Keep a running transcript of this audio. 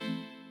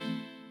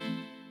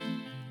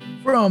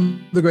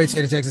From the great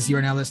state of Texas, you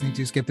are now listening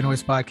to Skip the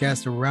Noise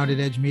podcast, a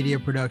Rounded Edge media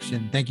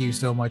production. Thank you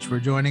so much for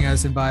joining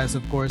us. And by us,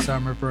 of course,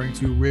 I'm referring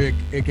to Rick,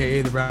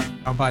 aka the Brown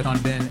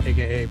Python Ben,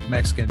 aka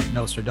Mexican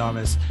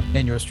Nostradamus,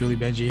 and yours truly,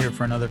 Benji, here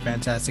for another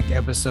fantastic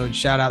episode.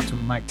 Shout out to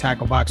Mike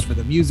Tacklebox for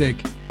the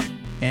music.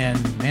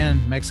 And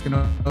man, Mexican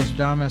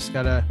Nostradamus,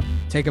 gotta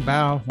take a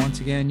bow. Once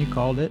again, you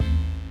called it.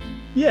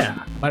 Yeah.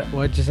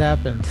 What just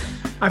happened?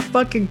 I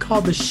fucking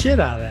called the shit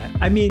out of that.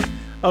 I mean,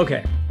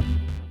 okay.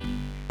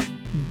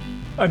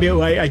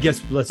 I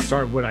guess let's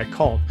start what I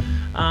called.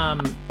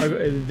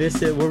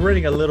 We're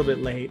running a little bit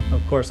late,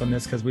 of course, on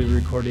this because we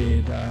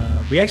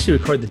actually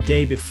recorded the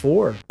day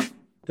before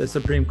the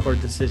Supreme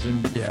Court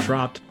decision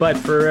dropped. But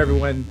for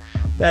everyone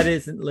that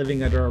isn't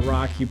living under a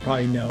rock, you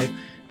probably know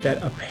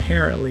that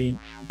apparently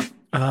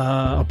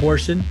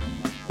abortion,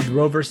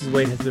 Roe versus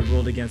Wade, has been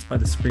ruled against by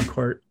the Supreme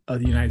Court of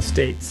the United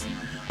States.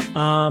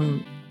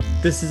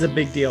 This is a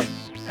big deal.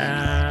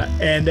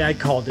 And I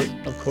called it,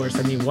 of course.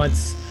 I mean,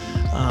 once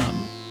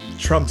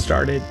Trump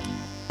started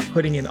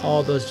putting in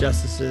all those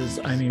justices,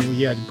 I mean,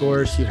 you had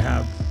Gorsuch, you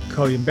have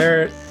Cody and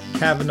Barrett,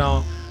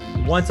 Kavanaugh.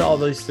 Once all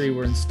those three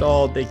were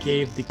installed, they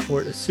gave the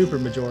court a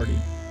supermajority,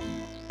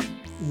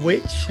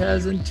 which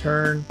has in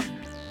turn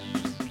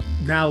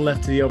now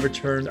left to the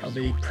overturn of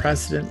a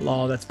precedent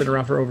law that's been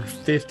around for over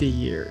 50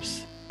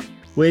 years,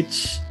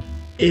 which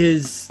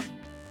is,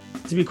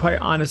 to be quite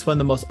honest, one of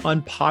the most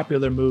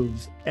unpopular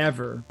moves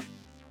ever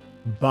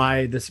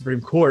by the Supreme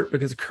Court,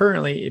 because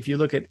currently, if you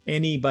look at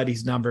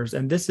anybody's numbers,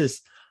 and this is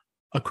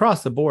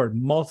across the board,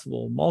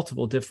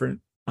 multiple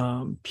different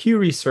Pew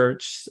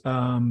Research,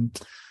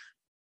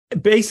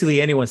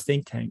 basically anyone's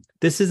think tank,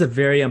 this is a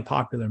very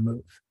unpopular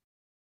move.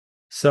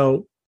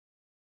 So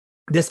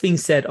this being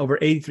said, over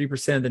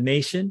 83% of the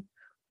nation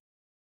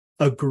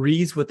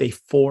agrees with a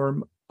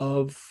form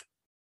of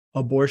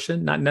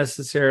abortion, not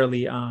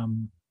necessarily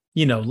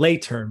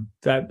late term,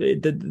 that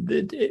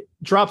it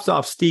drops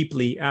off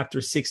steeply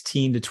after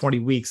 16 to 20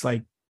 weeks.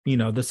 Like,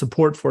 the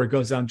support for it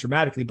goes down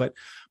dramatically, but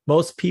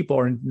most people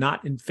are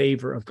not in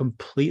favor of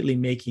completely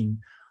making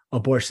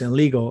abortion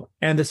illegal.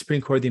 And the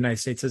Supreme Court of the United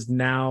States has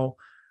now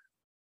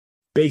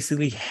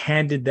basically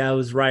handed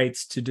those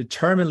rights to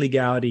determine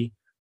legality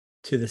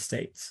to the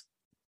states.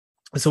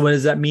 So what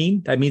does that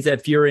mean? That means that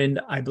if you're in,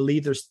 I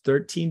believe there's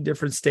 13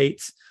 different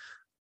states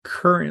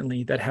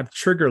currently that have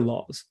trigger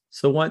laws.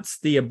 So once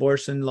the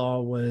abortion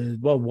law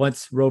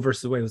once Roe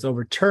versus Wade was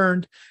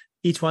overturned,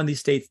 each one of these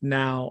states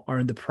now are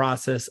in the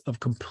process of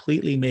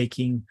completely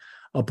making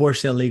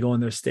abortion illegal in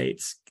their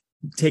states,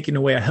 taking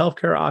away a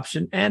healthcare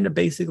option and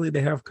basically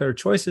the healthcare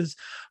choices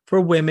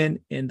for women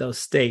in those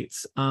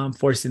states,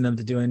 forcing them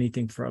to do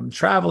anything from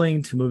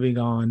traveling to moving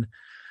on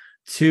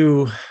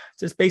to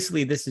just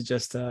basically, this is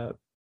just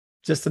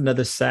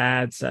another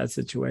sad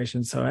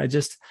situation. So I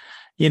just,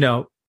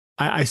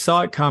 I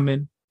saw it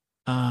coming.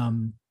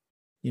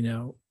 It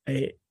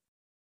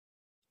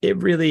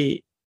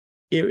really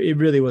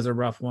was a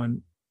rough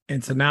one.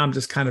 And so now I'm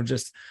just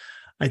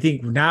I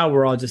think now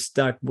we're all just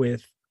stuck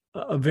with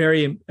a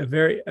very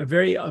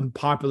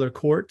unpopular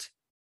court,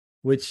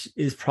 which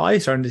is probably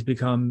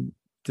starting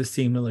to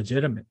seem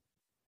illegitimate.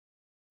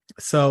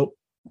 So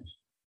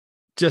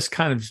just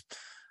kind of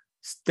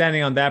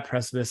standing on that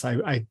precipice,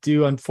 I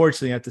do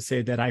unfortunately have to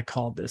say that I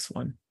called this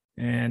one.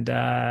 And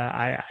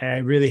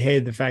I really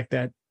hated the fact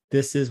that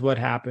this is what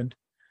happened,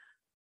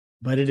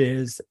 but it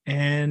is.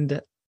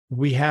 And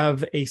we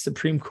have a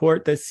Supreme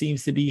Court that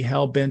seems to be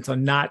hell-bent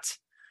on not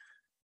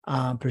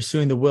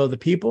pursuing the will of the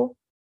people,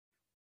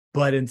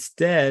 but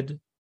instead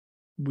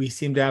we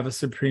seem to have a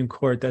Supreme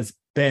Court that's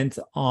bent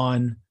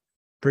on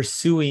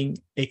pursuing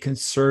a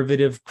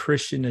conservative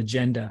Christian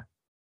agenda.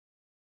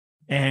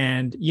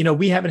 And,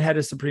 we haven't had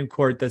a Supreme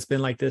Court that's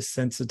been like this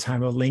since the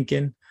time of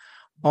Lincoln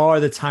or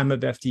the time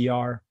of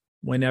FDR.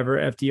 Whenever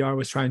FDR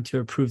was trying to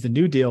approve the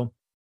New Deal,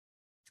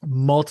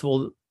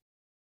 multiple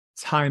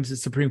times the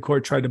Supreme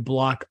Court tried to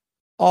block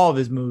all of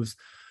his moves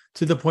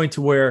to the point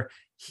to where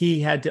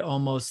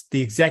the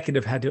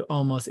executive had to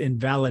almost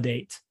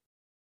invalidate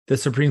the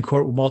Supreme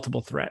Court with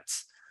multiple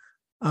threats.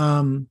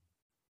 So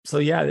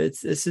yeah,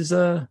 this is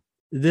a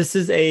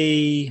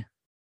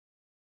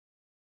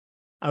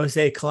I would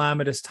say a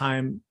calamitous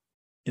time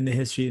in the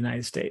history of the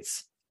United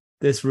States.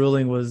 This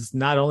ruling was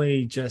not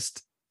only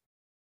just,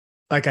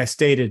 like I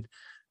stated,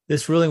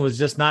 this ruling was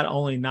just not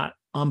only not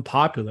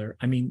unpopular.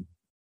 I mean,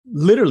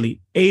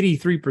 literally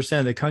 83%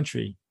 of the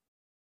country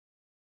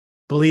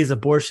believes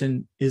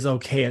abortion is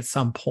okay at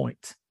some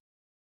point.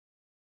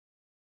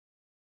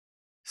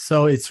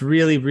 So it's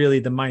really, really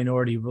the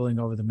minority ruling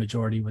over the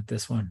majority with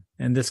this one.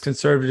 And this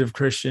conservative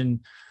Christian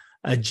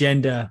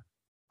agenda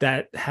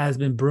that has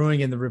been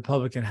brewing in the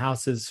Republican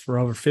houses for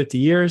over 50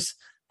 years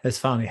has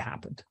finally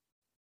happened.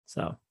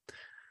 So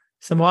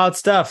some wild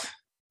stuff.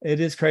 It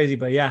is crazy,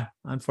 but yeah,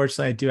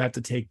 unfortunately, I do have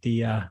to take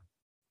a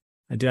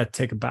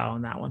bow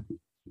on that one.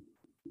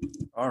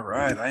 All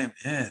right, I am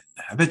in.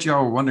 I bet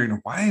y'all were wondering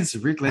why is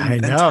Rick letting I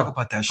Ben talk know.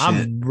 about that shit?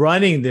 I'm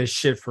running this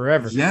shit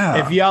forever. If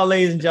Yeah. y'all,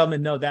 ladies and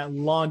gentlemen, know that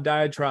long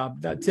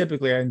diatribe, that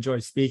typically I enjoy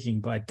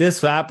speaking, but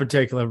that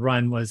particular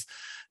run was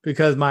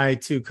because my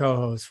two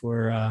co-hosts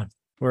were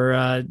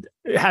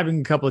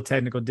having a couple of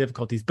technical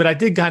difficulties. But I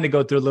did kind of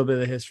go through a little bit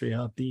of the history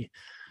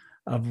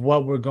of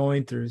what we're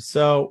going through.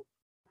 So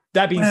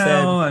that being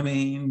said, Well, I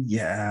mean,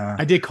 yeah.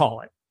 I did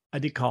call it. I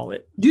did call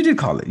it. You did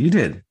call it. You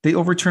did. They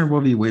overturned Roe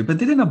v. Wade, but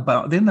they didn't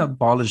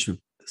abolish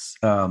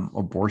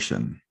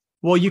abortion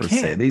Well, you per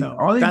se. can't They though.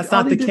 all they That's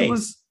all not they the did case.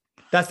 was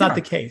That's not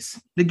the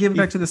case. they gave it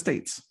back to the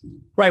states.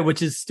 Right,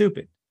 which is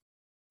stupid.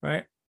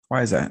 Right?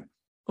 Why is that?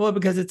 Well,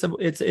 because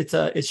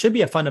it should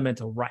be a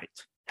fundamental right.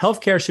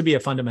 Healthcare should be a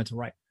fundamental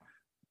right.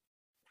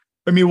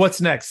 I mean,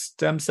 what's next?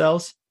 Stem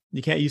cells?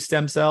 You can't use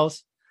stem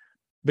cells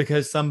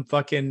because some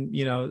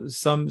fucking,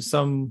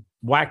 some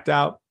whacked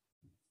out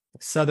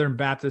Southern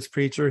Baptist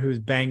preacher who's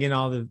banging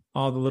all the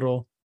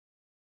little,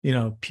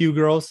 pew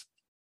girls.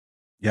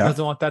 Yeah.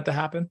 Doesn't want that to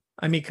happen.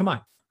 I mean, come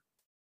on.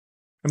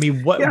 I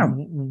mean,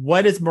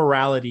 what is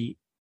morality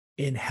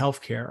in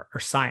healthcare or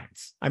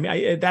science? I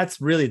mean, that's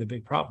really the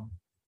big problem.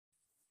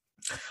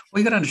 Well,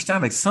 you got to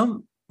understand, like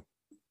some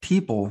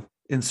people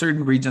in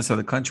certain regions of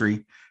the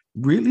country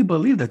really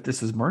believe that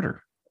this is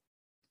murder.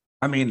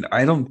 I mean,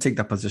 I don't take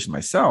that position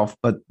myself,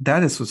 but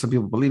that is what some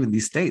people believe in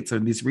these states or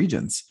in these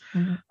regions.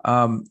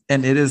 Mm-hmm.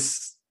 And it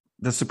is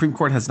the Supreme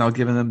Court has now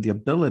given them the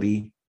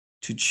ability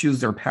to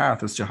choose their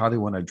path as to how they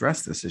want to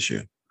address this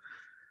issue.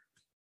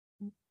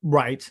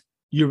 Right.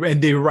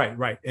 They're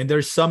right. And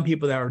there's some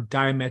people that are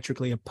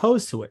diametrically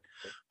opposed to it,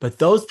 but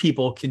those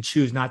people can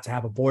choose not to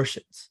have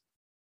abortions.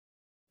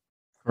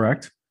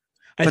 Correct.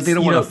 But they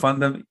don't want to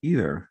fund them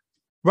either.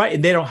 Right.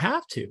 And they don't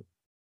have to.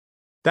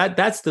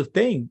 That's the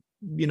thing.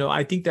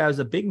 I think that was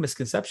a big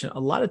misconception. A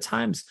lot of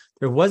times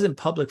there wasn't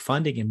public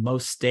funding in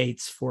most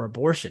states for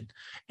abortion.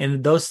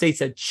 And those states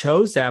that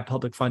chose to have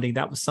public funding,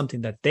 that was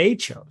something that they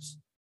chose.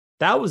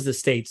 That was the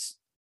state's,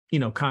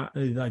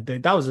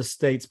 that was the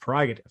state's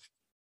prerogative.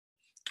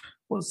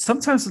 Well,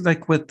 sometimes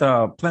like with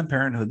Planned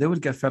Parenthood, they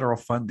would get federal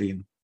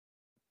funding.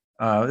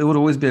 It would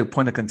always be a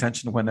point of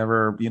contention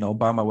whenever,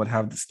 Obama would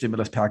have the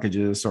stimulus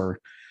packages or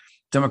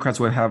Democrats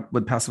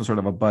would pass some sort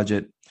of a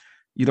budget.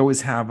 You'd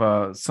always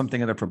have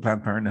something in there for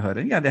Planned Parenthood.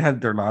 And yeah, they had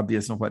their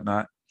lobbyists and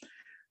whatnot.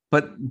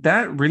 But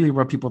that really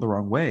rubbed people the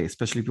wrong way,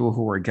 especially people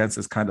who were against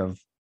this kind of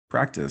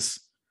practice.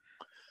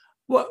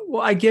 Well,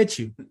 I get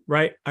you,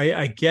 right?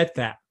 I get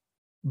that.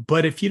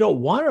 But if you don't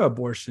want an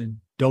abortion,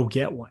 don't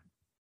get one,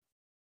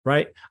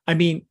 right? I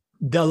mean,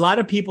 a lot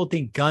of people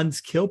think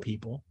guns kill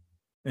people,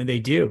 and they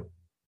do.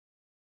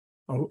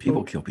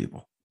 People kill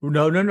people.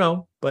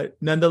 No. But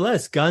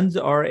nonetheless, guns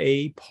are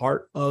a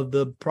part of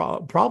the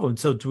problem.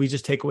 So do we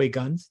just take away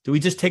guns? Do we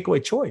just take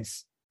away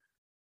choice?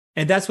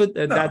 And that's what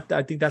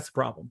I think that's the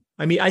problem.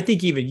 I mean, I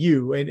think even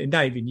you, and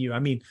not even you. I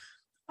mean,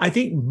 I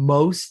think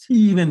most,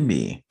 even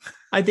me.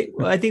 I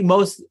think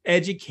most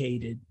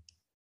educated,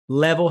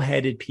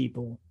 level-headed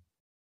people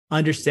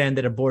understand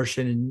that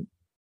abortion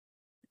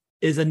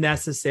is a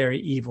necessary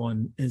evil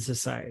in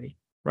society,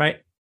 right?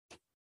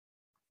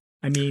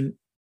 I mean,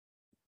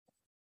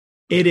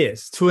 it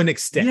is to an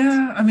extent.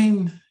 Yeah, I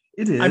mean,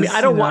 it is. I mean, I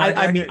don't want.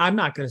 I mean, I'm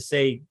not going to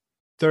say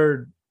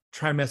third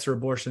trimester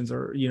abortions,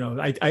 or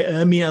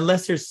I mean,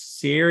 unless there's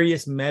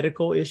serious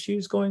medical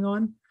issues going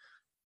on,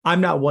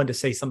 I'm not one to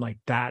say something like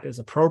that is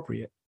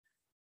appropriate.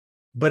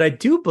 But I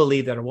do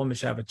believe that a woman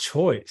should have a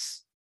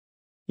choice,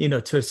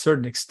 to a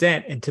certain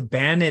extent, and to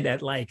ban it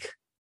at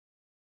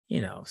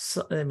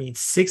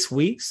 6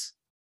 weeks.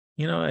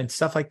 And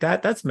stuff like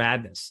that. That's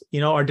madness.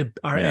 Okay.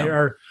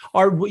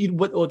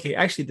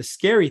 Actually, the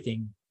scary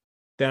thing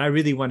that I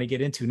really want to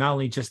get into, not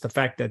only just the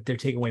fact that they're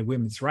taking away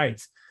women's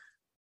rights,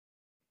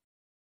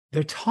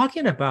 they're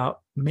talking about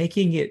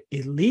making it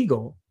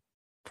illegal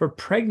for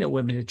pregnant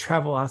women to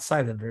travel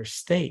outside of their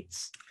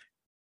states.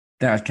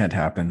 That can't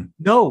happen.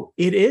 No,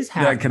 it is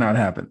happening. That cannot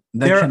happen.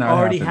 They're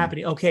already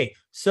happening. Okay.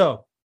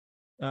 So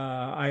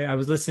I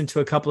was listening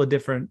to a couple of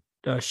different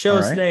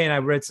shows today, and I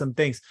read some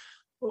things.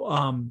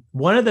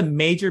 One of the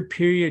major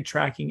period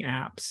tracking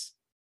apps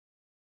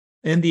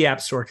in the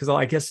App Store, because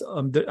I guess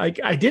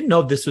I didn't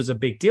know this was a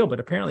big deal, but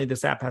apparently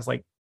this app has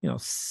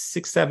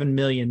 6-7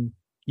 million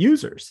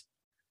users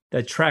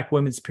that track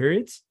women's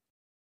periods.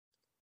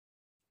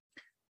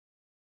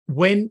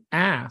 When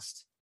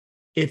asked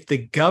if the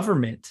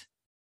government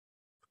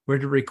were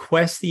to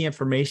request the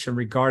information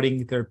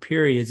regarding their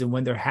periods and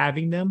when they're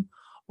having them,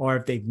 or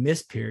if they've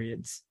missed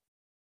periods,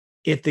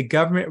 if the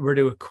government were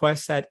to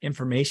request that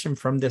information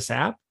from this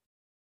app,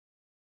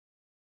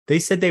 they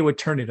said they would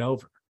turn it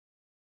over.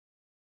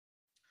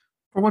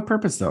 For what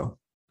purpose, though?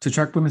 To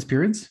track women's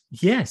periods?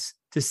 Yes,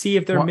 to see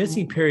if they're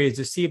missing periods,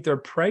 to see if they're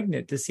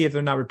pregnant, to see if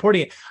they're not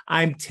reporting it.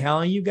 I'm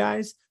telling you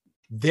guys,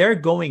 they're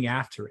going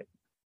after it.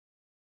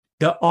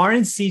 The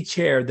RNC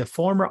chair, the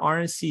former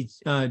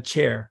RNC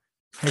chair,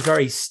 has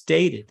already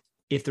stated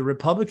if the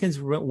Republicans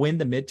win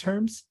the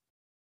midterms,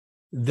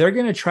 they're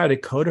going to try to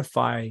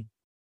codify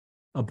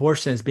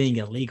abortion as being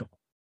illegal.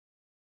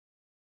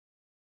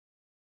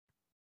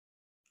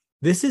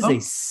 This is a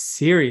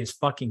serious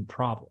fucking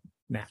problem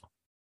now.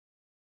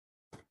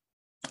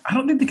 I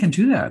don't think they can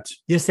do that.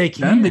 Yes, they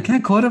can. And they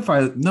can't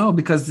codify. No,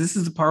 because this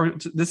is the power.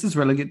 This is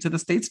relegated to the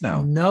states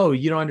now. No,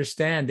 you don't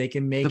understand. They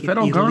can make the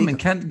federal government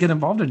can't get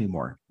involved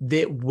anymore.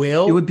 They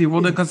will. It would be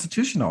ruled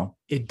unconstitutional.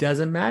 It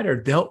doesn't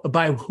matter. They'll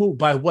by who?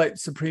 By what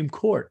Supreme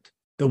Court?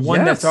 The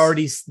one that's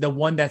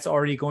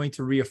already going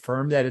to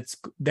reaffirm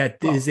that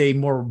is a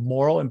more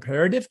moral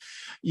imperative.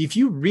 If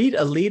you read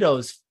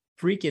Alito's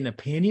freaking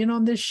opinion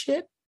on this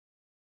shit,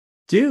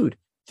 dude,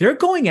 they're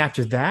going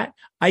after that.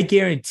 I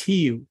guarantee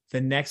you the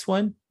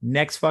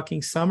next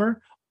fucking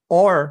summer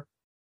or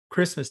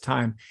Christmas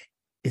time,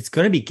 it's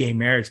going to be gay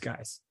marriage,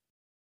 guys.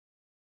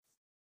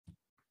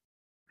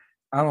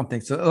 I don't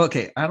think so.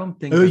 Okay. I don't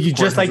think. Oh, you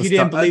just like you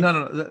didn't believe.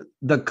 No.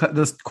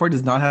 The court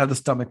does not have the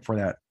stomach for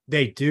that.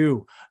 They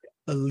do.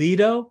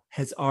 Alito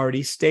has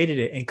already stated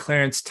it, and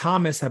Clarence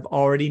Thomas have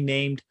already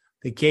named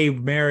the gay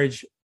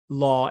marriage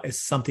law as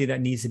something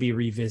that needs to be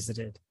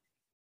revisited.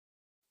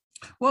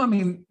 Well, I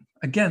mean,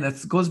 again,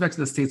 that goes back to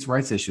the states'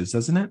 rights issues,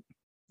 doesn't it?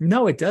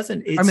 No, it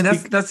doesn't.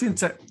 That's the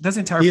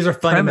entire. These are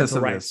fundamental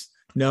rights.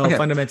 No, okay.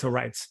 Fundamental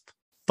rights.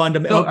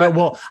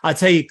 Well, I'll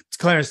tell you,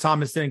 Clarence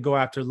Thomas didn't go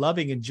after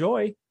Loving and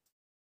Joy,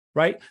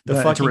 right?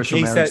 The fucking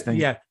case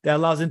that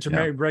allows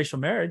interracial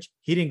marriage.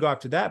 He didn't go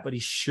after that, but he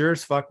sure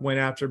as fuck went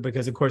after,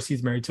 because of course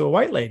he's married to a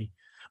white lady.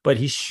 But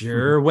he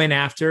sure went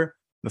after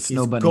the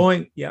snow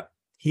bunny.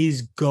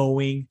 He's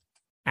going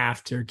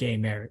after gay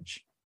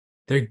marriage.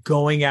 They're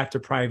going after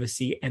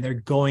privacy, and they're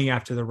going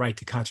after the right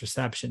to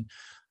contraception.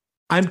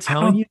 I'm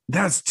telling you,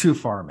 that's too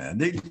far, man.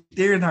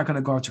 They're not going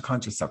to go after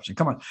contraception.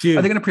 Come on, dude.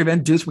 Are they going to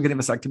prevent dudes from getting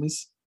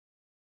vasectomies?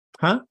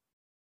 Huh?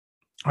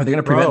 Are they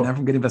going to prevent them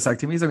from getting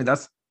vasectomies? I mean,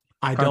 that's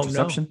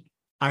contraception.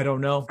 I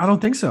don't know. I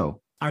don't think so.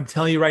 I'm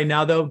telling you right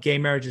now, though, gay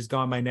marriage is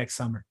gone by next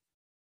summer.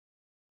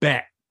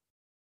 Bet.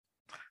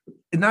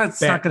 No,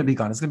 it's not going to be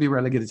gone. It's going to be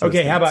relegated to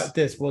okay, how about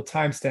this? We'll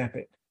timestamp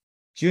it.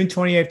 June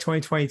 28th,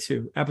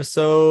 2022,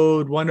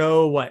 episode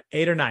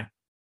 8 or 9?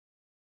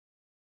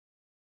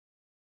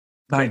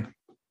 9.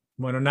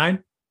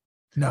 109?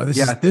 No, this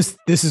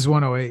is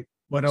 108.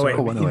 108.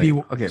 So,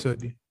 108. Okay. So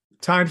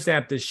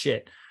timestamp this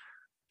shit.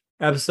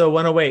 Episode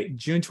 108,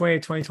 June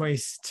 28th,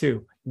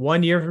 2022.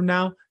 1 year from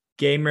now,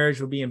 gay marriage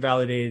will be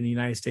invalidated in the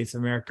United States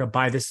of America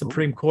by the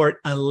Supreme Court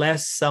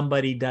unless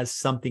somebody does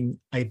something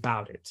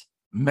about it.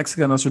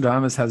 Mexican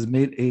Nostradamus has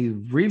made a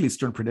really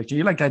stern prediction.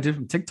 You're like that dude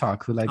from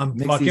TikTok who I'm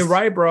fucking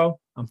right, bro.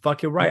 I'm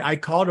fucking right. I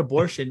called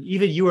abortion.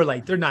 Even you were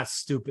like, they're not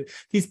stupid.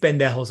 These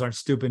pendejos aren't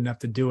stupid enough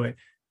to do it.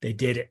 They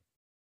did it.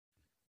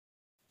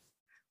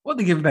 Well,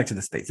 they gave it back to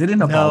the states. They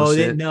didn't abolish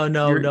it.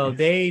 No.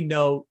 They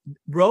know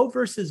Roe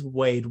versus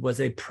Wade was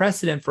a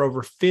precedent for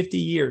over 50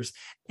 years,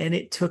 and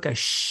it took a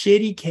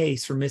shitty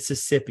case from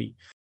Mississippi.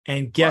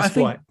 And guess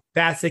what?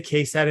 That's a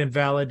case that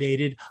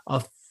invalidated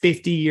a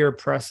 50-year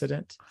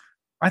precedent.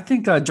 I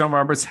think John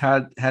Roberts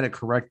had it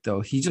correct,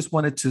 though. He just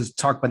wanted to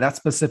talk about that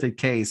specific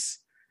case,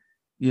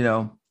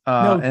 and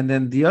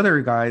then the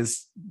other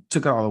guys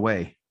took it all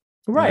away.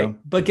 Right.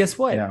 But guess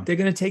what? Yeah. They're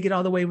going to take it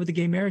all the way with the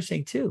gay marriage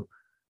thing, too.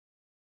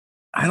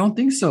 I don't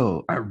think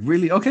so.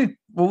 Okay.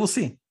 Well, we'll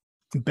see.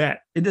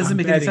 Bet. It doesn't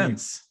make any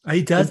sense.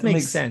 It does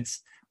make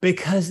sense,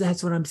 because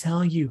that's what I'm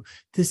telling you.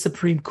 The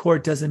Supreme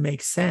Court doesn't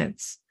make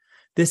sense.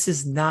 This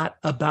is not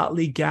about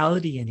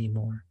legality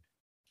anymore.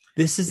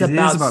 This is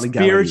about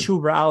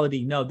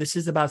spirituality. No, this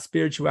is about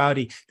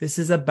spirituality. This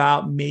is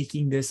about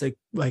making this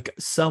like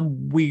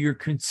some weird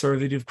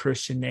conservative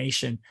Christian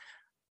nation.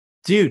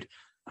 Dude,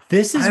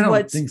 this is I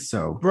don't think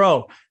so.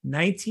 Bro,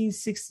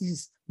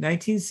 1960s,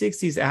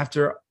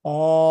 after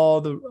all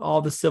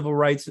the civil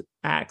rights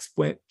acts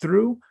went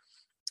through,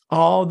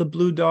 all the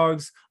blue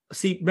dogs.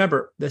 See,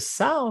 remember, the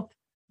South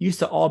used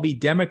to all be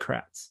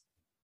Democrats.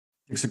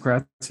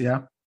 Dixiecrats,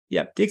 yeah.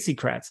 Yep,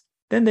 Dixiecrats.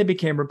 Then they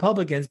became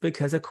Republicans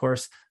because, of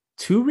course,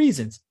 2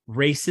 reasons: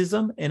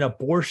 racism and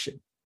abortion.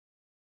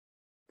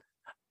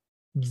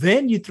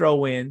 Then you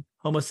throw in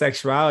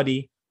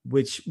homosexuality,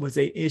 which was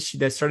an issue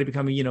that started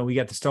becoming, we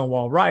got the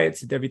Stonewall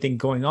riots and everything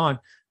going on.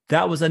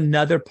 That was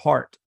another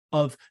part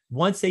of,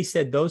 once they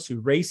said those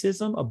 2,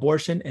 racism,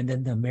 abortion, and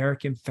then the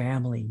American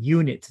family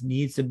unit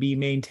needs to be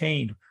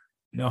maintained,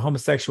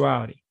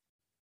 homosexuality.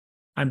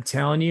 I'm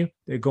telling you,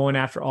 they're going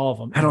after all of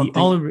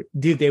them.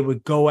 They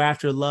would go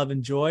after Love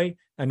and Joy.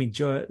 I mean,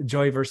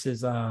 Joy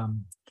versus the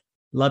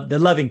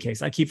Loving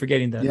case. I keep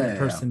forgetting the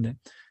person that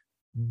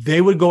they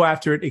would go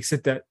after it,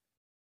 except that,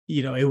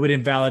 it would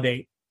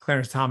invalidate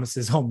Clarence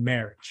Thomas's own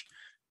marriage.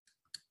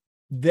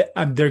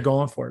 They're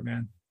going for it,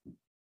 man.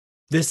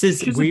 This is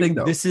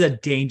this is a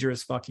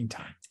dangerous fucking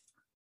time.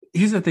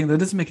 Here's the thing, though. It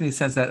doesn't make any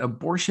sense that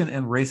abortion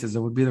and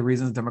racism would be the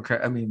reasons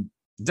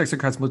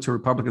Democrats moved to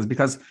Republicans,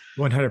 because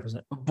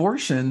 100%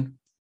 abortion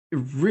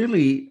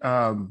really,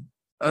 a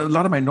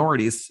lot of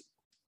minorities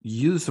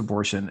use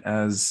abortion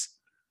as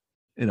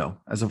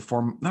as a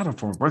form, not a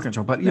form of birth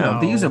control, but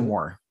they use it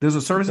more. There's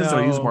a services that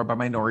are used more by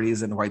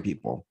minorities and white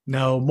people.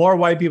 No, more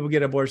white people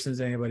get abortions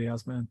than anybody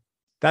else, man.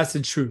 That's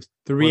the truth.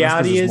 The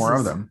reality is more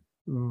of them.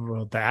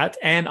 Well, that,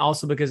 and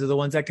also because of the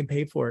ones that can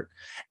pay for it,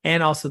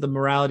 and also the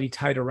morality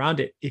tied around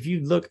it. If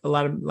you look, a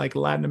lot of like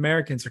Latin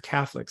Americans or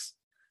Catholics,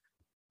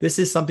 this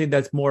is something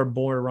that's more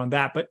born around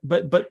that.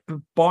 But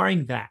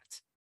barring that,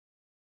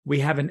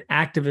 we have an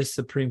activist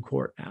Supreme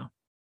Court now.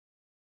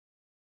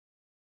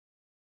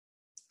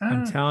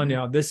 I'm telling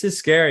you, this is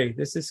scary.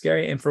 This is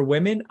scary. And for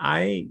women,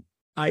 I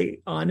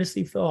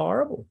honestly feel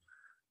horrible.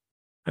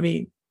 I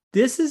mean,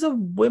 this is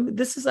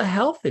a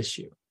health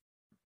issue.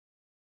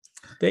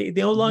 They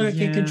no longer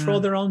can control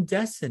their own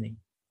destiny.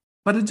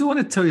 But I do want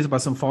to tell you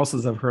about some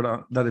falsehoods I've heard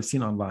that I've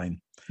seen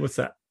online. What's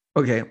that?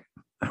 Okay.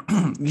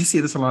 You see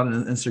this a lot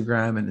on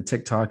Instagram and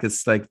TikTok.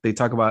 It's like they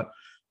talk about,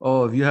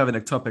 oh, if you have an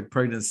ectopic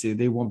pregnancy,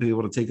 they won't be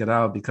able to take it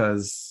out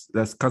because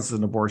that's constitutes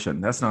an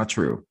abortion. That's not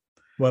true.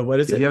 Well,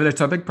 what is it? If you have an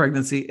ectopic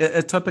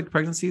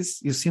pregnancies,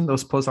 you've seen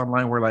those posts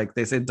online where like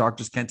they say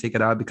doctors can't take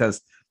it out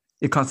because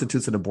it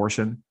constitutes an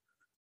abortion.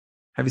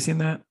 Have you seen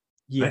that?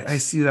 Yes. I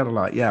see that a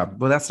lot. Yeah.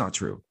 Well, that's not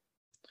true.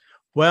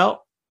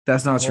 Well,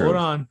 that's not true. Hold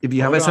on. If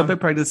you have an ectopic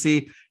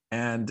pregnancy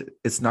and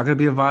it's not going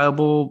to be a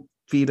viable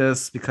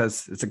fetus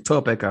because it's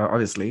ectopic,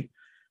 obviously,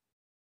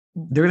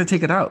 they're going to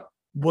take it out.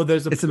 Well,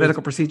 it's a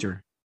medical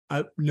procedure.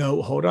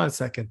 No, hold on a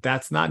second.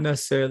 That's not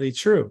necessarily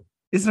true.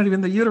 It's not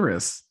even the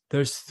uterus.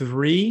 There's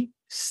 3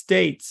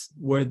 states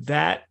where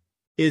that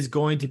is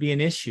going to be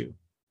an issue.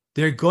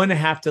 They're going to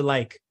have to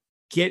like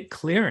get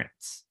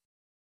clearance.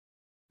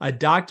 A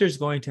doctor's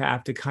going to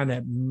have to kind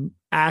of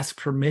ask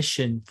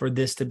permission for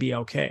this to be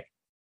okay.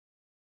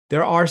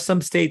 There are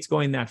some states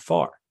going that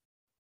far.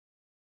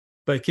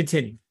 But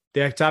continue. The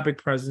ectopic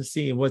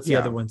pregnancy and what's the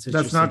other ones?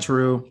 That's not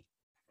true.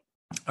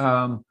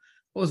 What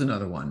was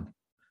another one?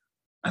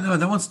 I know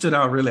that one stood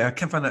out really. I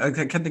can't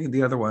think of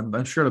the other one, but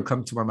I'm sure it'll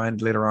come to my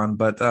mind later on.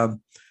 But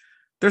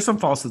there's some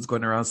falsehoods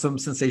going around, some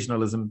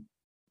sensationalism.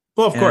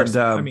 Well, of course.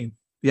 I mean,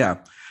 yeah.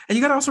 And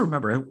you got to also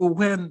remember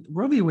when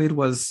Roe v. Wade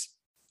was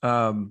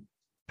passed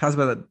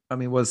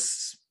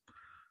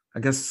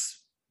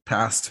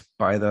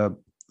by the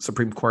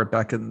Supreme Court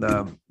back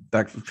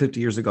 50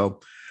 years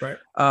ago. Right.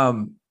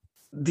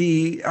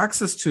 The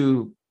access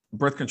to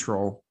birth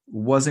control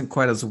wasn't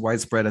quite as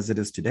widespread as it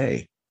is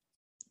today.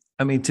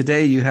 I mean,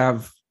 today you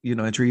have,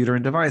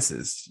 intrauterine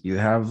devices, you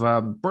have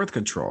birth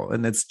control,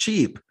 and it's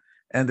cheap,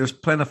 and there's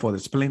plenty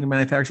of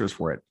manufacturers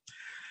for it.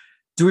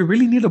 Do we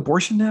really need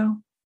abortion now?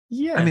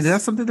 Yes. I mean,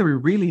 that's something that we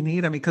really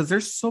need. I mean, because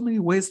there's so many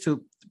ways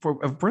of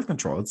birth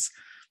control. It's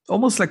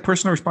almost like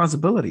personal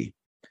responsibility.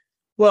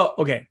 Well,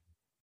 okay.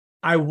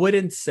 I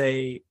wouldn't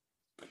say,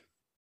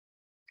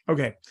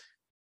 okay.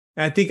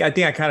 I think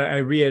I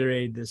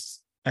reiterated this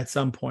at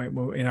some point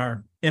in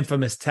our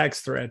infamous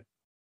text thread.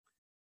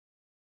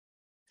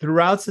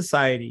 Throughout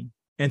society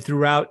and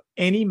throughout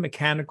any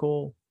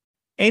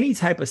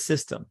type of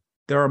system,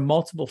 there are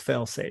multiple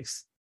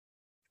fail-safes.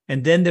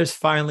 And then there's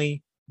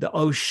finally the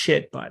oh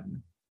shit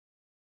button.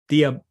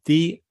 The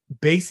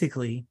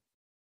basically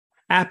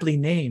aptly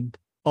named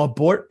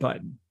abort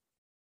button.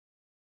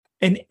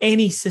 In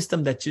any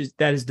system that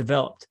is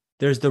developed,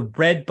 there's the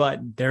red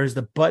button. There's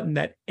the button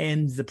that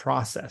ends the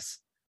process.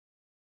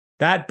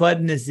 That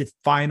button is the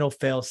final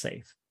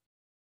fail-safe.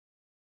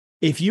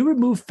 If you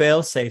remove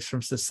fail-safes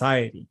from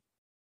society,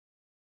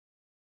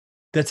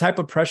 the type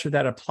of pressure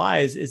that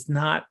applies is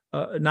not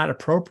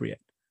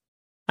appropriate.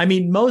 I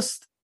mean,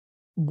 most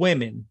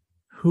women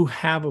who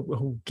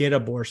get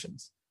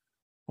abortions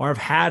or have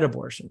had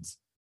abortions,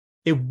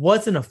 it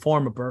wasn't a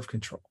form of birth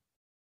control.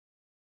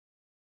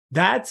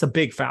 That's a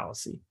big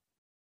fallacy.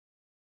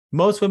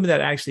 Most women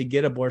that actually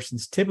get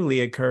abortions typically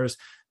occurs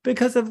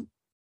because of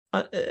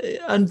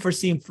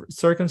unforeseen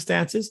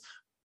circumstances,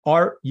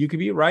 or you could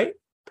be right,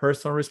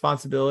 personal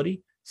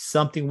responsibility,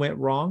 something went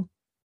wrong.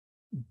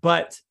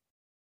 But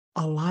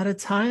a lot of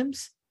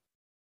times,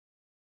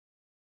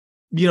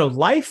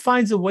 life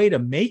finds a way to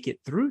make it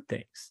through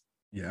things.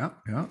 Yeah.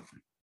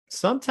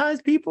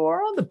 Sometimes people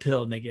are on the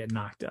pill and they get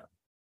knocked up.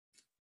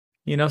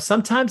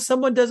 Sometimes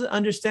someone doesn't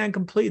understand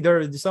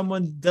completely.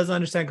 Someone doesn't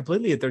understand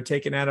completely if they're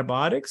taking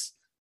antibiotics.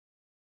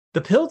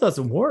 The pill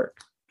doesn't work.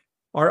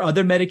 Or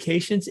other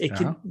medications, it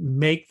can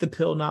make the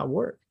pill not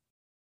work.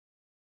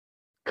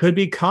 Could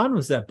be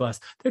condoms that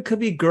bust. There could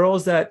be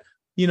girls that,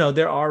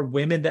 there are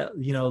women that,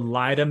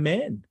 lie to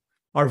men,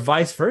 or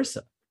vice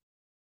versa,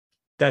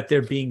 that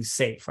they're being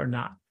safe or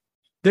not.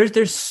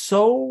 There's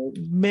so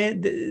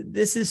many.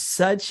 This is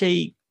such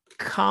a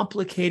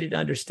complicated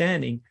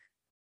understanding.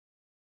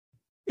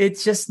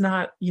 It's just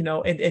not,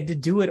 and to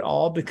do it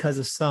all because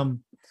of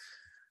some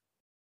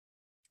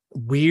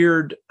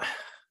weird,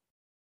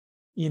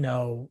 I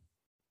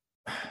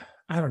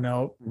don't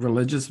know.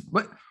 Religious,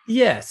 but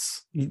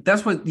yes,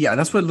 that's what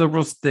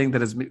liberals think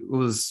that it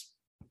was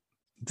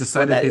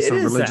decided based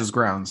on religious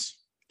grounds.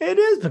 It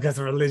is because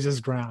of religious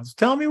grounds.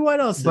 Tell me what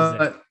else is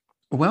it?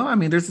 Well, I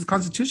mean, there's this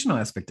constitutional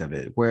aspect of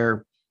it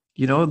where,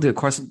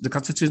 the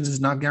Constitution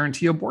does not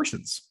guarantee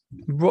abortions.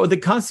 Well, the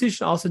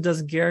Constitution also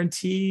doesn't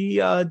guarantee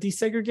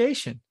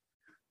desegregation.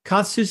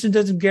 Constitution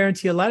doesn't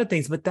guarantee a lot of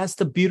things, but that's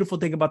the beautiful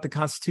thing about the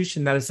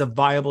Constitution, that it's a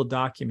viable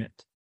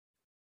document.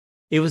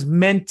 It was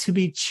meant to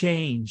be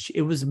changed.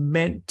 It was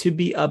meant to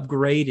be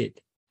upgraded.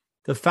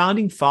 The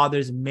founding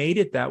fathers made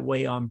it that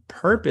way on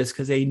purpose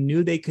because they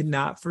knew they could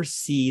not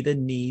foresee the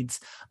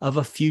needs of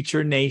a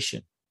future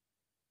nation.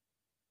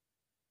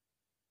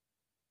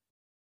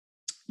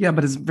 Yeah,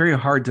 but it's very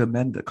hard to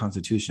amend the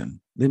Constitution.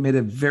 They made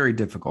it very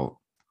difficult.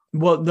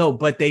 Well, no,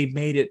 but they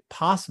made it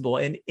possible.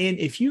 And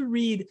if you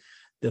read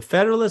the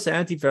Federalist,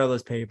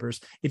 Anti-Federalist papers,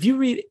 if you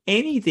read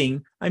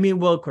anything, I mean,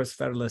 well, of course,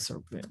 Federalists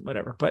or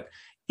whatever, but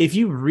if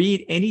you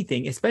read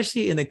anything,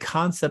 especially in the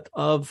concept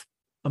of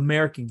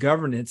American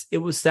governance, it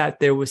was that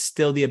there was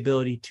still the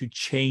ability to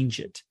change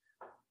it.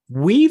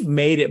 We've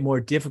made it more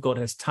difficult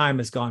as time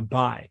has gone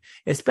by,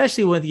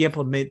 especially with the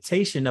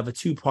implementation of a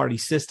two-party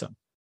system.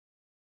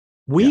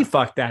 We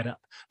fucked that up.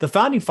 The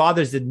founding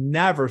fathers did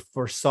never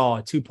foresaw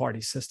a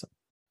two-party system.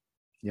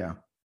 Yeah.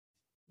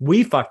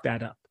 We fucked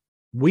that up.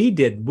 We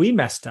did. We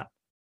messed up.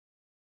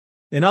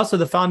 And also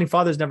the founding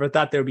fathers never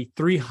thought there would be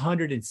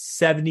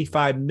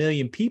 375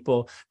 million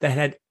people that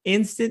had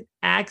instant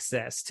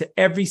access to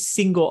every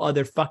single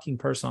other fucking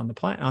person on the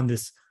planet,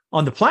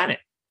 on the planet.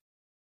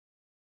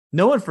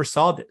 No one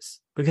foresaw this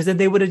because then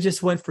they would have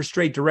just went for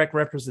straight direct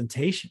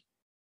representation.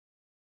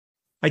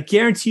 I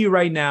guarantee you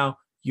right now,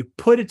 you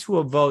put it to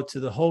a vote to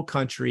the whole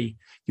country.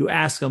 You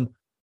ask them,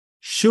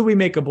 should we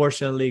make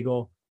abortion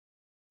illegal?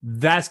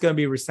 That's going to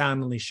be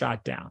resoundingly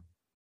shot down.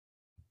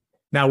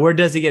 Now, where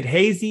does it get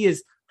hazy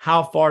is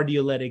how far do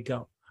you let it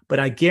go? But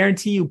I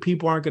guarantee you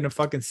people aren't going to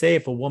fucking say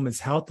if a woman's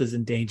health is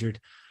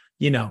endangered,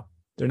 they're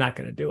not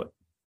going to do it.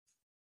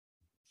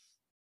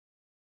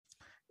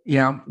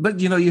 Yeah. But,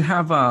 you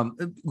have,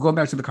 going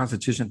back to the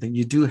Constitution thing,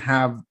 you do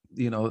have,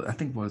 I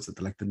think, what is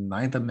it, like the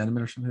 9th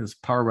Amendment or something, is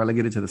power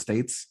relegated to the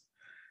states.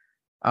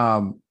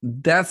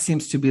 That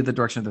seems to be the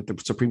direction that the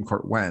Supreme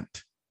Court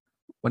went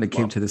when it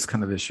came to this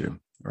kind of issue,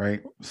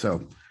 right?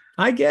 So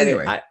I get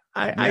anyway,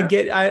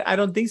 it. I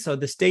don't think so.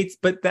 The states,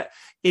 but that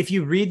if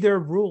you read their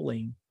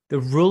ruling,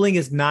 the ruling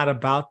is not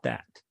about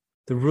that.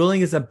 The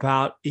ruling is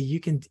about, you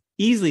can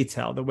easily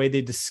tell the way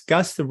they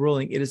discuss the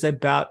ruling, it is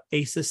about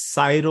a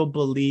societal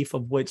belief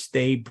of which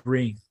they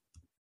bring.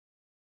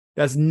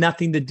 That's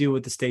nothing to do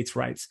with the states'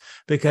 rights.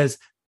 Because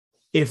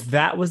if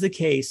that was the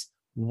case,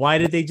 why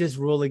did they just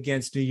rule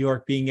against New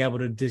York being able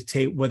to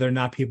dictate whether or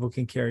not people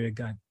can carry a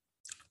gun?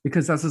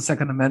 Because that's the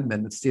Second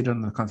Amendment. It's stated in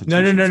the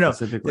Constitution. No.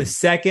 Specifically. The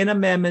Second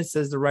Amendment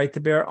says the right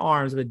to bear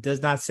arms, but it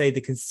does not say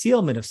the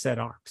concealment of said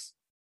arms.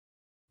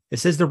 It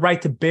says the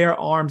right to bear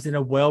arms in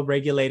a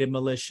well-regulated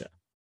militia.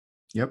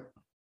 Yep.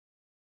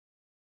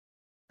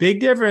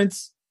 Big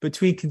difference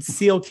between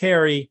concealed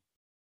carry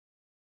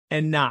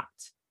and not.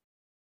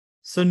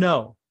 So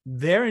no,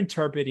 they're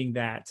interpreting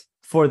that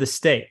for the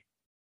state.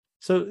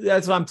 So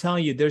that's what I'm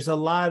telling you. There's a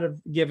lot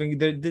of giving.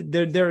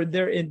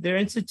 They're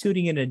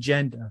instituting an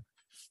agenda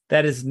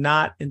that is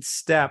not in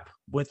step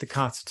with the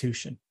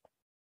Constitution.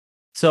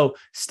 So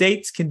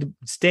states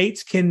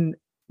can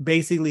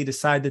basically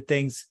decide the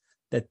things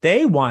that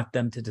they want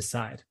them to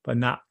decide, but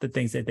not the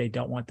things that they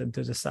don't want them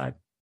to decide.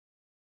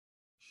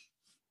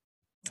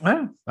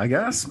 Well, I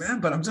guess, man.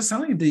 But I'm just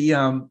telling you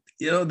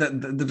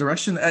the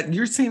direction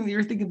you're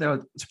thinking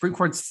the Supreme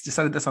Court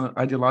decided this on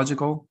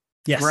ideological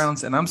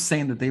grounds, and I'm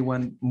saying that they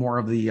went more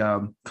of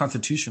the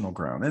constitutional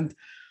ground. And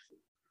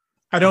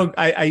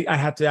I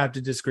have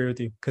to disagree with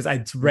you because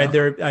I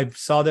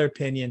saw their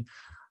opinion.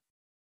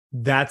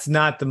 That's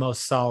not the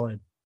most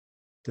solid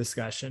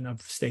discussion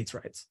of states'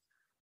 rights.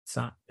 It's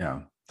not.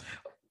 Yeah.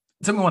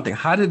 Tell me one thing.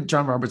 How did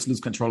John Roberts lose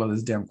control of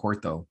this damn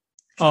court, though?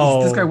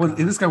 Oh,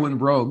 this guy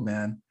went rogue,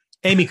 man.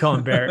 Amy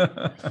Coney Barrett.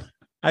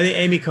 I think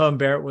Amy Coney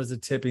Barrett was a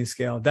tipping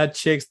scale. That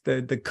chick's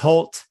the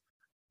cult,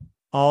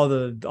 all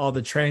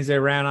the trains they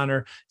ran on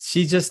her.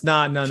 She's just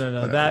not.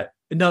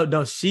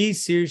 No. She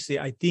seriously.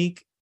 I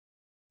think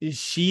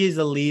she is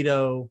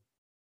Alito.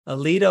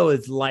 Alito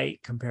is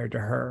light compared to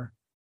her.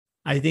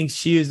 I think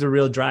she is the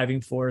real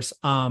driving force.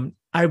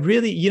 I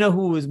really,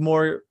 who was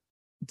more,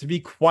 to be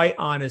quite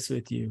honest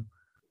with you,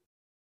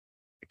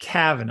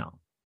 Kavanaugh.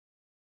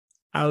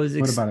 I was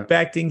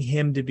expecting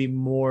him to be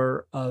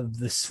more of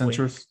the swing.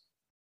 Centrist.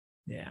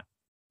 Yeah.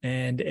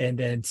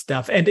 And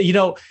stuff. And,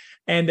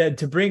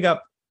 to bring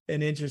up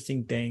an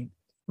interesting thing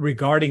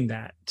regarding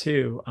that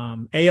too,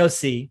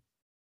 AOC,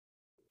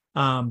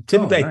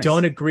 typically I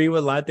don't agree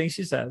with a lot of things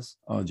she says.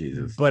 Oh,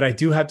 Jesus. But I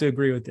do have to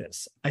agree with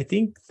this. I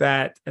think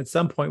that at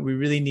some point we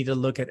really need to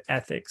look at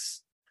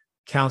ethics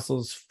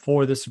councils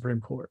for the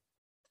Supreme Court.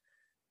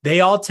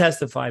 They all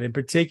testified, in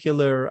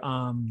particular,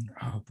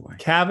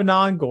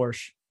 Kavanaugh and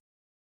Gorsuch,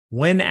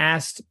 when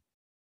asked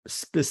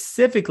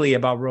specifically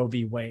about Roe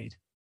v. Wade,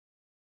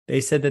 they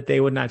said that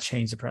they would not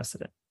change the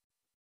precedent.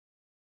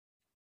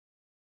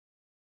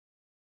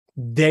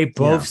 They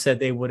both said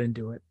they wouldn't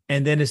do it.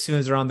 And then as soon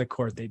as they're on the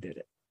court, they did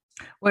it.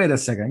 Wait a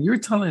second. You're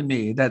telling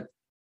me that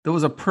there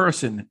was a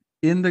person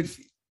in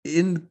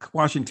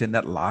Washington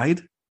that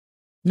lied?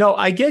 No,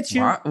 I get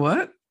you.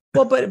 What?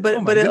 Well, but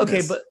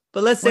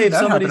let's say if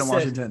somebody said,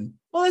 Washington?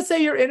 Well, let's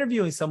say you're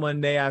interviewing someone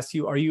and they ask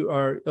you,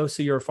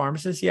 so you're a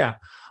pharmacist? Yeah.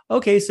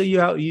 Okay, so you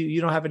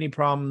don't have any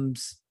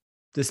problems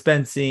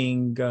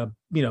dispensing,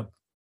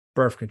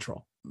 birth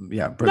control.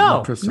 Yeah.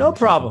 No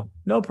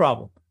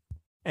problem.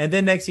 And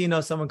then next thing you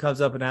know, someone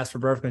comes up and asks for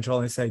birth control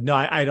and they say, no,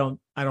 I don't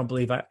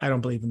believe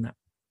in that.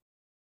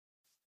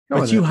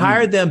 But you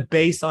hired them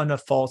based on a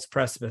false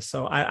precipice.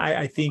 So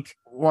I think.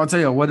 Well, I'll tell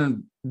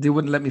you, they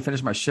wouldn't let me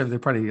finish my shift.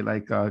 They'd probably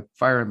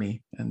fire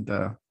me and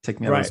take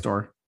me out of the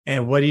store.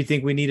 And what do you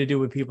think we need to do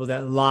with people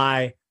that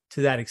lie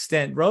to that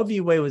extent? Roe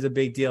v. Wade was a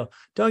big deal.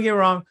 Don't get me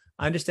wrong.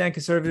 I understand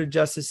conservative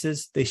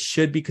justices. They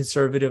should be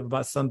conservative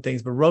about some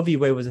things, but Roe v.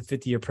 Wade was a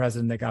 50-year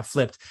precedent that got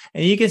flipped.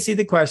 And you can see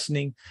the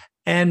questioning,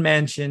 and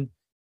Manchin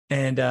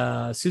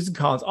and Susan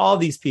Collins, all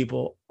these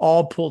people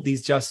all pulled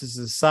these justices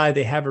aside.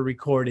 They have it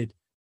recorded.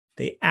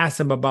 They asked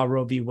them about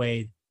Roe v.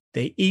 Wade.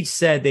 They each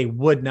said they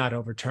would not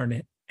overturn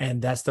it.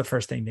 And that's the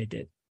first thing they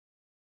did.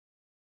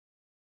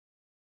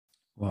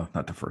 Well,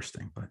 not the first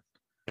thing, but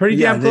pretty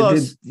damn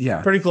close.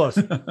 Pretty close.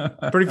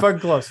 Pretty fucking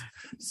close.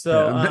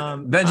 So,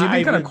 Benji, you've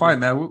been kind of quiet,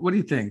 man. What do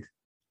you think?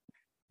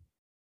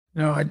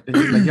 No, like,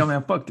 yo,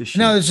 man, fuck this shit.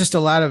 No, there's just a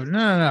lot of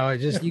no.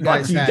 It's just you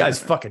guys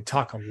fucking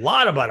talk a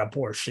lot about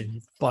abortion,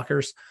 you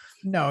fuckers.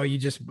 No, you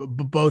just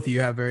both of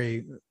you have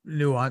very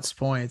nuanced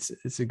points.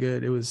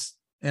 It was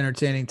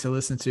entertaining to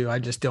listen to. I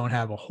just don't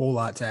have a whole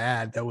lot to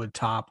add that would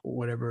top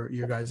whatever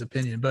your guys'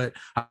 opinion. But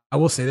I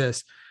will say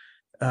this: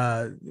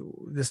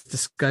 this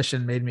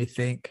discussion made me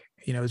think.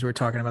 As we're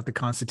talking about the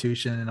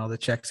Constitution and all the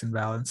checks and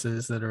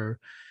balances that are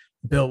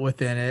built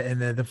within it, and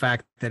the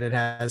fact that it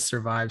has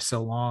survived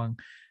so long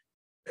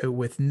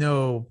with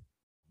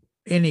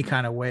any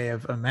kind of way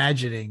of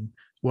imagining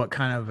what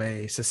kind of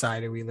a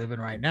society we live in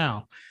right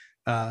now,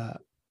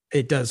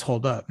 it does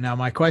hold up. Now,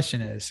 my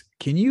question is,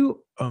 can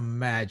you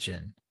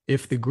imagine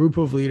if the group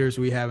of leaders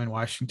we have in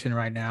Washington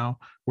right now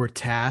were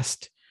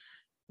tasked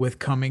with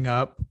coming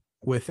up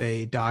with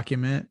a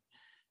document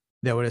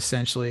that would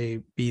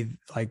essentially be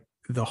like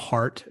the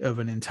heart of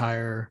an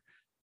entire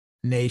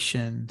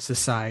nation,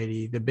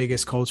 society, the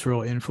biggest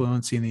cultural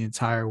influence in the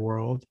entire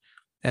world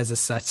as a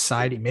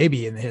society,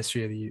 maybe in the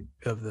history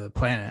of the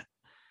planet?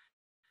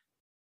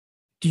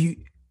 Do you,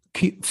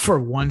 for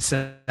 1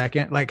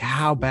 second, like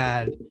how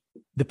bad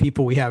the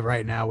people we have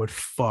right now would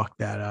fuck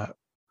that up?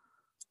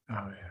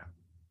 Oh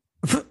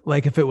yeah.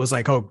 Like if it was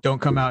like, oh,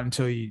 don't come out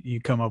until you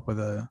come up with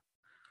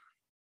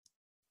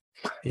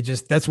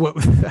that's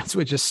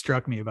what just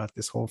struck me about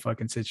this whole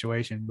fucking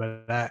situation.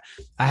 But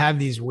I have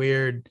these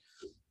weird,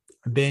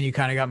 Ben, you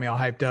kind of got me all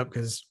hyped up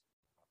because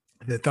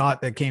the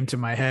thought that came to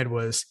my head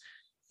was,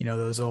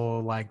 those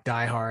old like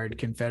diehard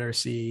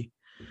Confederacy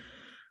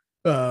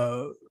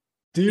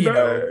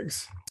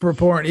D-bags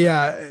report.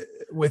 Yeah.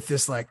 With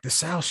this, like the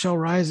South shall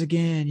rise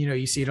again.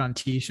 You see it on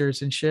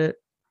t-shirts and shit.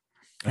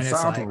 And the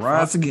South will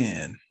rise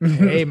again.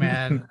 Hey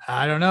man,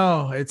 I don't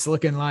know. It's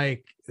looking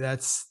like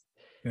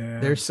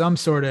there's some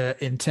sort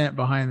of intent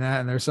behind that,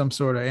 and there's some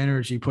sort of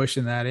energy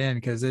pushing that in,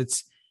 because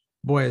as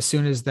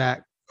soon as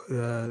that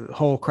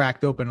hole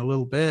cracked open a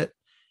little bit,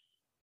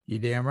 you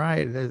damn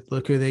right.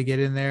 Look who they get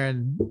in there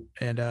and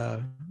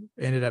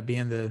ended up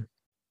being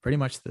pretty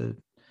much the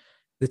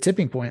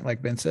tipping point,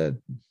 like Ben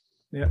said.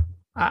 Yeah,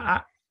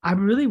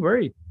 I'm really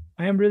worried.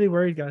 I am really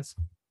worried, guys.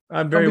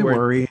 I'm very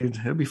worried.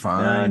 It'll be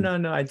fine. No.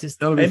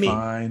 It'll be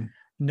fine.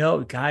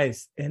 No,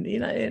 guys, and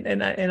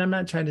I'm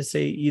not trying to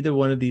say either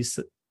one of these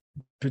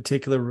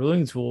particular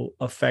rulings will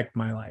affect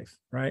my life,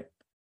 right?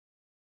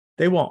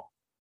 They won't.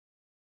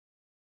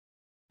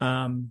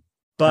 But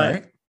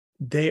right.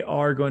 They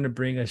are going to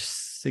bring a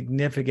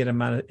significant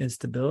amount of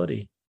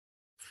instability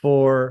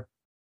for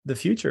the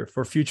future,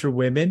 for future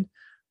women,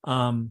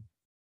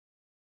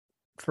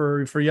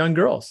 for young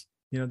girls.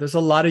 There's a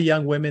lot of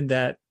young women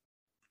that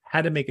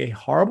had to make a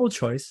horrible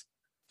choice.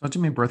 Don't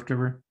you mean birth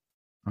giver?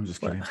 I'm just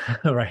kidding.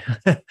 Right.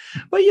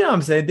 Well, you know what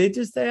I'm saying? They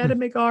had to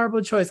make a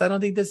horrible choice. I don't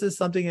think this is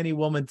something any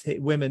woman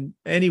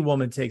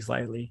takes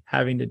lightly,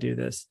 having to do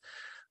this.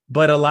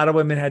 But a lot of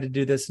women had to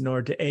do this in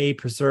order to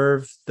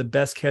preserve the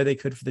best care they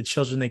could for the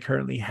children they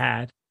currently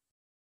had,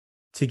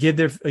 to give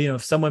their,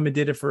 some women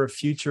did it for a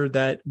future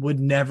that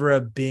would never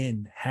have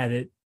been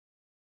had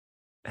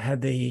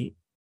they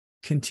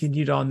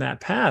continued on that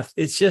path.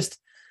 It just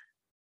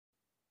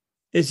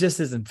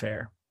isn't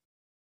fair.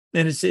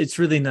 And it's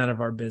really none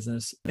of our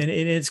business. And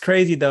it's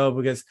crazy though,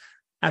 because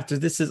after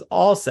this is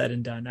all said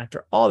and done,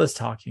 after all this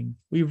talking,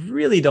 we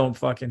really don't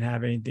fucking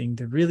have anything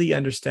to really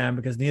understand,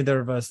 because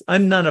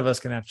none of us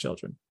can have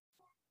children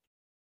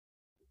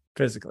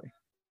physically.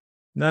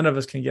 None of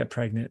us can get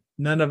pregnant.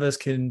 None of us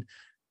can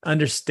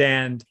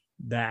understand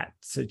that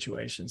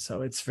situation.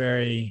 So it's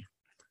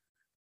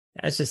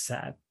just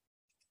sad.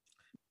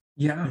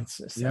 Yeah. It's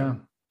just sad. Yeah.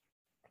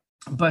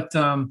 But,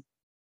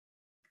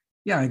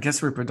 yeah, I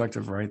guess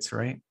reproductive rights,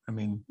 right? I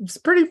mean, it's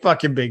a pretty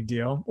fucking big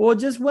deal. Well,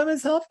 just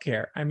women's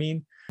healthcare. I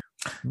mean,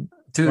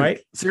 dude, right?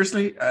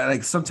 Seriously,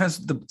 like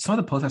sometimes some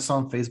of the posts I saw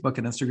on Facebook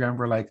and Instagram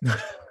were like,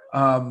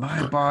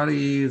 my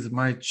body is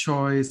my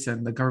choice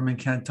and the government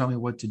can't tell me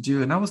what to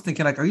do. And I was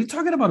thinking, like, are you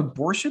talking about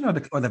abortion or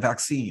the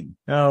vaccine?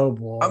 Oh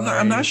boy.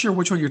 I'm not sure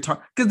which one you're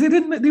talking, because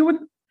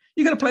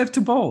you got to play to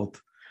both.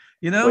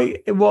 You know?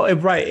 Wait, well,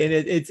 right, and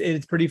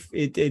it's pretty.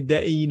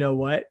 You know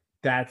what?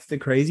 That's the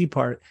crazy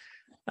part.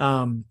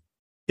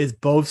 Is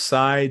both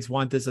sides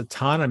want this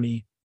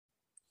autonomy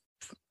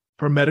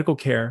for medical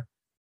care,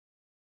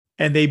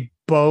 and they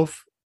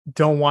both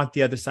don't want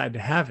the other side to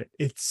have it.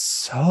 It's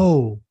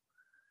so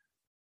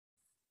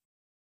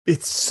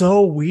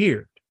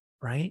weird,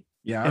 right?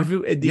 Yeah.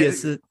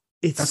 It's That's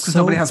because so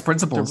nobody has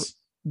principles.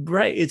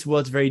 right. It's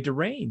very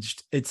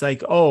deranged. It's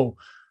like, oh,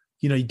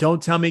 you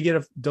don't tell me get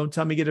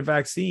a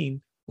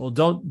vaccine. Well,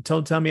 don't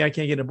tell me I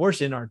can't get an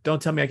abortion, or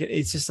don't tell me I can.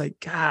 It's just like,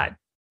 God,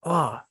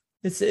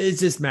 it's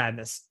just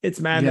madness. It's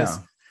madness.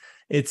 Yeah.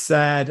 It's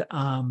sad.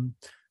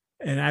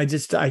 And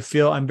I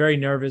feel I'm very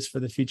nervous for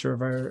the future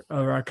of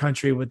our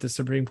country with the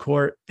Supreme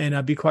Court. And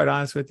I'll be quite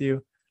honest with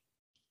you.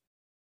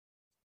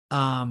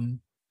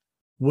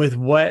 With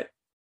what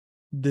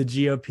the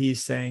GOP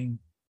is saying,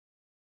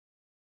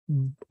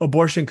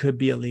 abortion could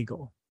be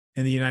illegal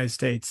in the United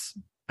States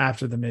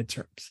after the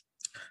midterms.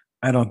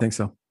 I don't think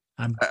so.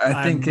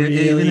 I think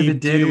really, even if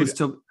it did,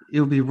 dude, it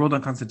would be ruled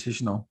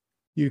unconstitutional.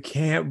 You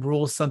can't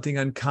rule something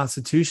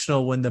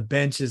unconstitutional when the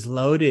bench is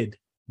loaded.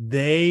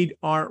 They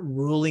aren't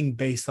ruling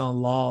based on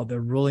law. They're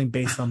ruling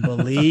based on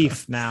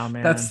belief now,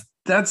 man.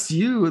 That's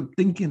you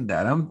thinking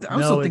that. I'm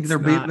still thinking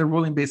they're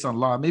ruling based on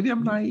law. Maybe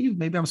I'm naive.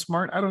 Maybe I'm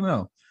smart. I don't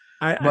know.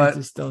 I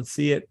just don't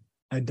see it.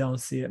 I don't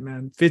see it,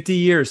 man. 50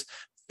 years.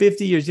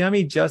 50 years. You know how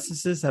many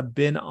justices have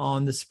been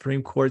on the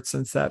Supreme Court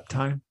since that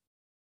time?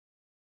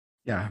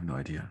 Yeah, I have no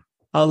idea.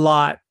 A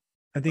lot.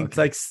 I think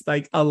it's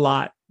like a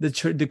lot.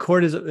 The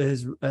court has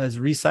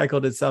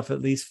recycled itself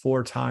at least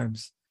 4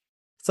 times.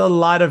 It's a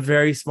lot of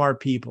very smart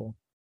people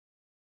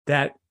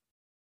that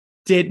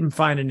didn't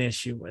find an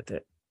issue with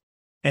it.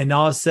 And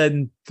all of a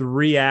sudden,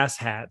 3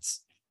 asshats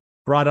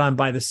brought on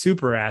by the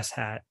super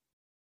asshat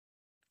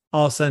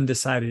all of a sudden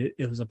decided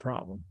it was a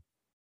problem.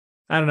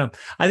 I don't know.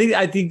 I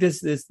think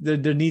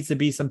there needs to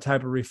be some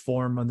type of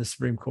reform on the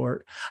Supreme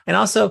Court. And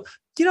also,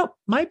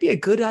 might be a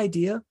good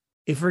idea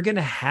if we're going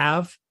to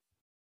have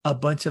a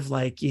bunch of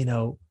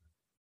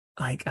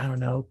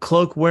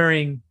cloak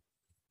wearing,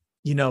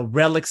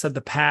 relics of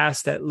the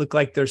past that look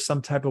like there's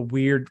some type of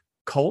weird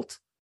cult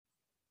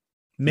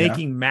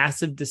making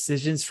massive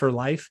decisions for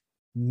life.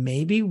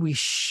 Maybe we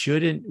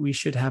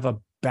should have a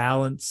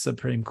balanced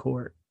Supreme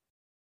Court,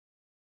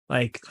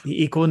 like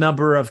the equal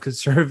number of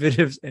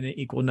conservatives and an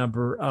equal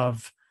number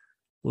of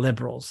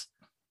liberals,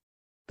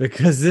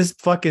 because this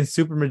fucking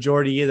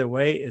supermajority either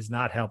way is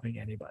not helping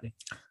anybody.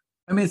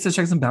 I mean, it's the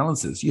checks and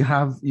balances. You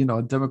have,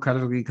 a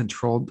democratically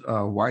controlled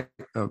white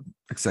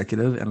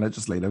executive and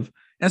legislative.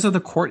 And so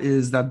the court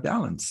is that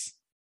balance.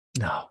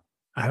 No,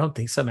 I don't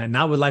think so, man.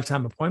 Not with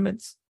lifetime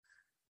appointments.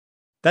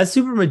 That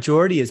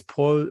supermajority is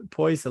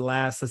poised to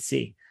last. Let's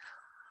see.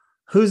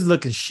 Who's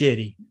looking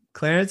shitty?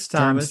 Clarence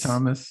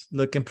Thomas.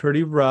 Looking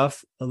pretty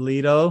rough.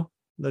 Alito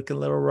looking a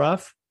little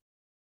rough.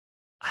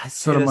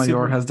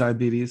 Sotomayor has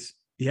diabetes.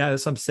 Yeah,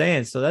 that's what I'm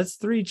saying. So that's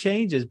 3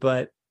 changes,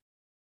 but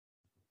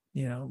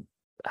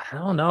I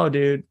don't know,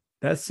 dude.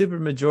 That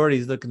supermajority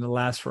is looking to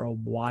last for a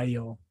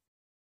while.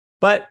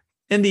 But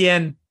in the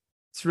end,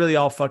 it's really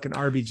all fucking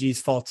RBG's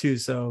fault too.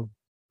 So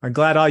I'm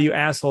glad all you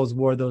assholes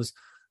wore those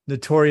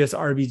notorious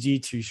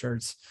RBG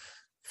t-shirts.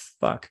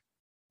 Fuck.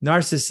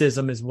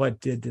 Narcissism is what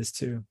did this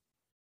too.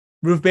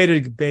 Ruth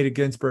Bader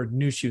Ginsburg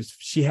knew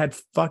she had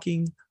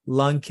fucking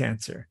lung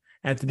cancer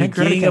at the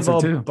beginning of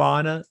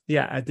Obama.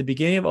 Yeah, at the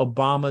beginning of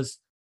Obama's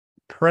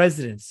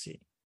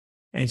presidency,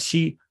 and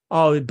she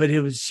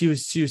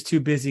was too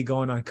busy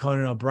going on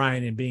Conan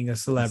O'Brien and being a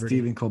celebrity.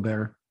 Stephen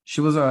Colbert.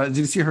 She was. Did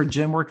you see her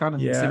gym workout on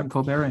Stephen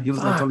Colbert? And he was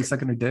totally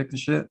sucking her dick and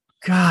shit.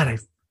 God,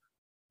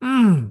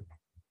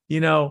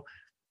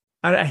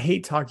 I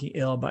hate talking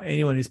ill about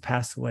anyone who's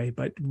passed away,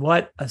 but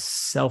what a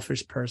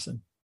selfish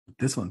person.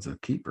 This one's a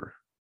keeper.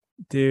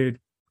 Dude,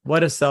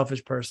 what a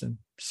selfish person.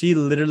 She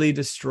literally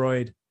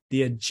destroyed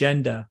the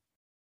agenda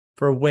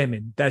for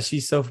women that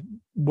she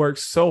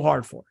works so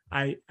hard for.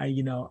 I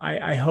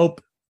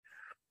hope.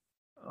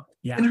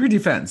 Yeah. In her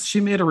defense, she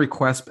made a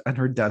request on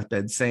her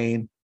deathbed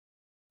saying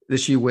that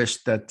she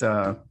wished that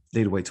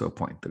they'd wait to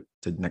appoint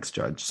the next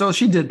judge. So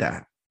she did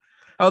that.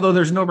 Although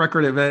there's no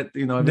record of it,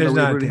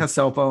 everybody has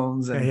cell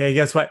phones and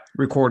guess what?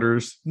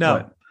 Recorders.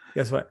 No,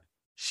 guess what?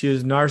 She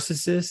was a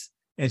narcissist,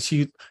 and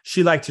she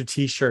liked her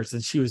t-shirts,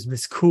 and she was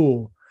Miss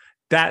Cool.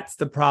 That's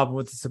the problem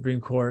with the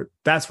Supreme Court.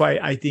 That's why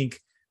I think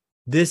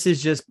this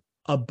is just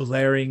a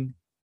blaring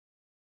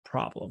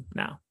problem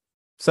now.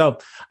 So,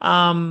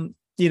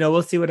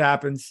 we'll see what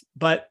happens.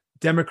 But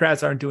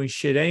Democrats aren't doing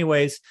shit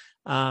anyways.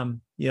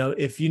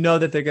 If you know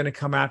that they're going to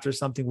come after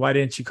something, why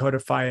didn't you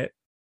codify it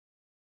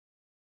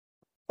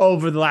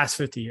over the last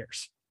 50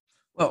 years?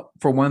 Well,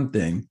 for one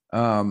thing,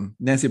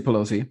 Nancy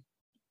Pelosi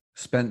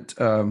spent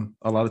a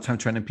lot of time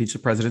trying to impeach the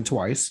president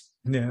twice.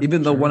 Yeah,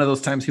 even though one of those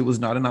times he was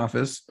not in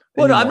office.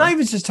 Well, no, I'm not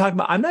even just talking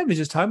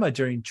about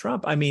during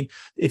Trump. I mean,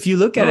 if you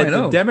look at it,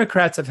 the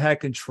Democrats have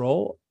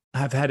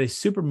had a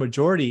super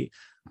majority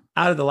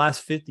out of the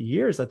last 50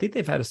 years. I think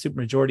they've had a super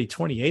majority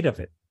 28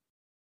 of it.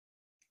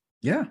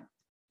 Yeah.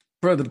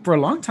 for a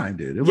long time,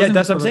 dude. It Yeah, wasn't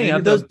that's what I'm until saying. maybe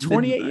Of those the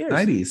 28 years.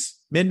 mid-90s.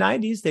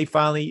 Mid-90s, they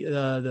finally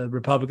the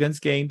Republicans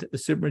gained a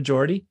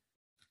supermajority,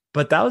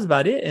 but that was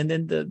about it. And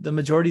then the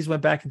majorities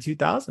went back in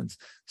 2000s.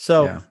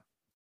 So Yeah.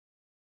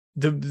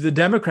 the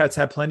Democrats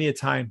had plenty of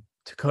time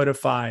to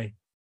codify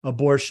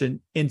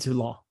abortion into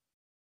law.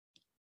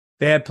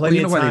 They had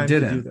plenty of time to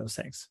do those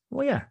things.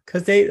 Well, yeah,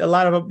 because there's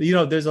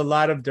a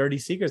lot of dirty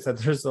secrets that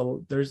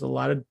there's a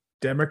lot of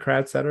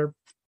Democrats that are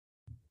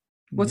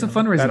What's a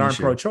fundraising that aren't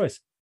issue? pro-choice.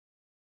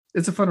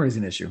 It's a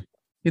fundraising issue.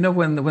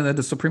 When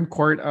the Supreme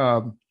Court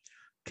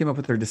came up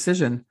with their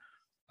decision,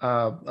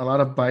 a lot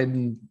of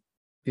Biden,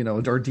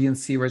 or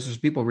DNC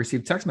registered people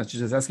received text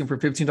messages asking for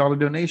 $15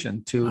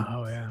 donation to.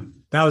 Oh yeah,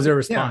 that was their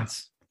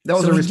response. Yeah, that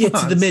was their response.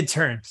 Get to the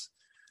midterms.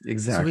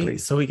 Exactly.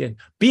 So we can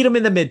beat them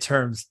in the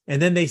midterms,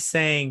 and then they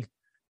sang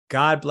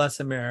 "God Bless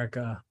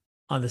America"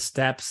 on the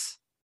steps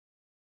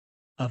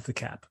of the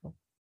Capitol.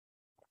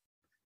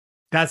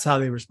 That's how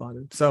they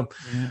responded. So,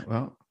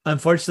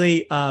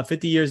 unfortunately,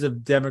 50 years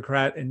of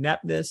Democrat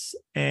ineptness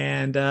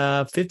and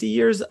 50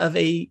 years of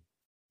a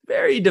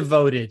very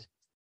devoted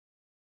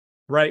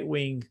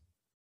right-wing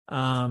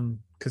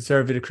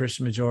conservative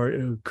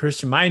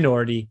Christian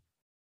minority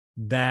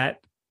that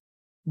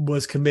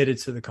was committed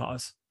to the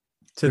cause,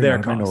 their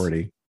cause.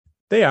 Minority.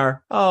 They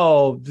are.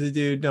 Oh,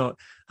 dude, no.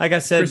 Like I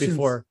said Christians,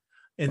 before,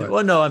 I'm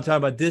talking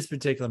about this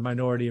particular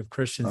minority of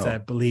Christians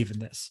that believe in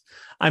this.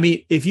 I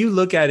mean, if you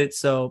look at it,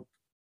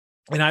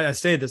 and I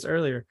stated this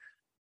earlier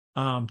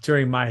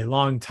during my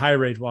long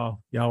tirade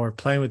while y'all were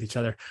playing with each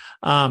other.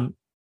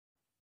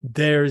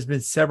 There's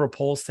been several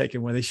polls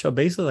taken where they show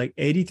basically like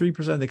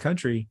 83% of the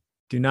country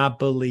do not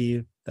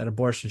believe that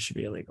abortion should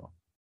be illegal.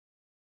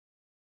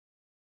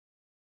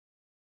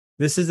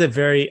 This is a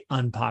very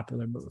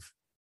unpopular move.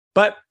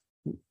 But,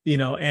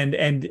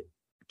 and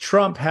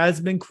Trump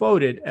has been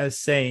quoted as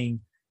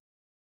saying,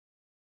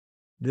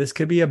 this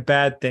could be a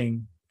bad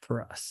thing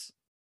for us.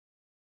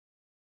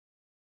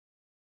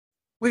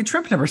 Wait,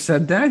 Trump never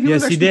said that. He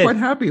was actually quite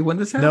happy when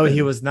this happened. No,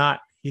 he was not.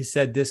 He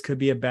said this could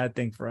be a bad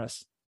thing for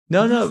us.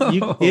 No.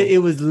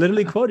 It was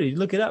literally quoted. You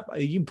look it up.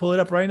 You can pull it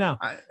up right now.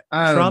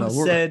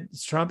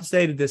 Trump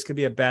stated this could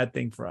be a bad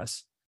thing for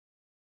us.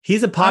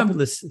 He's a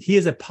populist. He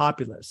is a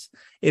populist.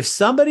 If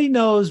somebody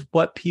knows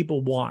what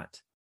people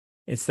want,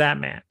 it's that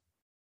man.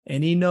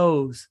 And he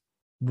knows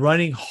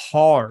running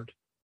hard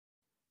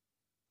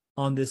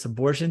on this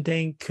abortion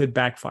thing could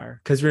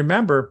backfire. Because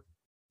remember,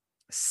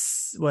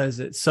 what is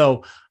it?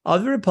 So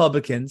of the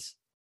Republicans,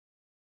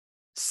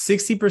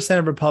 60%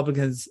 of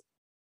Republicans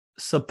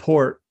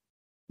support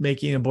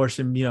making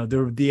abortion,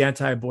 the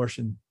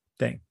anti-abortion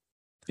thing.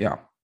 Yeah.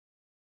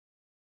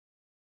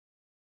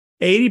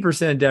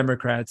 80% of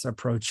Democrats are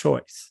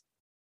pro-choice.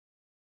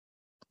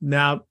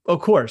 Now,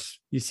 of course,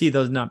 you see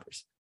those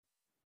numbers.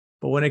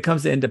 But when it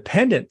comes to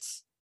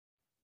independents,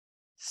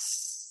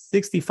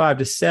 65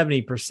 to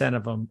 70%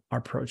 of them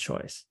are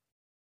pro-choice.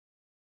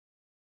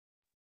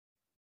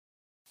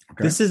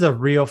 Okay. This is a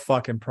real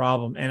fucking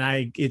problem.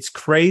 And it's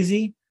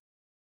crazy,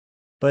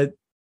 but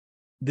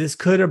this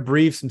could have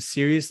breathed some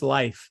serious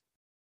life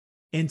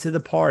into the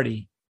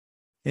party,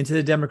 into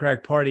the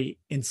Democratic Party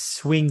in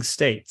swing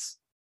states.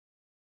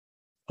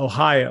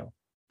 Ohio,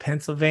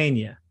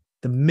 Pennsylvania,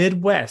 the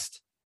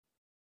Midwest,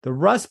 the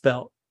Rust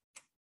Belt.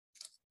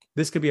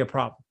 This could be a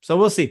problem. So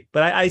we'll see.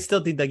 But I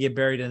still think they'll get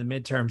buried in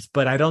the midterms,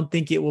 but I don't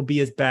think it will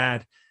be as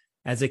bad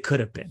as it could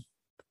have been.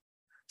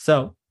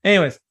 So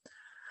anyways,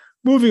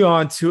 moving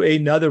on to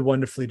another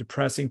wonderfully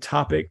depressing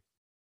topic.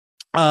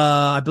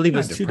 I believe it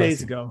was 2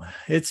 days ago.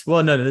 This is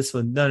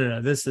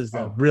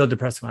the real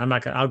depressing one.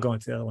 I'll go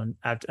into the other one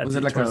after. Was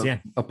it like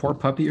a poor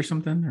puppy or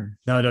something? Or?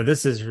 No,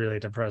 this is really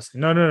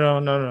depressing.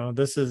 No.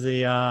 This is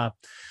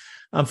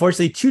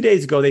unfortunately 2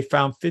 days ago, they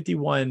found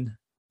 51,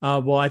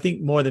 I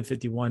think more than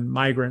 51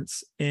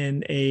 migrants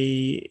in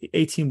a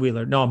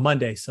 18-wheeler. No,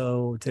 Monday.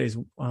 So today's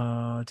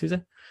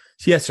Tuesday.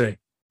 So yesterday,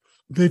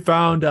 they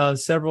found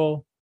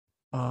several,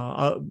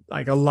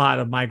 like a lot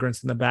of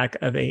migrants in the back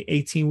of a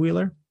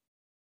 18-wheeler.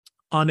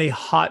 On a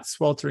hot,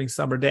 sweltering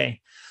summer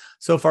day.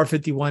 So far,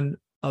 51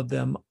 of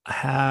them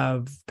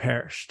have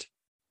perished.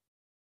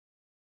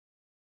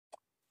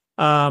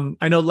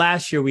 I know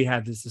last year we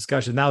had this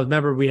discussion.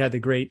 Remember we had the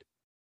great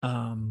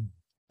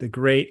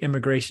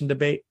immigration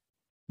debate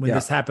when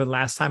this happened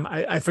last time.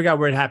 I forgot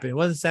where it happened. It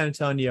wasn't San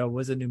Antonio.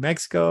 Was it New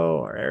Mexico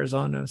or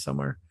Arizona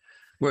somewhere?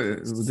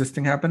 Was this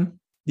thing happen?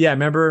 Yeah,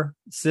 remember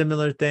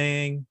similar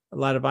thing. A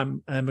lot of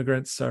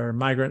immigrants or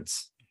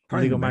migrants,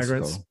 illegal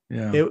migrants.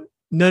 Yeah.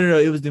 No.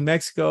 It was New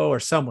Mexico or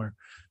somewhere.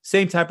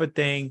 Same type of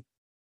thing.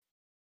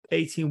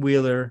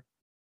 18-wheeler.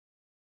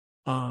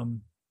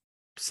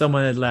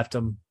 Someone had left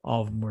them. All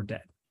of them were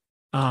dead.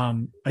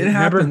 It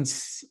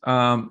happens.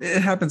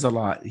 It happens a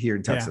lot here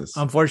in Texas.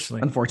 Yeah,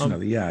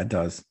 unfortunately, yeah, it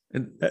does.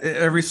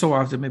 Every so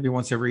often, maybe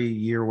once every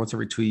year, once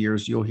every 2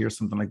 years, you'll hear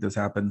something like this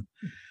happen.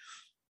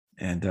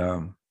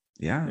 And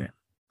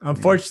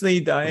unfortunately,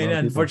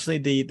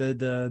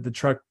 the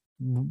truck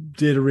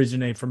did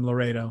originate from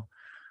Laredo.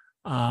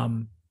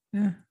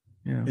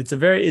 It's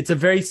a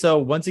very so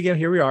once again,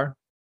 here we are.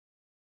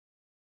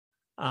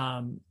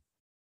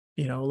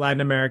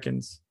 Latin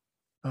Americans,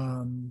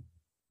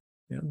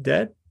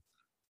 dead,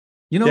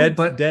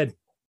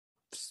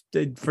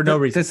 dead for no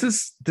reason.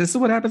 This is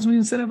what happens when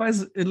you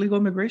incentivize illegal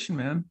immigration,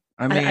 man.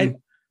 I mean,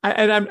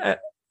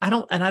 I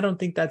don't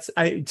think that's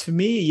to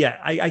me. Yeah,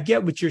 I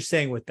get what you're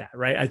saying with that,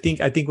 right? I think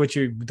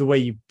the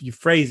way you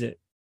phrase it.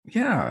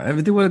 Yeah,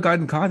 if they would have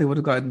gotten caught, they would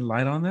have gotten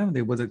light on them.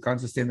 They would have gotten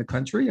to stay in the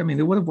country. I mean,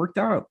 it would have worked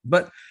out.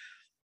 But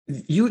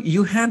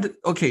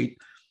the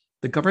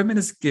government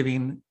is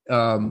giving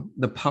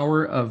the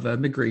power of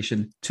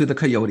immigration to the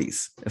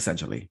coyotes,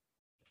 essentially.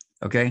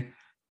 Okay,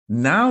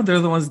 now they're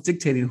the ones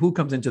dictating who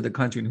comes into the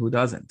country and who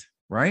doesn't,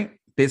 right?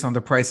 Based on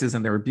the prices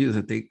and their abuse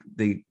that they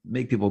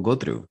make people go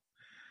through.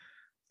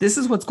 This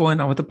is what's going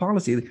on with the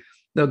policy.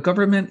 The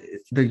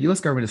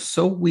U.S. government is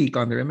so weak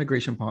on their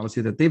immigration policy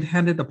that they've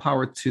handed the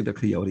power to the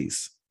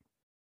coyotes.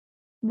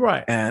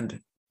 Right. And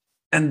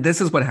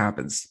this is what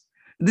happens.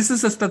 This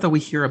is the stuff that we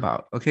hear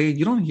about. Okay.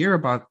 You don't hear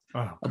about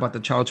the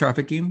child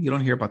trafficking. You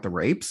don't hear about the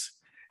rapes.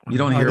 You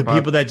don't hear about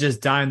people that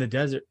just die in the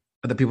desert.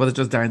 The people that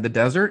just die in the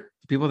desert,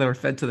 the people that are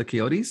fed to the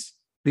coyotes,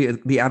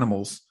 the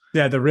animals.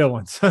 Yeah, the real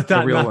ones. Not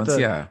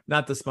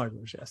the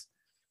smugglers, yes.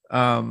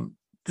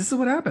 This is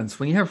what happens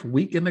when you have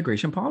weak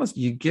immigration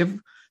policy.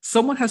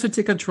 Someone has to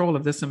take control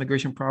of this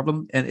immigration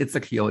problem, and it's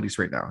the coyotes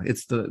right now.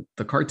 It's the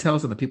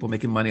cartels and the people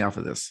making money off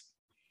of this.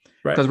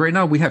 Right. Because right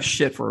now we have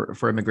shit for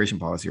immigration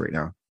policy right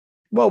now.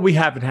 Well, we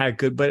haven't had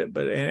good, but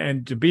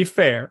to be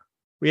fair,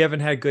 we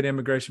haven't had good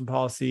immigration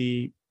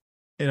policy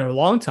in a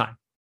long time.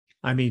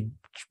 I mean,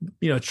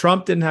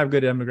 Trump didn't have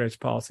good immigration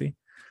policy.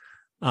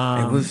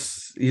 It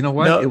was,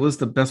 it was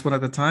the best one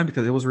at the time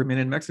because it was remain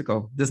in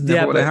Mexico. This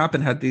never would have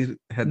happened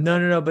had.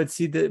 No. But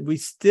see that we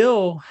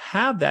still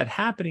have that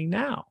happening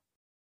now.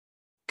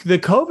 The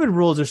COVID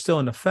rules are still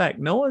in effect.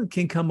 No one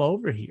can come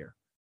over here.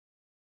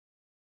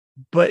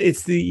 But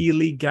it's the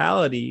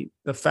illegality,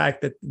 the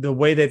fact that the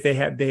way that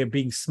they are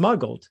being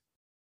smuggled.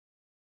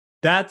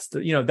 That's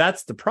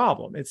the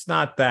problem. It's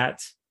not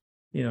that,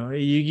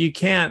 you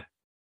can't.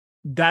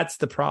 That's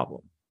the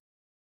problem.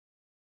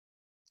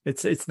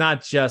 It's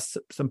not just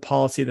some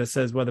policy that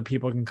says whether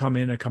people can come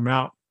in or come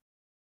out.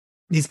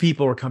 These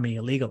people are coming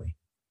illegally.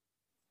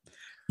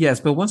 Yes,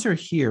 but once they're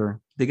here,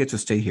 they get to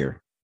stay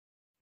here.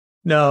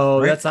 No,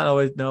 right? That's not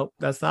always. No,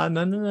 that's not.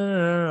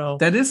 No.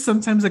 That is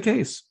sometimes the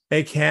case.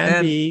 It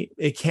can be.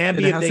 It can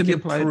be if they can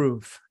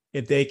prove.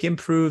 If they can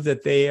prove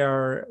that they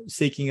are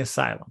seeking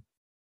asylum.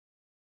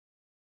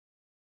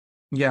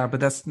 Yeah, but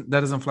that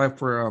doesn't fly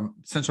for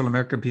Central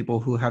American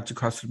people who have to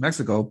cross through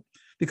Mexico.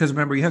 Because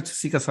remember, you have to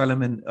seek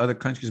asylum in other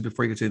countries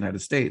before you get to the United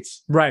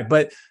States. Right,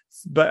 but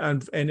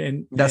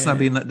that's not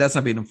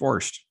being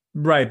enforced.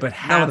 Right, but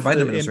not with the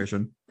Biden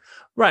administration.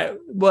 Right.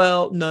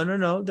 Well,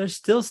 no. They're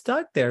still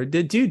stuck there,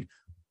 dude.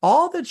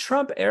 All the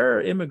Trump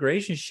era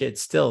immigration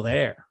shit's still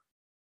there.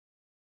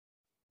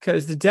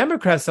 Because the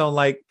Democrats don't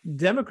like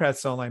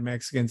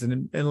Mexicans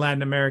and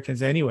Latin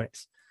Americans,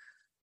 anyways.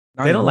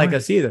 They don't like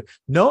us either.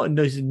 No,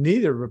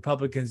 neither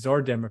Republicans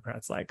or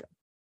Democrats like them.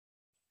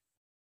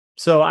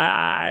 So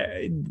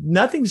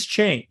nothing's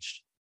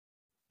changed.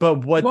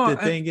 But the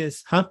thing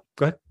is, Go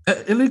ahead.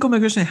 Illegal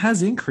migration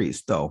has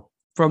increased, though.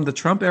 From the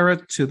Trump era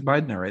to the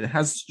Biden era, it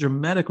has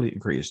dramatically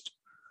increased.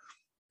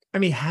 I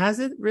mean, has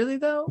it really,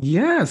 though?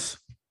 Yes.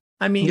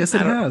 I mean, yes,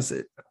 it has.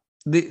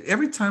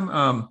 Every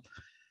time,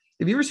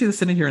 if you ever see the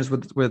Senate hearings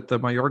with the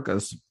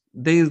Mayorkas,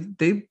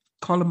 they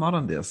call them out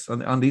on this,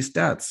 on these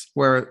stats,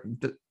 where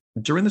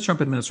during the Trump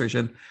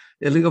administration,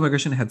 illegal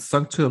migration had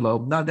sunk to a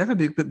low. Now, that could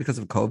be because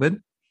of COVID.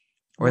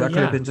 Or that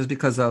could have been just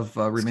because of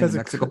Remain in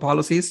Mexico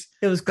policies.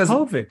 It was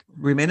COVID.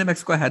 Remain in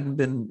Mexico hadn't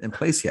been in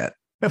place yet.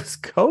 It was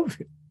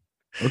COVID.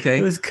 Okay.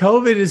 It was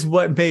COVID is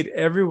what made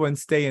everyone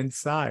stay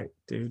inside,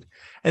 dude.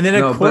 And then,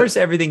 of course,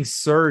 everything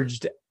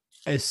surged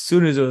as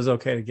soon as it was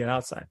okay to get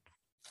outside.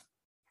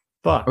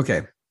 But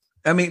okay.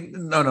 I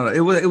mean, no. It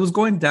was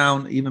going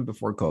down even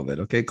before COVID.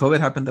 Okay. COVID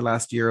happened the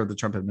last year of the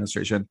Trump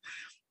administration.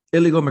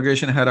 Illegal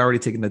immigration had already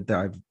taken the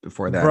dive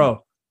before that.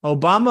 Bro,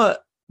 Obama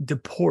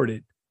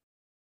deported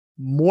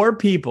more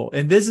people,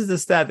 and this is the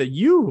stat that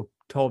you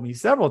told me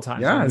several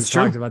times. Yeah, it's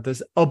true. Talked about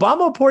this.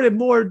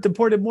 Obama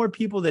deported more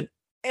people than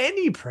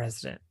any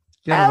president.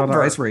 Yeah, a lot of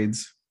ICE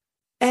raids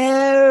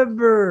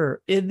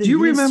ever in the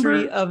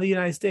history of the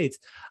United States.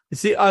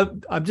 See,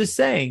 I'm just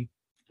saying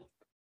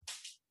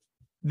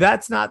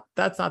that's not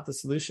the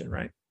solution,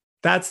 right?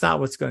 That's not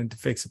what's going to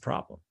fix the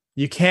problem.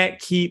 You can't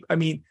keep. I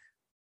mean,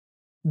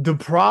 the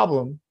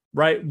problem,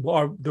 right?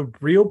 Or the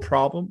real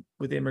problem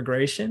with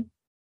immigration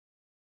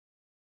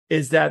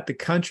is that the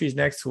countries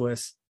next to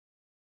us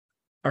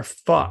are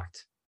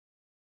fucked.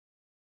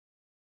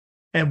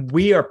 And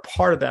we are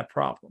part of that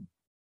problem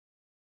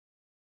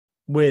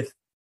with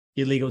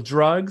illegal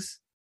drugs,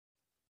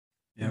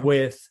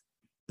 with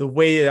the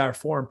way that our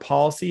foreign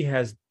policy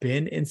has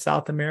been in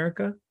South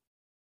America.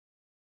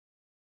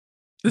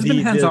 It's been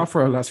hands off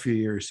for the last few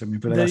years. I mean,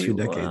 for the last few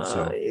decades.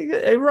 So.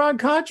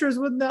 Iran-Contras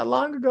wasn't that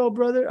long ago,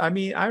 brother. I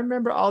mean, I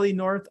remember Ollie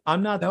North.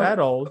 I'm not that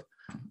old.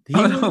 He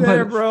was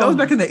there, bro. That was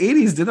back in the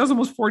 80s, dude. That was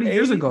almost 40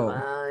 years ago.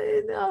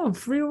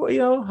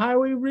 no,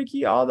 Highway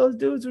Ricky, all those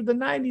dudes were the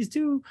 90s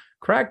too.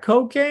 Crack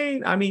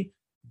cocaine. I mean,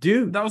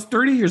 dude, that was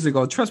 30 years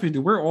ago. Trust me,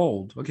 dude, we're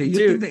old. Okay.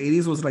 You think the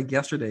 80s was like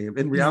yesterday.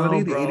 In reality,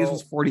 No, the bro. 80s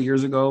was 40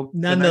 years ago.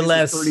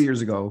 Nonetheless, 30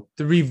 years ago.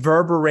 the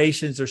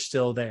reverberations are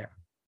still there.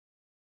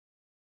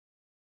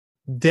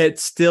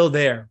 That's still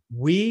there.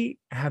 We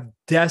have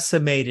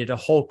decimated a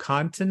whole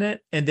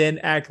continent and then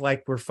act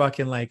like we're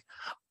fucking like,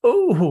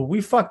 oh,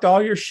 we fucked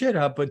all your shit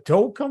up, but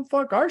don't come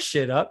fuck our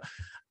shit up.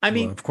 I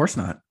mean, well, of course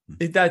not.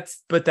 That's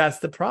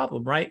the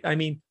problem, right? I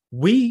mean,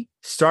 we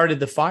started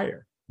the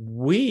fire.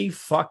 We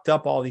fucked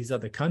up all these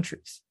other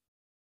countries.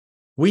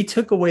 We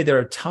took away their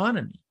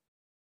autonomy.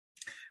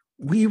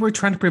 We were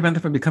trying to prevent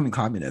them from becoming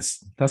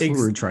communists. That's what we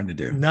were trying to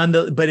do.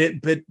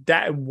 But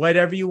that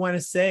whatever you want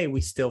to say,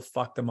 we still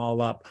fucked them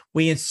all up.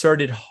 We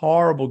inserted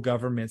horrible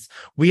governments.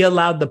 We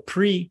allowed the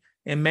PRI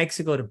in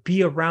Mexico to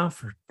be around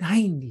for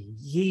 90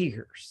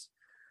 years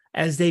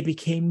as they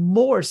became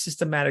more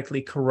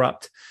systematically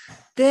corrupt.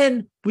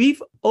 Then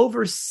we've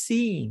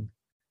overseen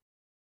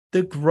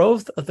the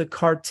growth of the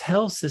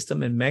cartel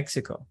system in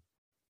Mexico,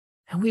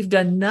 and we've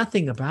done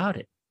nothing about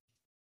it.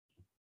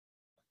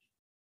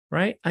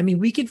 Right? I mean,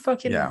 we could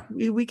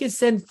we could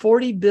send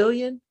 40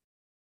 billion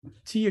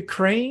to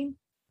Ukraine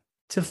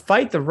to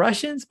fight the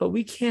Russians, but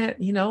we can't,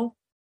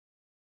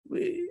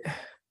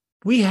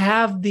 we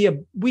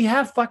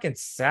have fucking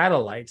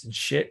satellites and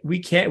shit.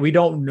 We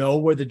don't know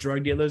where the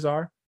drug dealers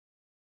are.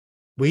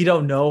 We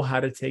don't know how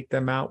to take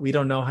them out. We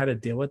don't know how to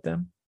deal with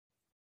them.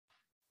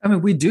 I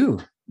mean, we do.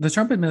 The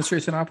Trump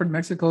administration offered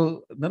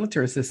Mexico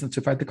military assistance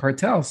to fight the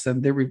cartels,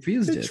 and they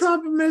refused it. The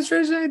Trump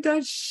administration ain't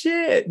done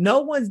shit.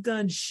 No one's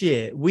done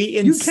shit.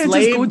 You can't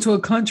just go into a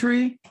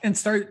country and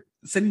start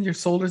sending your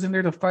soldiers in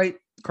there to fight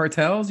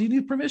cartels. You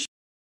need permission.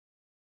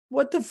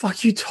 What the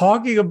fuck are you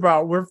talking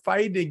about? We're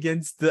fighting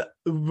against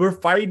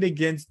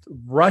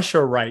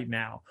Russia right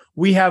now.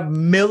 We have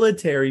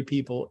military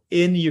people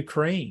in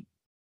Ukraine.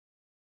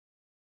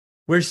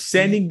 We're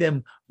sending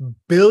them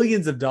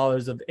billions of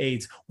dollars of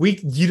aids.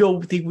 You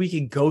don't think we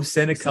can go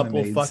send a couple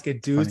of fucking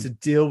dudes to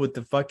deal with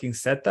the fucking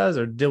Zetas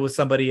or deal with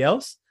somebody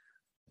else?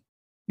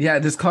 Yeah,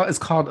 it's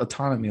called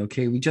autonomy.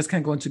 Okay, we just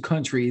can't go into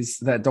countries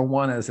that don't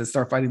want us and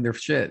start fighting their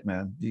shit,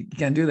 man. You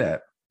can't do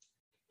that.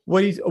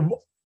 What do you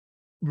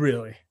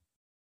really?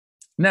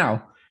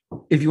 Now,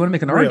 if you want to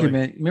make an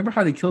argument, remember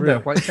how they killed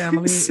that white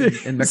family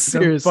in Mexico?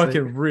 Seriously.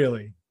 Fucking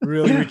really,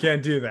 we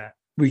can't do that.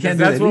 We can't.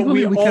 That's what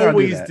we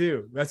always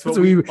do. That's what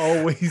we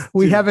always do.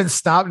 We haven't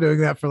stopped doing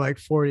that for like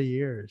 40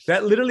 years.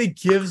 That literally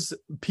gives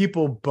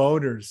people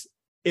boners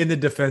in the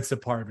Defense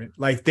Department.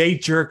 Like they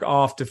jerk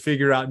off to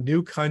figure out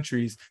new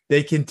countries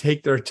they can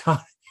take their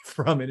autonomy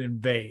from and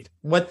invade.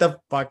 What the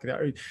fuck?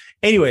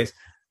 Anyways,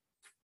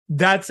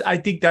 I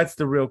think that's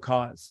the real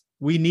cause.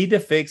 We need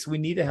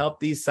to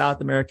help these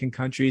South American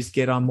countries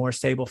get on more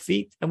stable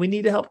feet, and we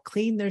need to help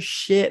clean their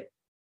shit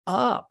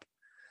up.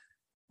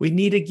 We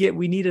need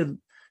to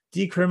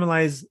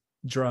decriminalize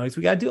drugs.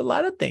 We got to do a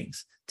lot of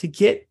things to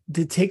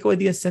take away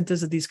the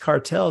incentives of these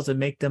cartels and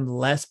make them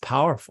less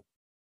powerful.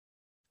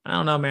 I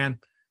don't know, man.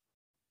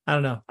 I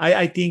don't know.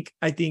 I think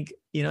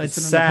it's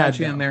sad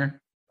Apache in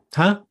there,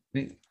 huh?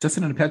 Just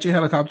an Apache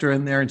helicopter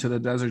in there into the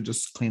desert,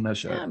 just clean that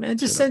shit. Yeah, man.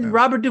 Just send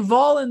Robert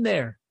Duvall in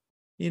there.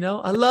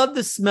 I love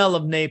the smell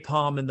of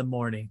napalm in the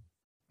morning.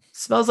 It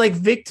smells like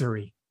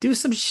victory. Do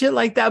some shit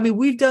like that. I mean,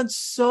 we've done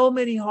so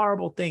many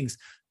horrible things.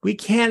 We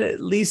can't at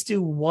least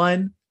do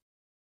one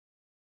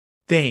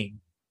thing,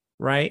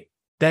 right?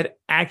 That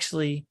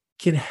actually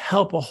can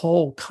help a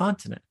whole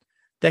continent,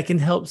 that can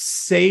help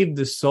save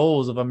the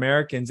souls of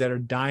Americans that are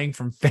dying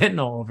from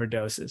fentanyl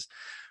overdoses.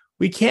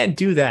 We can't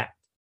do that,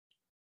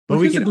 but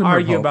we can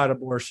argue about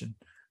abortion.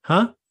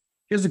 Huh?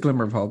 Here's a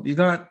glimmer of hope. You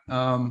got,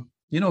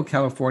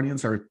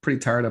 Californians are pretty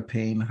tired of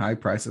paying high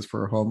prices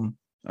for homes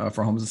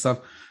and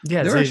stuff.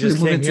 Yeah, they're actually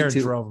moving to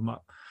drove them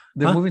up.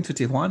 They're moving to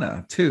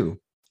Tijuana too,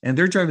 and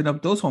they're driving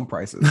up those home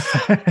prices.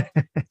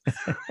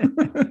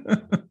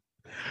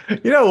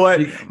 You know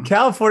what?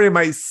 California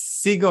might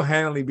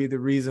single-handedly be the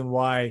reason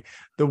why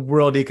the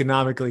world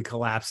economically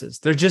collapses.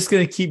 They're just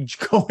going to keep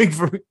going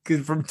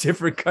from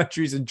different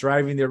countries and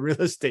driving their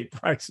real estate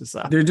prices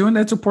up. They're doing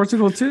that to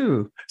Portugal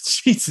too.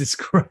 Jesus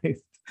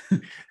Christ.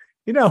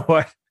 You know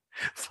what?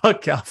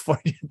 Fuck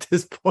California at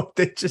this point.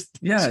 They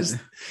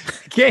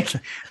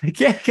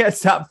can't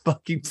stop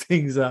fucking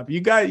things up.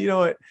 You know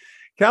what?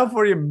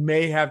 California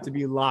may have to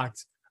be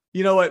locked.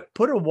 You know what?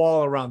 Put a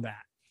wall around that.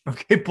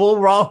 Okay, pull a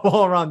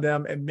wall around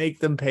them and make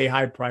them pay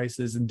high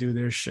prices and do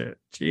their shit.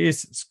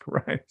 Jesus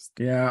Christ.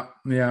 Yeah.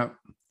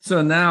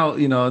 So now,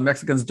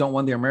 Mexicans don't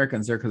want the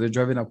Americans there because they're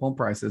driving up home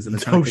prices and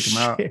they're trying to kick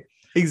them out.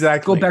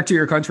 Exactly. Go back to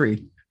your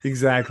country.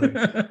 Exactly.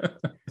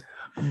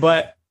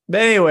 But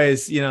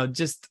anyways,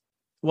 just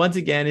once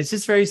again, it's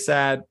just very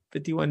sad.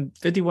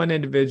 51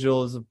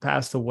 individuals have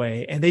passed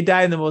away, and they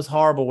died in the most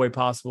horrible way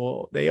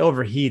possible. They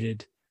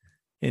overheated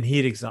in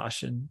heat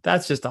exhaustion.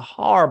 That's just a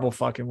horrible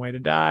fucking way to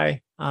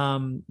die.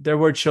 There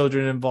were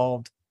children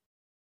involved,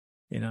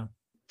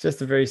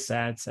 just a very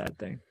sad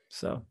thing.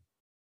 So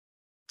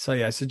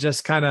yeah. So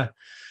just kind of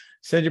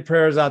send your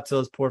prayers out to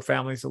those poor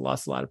families who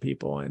lost a lot of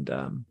people. And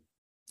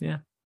yeah.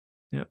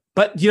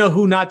 But you know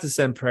who not to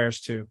send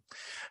prayers to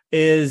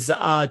is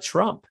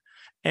Trump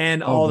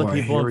and all the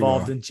people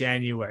involved in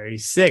January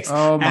 6th.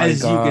 Oh my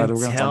As God, you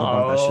we're can gonna tell,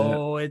 talk about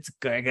that shit. it's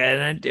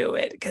gonna do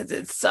it because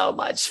it's so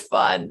much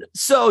fun.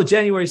 So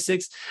January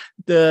 6th,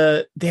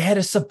 they had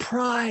a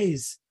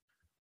surprise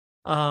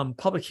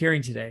public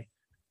hearing today.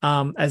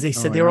 As they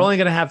said, they were only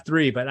going to have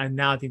 3, but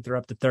I think they're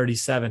up to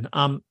 37.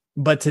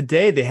 But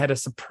today they had a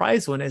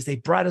surprise one as they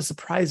brought a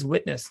surprise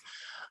witness.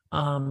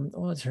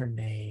 What's her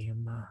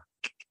name?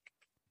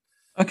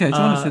 Okay, I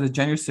just want to say the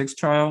January 6th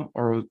trial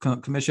or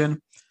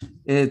commission,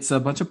 it's a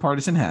bunch of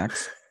partisan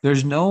hacks.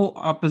 There's no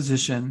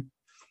opposition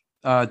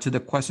to the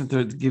questions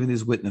they're giving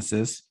these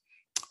witnesses.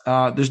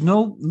 There's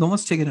no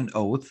one's taking an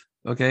oath,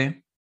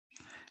 okay?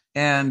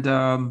 And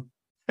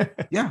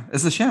yeah,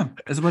 it's a sham.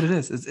 It's what it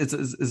is.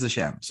 It's a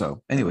sham.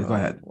 So anyway, go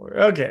ahead.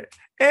 Okay.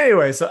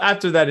 Anyway, so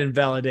after that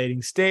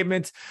invalidating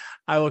statement,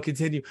 I will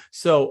continue.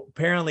 So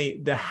apparently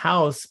the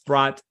House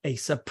brought a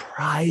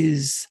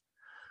surprise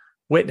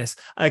witness,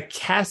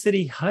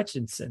 Cassidy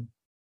Hutchinson,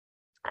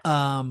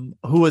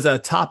 who was a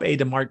top aide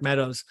to Mark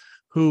Meadows,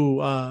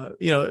 who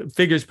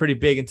figures pretty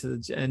big into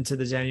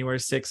the January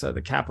 6th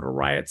the Capitol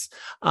riots.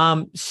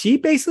 She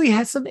basically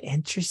had some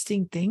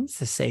interesting things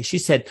to say. She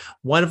said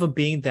one of them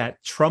being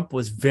that Trump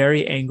was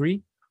very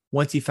angry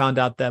once he found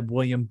out that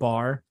William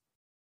Barr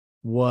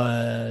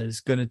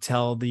was going to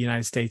tell the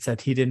United States that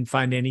he didn't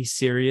find any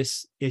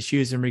serious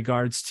issues in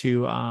regards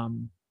to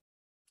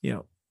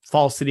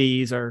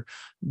falsities or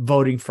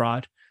voting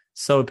fraud.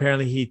 So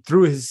apparently he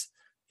threw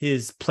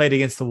his plate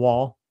against the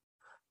wall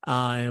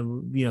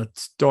and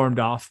stormed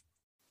off.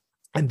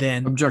 And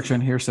then objection,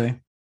 hearsay.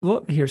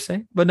 Well,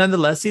 hearsay. But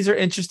nonetheless, these are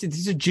interesting.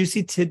 These are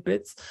juicy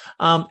tidbits.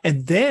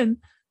 And then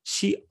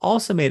she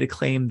also made a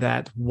claim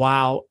that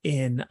while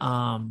in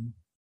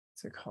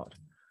what's it called?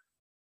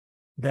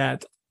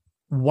 That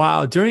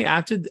while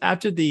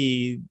after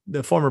the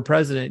former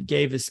president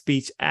gave his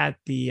speech at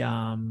the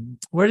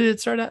where did it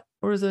start at?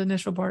 Where was the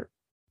initial part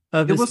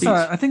of his speech?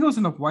 I think it was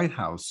in the White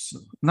House,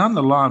 not on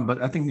the lawn,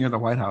 but I think near the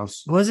White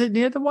House. Was it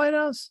near the White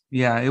House?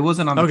 Yeah, it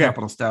wasn't on the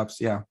Capitol steps.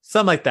 Yeah,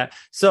 something like that.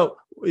 So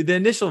the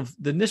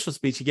initial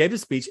speech, he gave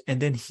his speech,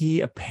 and then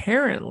he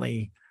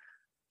apparently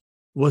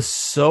was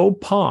so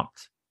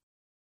pumped.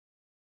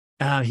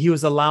 He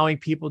was allowing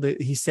people to.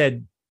 He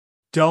said,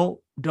 "Don't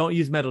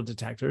use metal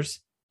detectors."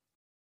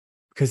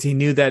 Because he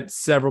knew that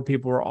several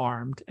people were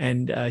armed.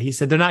 And he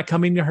said, they're not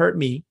coming to hurt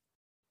me.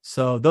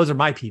 So those are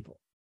my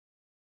people.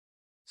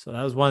 So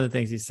that was one of the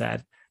things he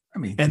said. I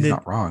mean, he's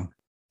not wrong.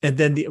 And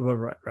then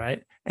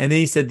right. And then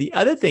he said the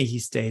other thing he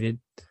stated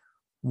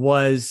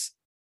was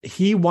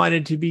he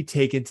wanted to be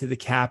taken to the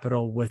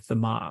Capitol with the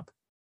mob.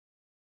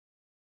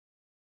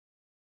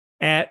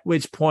 At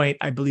which point,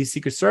 I believe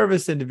Secret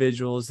Service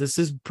individuals, this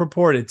is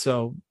purported.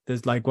 So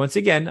there's once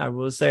again, I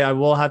will say I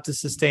will have to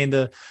sustain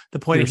the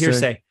point of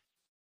hearsay.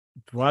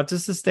 We'll have to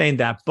sustain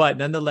that. But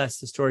nonetheless,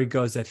 the story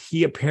goes that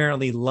he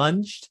apparently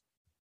lunged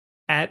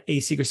at a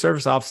Secret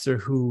Service officer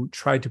who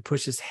tried to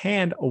push his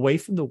hand away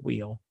from the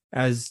wheel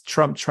as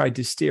Trump tried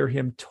to steer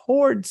him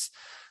towards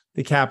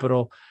the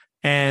Capitol.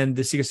 And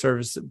the Secret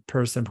Service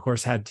person, of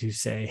course, had to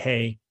say,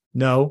 hey,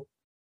 no,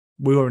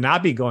 we will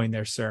not be going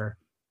there, sir.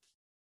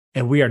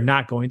 And we are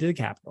not going to the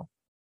Capitol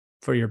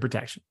for your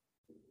protection.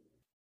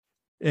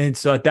 And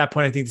so at that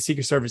point, I think the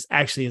Secret Service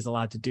actually is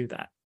allowed to do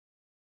that.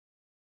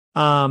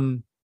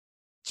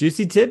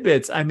 Juicy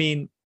tidbits. I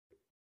mean,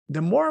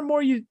 the more and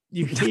more you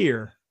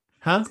hear,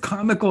 huh? It's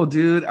comical,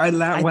 dude. I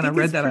laughed when I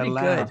read that. I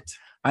laughed.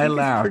 I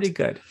laughed. Pretty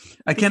good.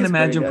 I can't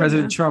imagine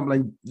President Trump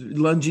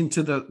lunging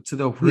to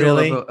the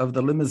wheel of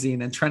the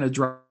limousine and trying to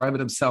drive it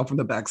himself from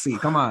the back seat.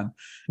 Come on,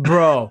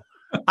 bro.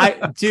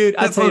 I'll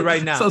tell you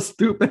right now. So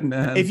stupid,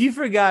 man. If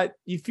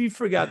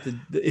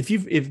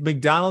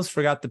McDonald's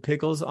forgot the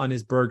pickles on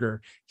his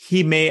burger,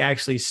 he may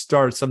actually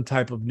start some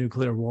type of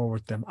nuclear war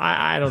with them.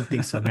 I don't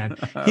think so, man.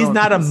 He's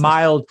not a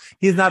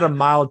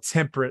mild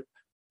temperate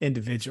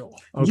individual.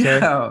 Okay.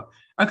 Yeah.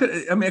 I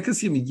could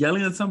see him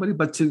yelling at somebody,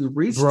 but to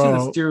reach to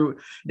the steer,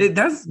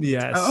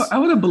 yes. I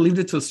would have believed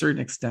it to a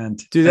certain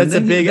extent. Dude, that's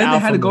a big alpha. They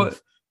had to go.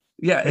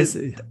 Yeah.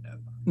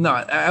 No,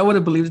 I would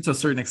have believed it to a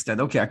certain extent.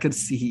 Okay, I could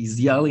see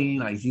he's yelling,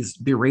 like he's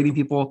berating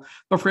people,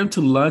 but for him to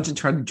lunge and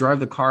try to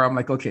drive the car, I'm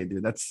like, okay,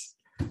 dude, that's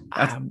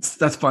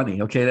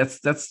funny. Okay,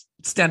 that's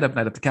stand-up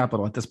night at the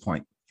Capitol at this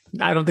point.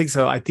 I don't think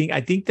so. I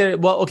think that.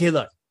 Well, okay,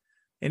 look,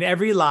 in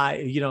every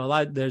lie,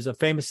 there's a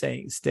famous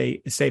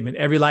statement.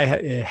 Every lie,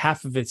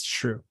 half of it's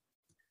true.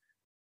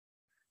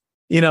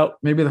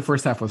 Maybe the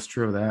first half was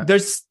true of that.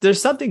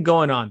 There's something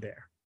going on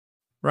there,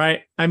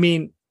 right? I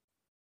mean,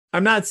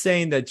 I'm not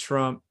saying that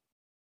Trump.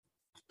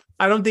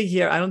 I don't think he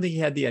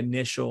had the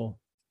initial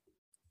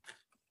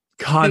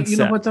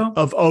concept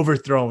of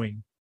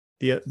overthrowing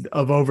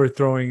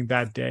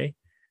that day.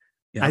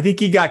 Yeah. I think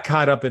he got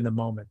caught up in the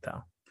moment,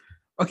 though.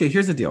 Okay,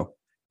 here's the deal.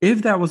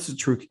 If that was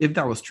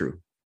true,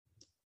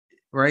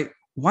 right?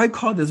 Why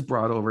call this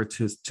broad over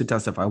to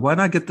testify? Why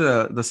not get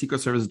the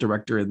Secret Service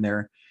director in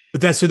there? But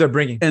that's who they're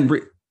bringing. And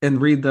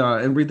and read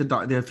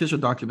the official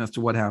documents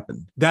to what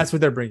happened. That's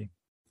what they're bringing.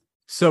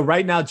 So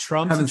right now,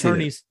 Trump's Haven't seen it.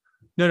 attorneys,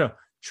 no,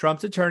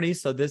 Trump's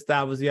attorneys. So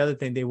that was the other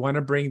thing. They want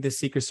to bring the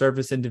Secret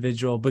Service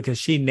individual because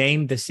she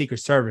named the Secret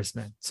Service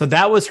man. So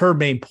that was her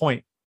main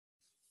point,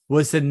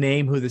 was to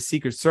name who the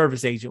Secret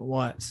Service agent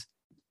was.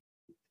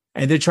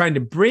 And they're trying to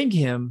bring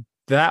him,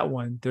 that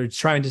one. They're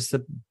trying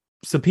to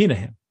subpoena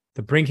him,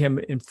 to bring him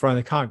in front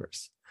of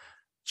Congress.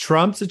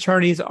 Trump's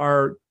attorneys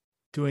are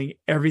doing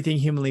everything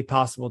humanly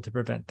possible to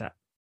prevent that.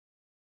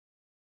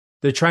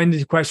 They're trying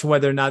to question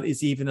whether or not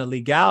it's even a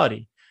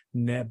legality.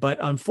 But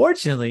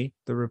unfortunately,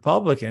 the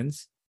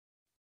Republicans,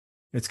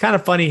 it's kind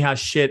of funny how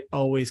shit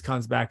always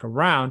comes back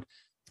around,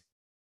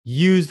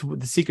 used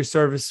the Secret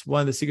Service,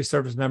 one of the Secret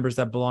Service members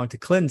that belonged to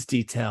Clinton's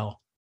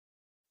detail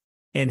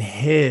in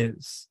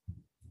his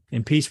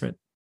impeachment.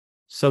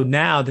 So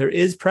now there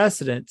is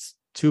precedence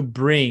to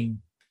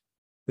bring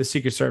the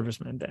Secret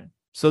Serviceman in.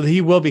 So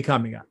he will be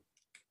coming up.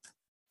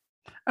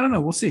 I don't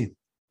know. We'll see.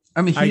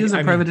 I mean, he is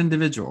a private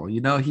individual.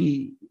 You know,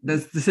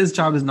 his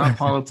job is not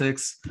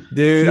politics.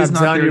 Dude, I'm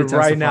telling you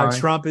right now,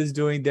 Trump is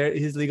doing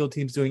his legal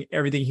team's doing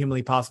everything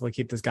humanly possible to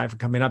keep this guy from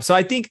coming up. So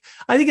I think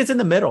it's in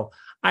the middle.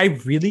 I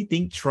really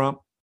think Trump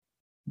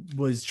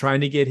was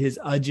trying to get his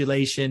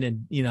adulation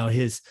and, you know,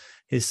 his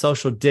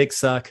social dick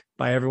suck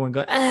by everyone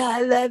going,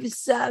 I love you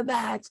so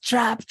much,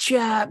 Trump,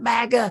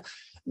 MAGA.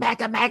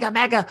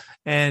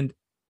 And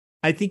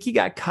I think he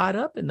got caught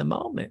up in the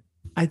moment.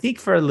 I think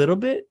for a little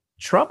bit,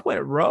 Trump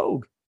went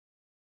rogue.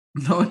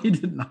 No, he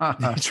did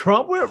not.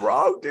 Trump went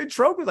rogue, dude.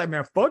 Trump was like,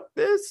 man, fuck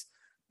this.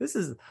 This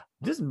is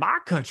my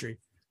country.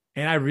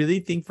 And I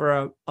really think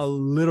for a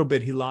little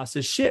bit, he lost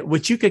his shit,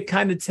 which you could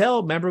kind of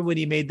tell. Remember when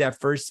he made that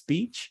first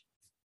speech?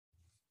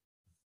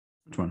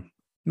 Which one?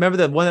 Remember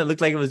the one that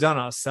looked like it was done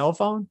on a cell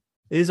phone?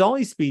 His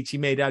only speech he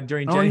made out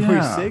during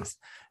January 6th.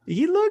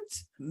 It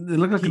looked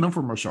like an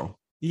infomercial.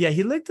 Yeah,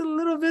 he looked a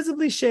little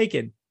visibly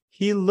shaken.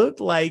 He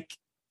looked like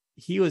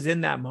he was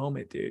in that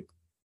moment, dude.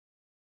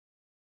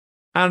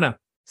 I don't know.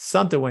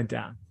 Something went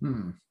down.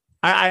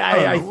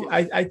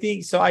 I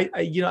think so. I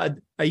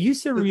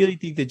used to really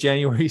think the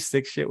January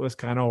 6th shit was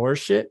kind of horse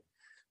shit.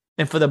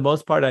 And for the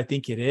most part, I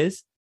think it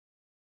is.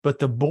 But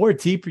the more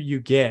deeper you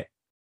get,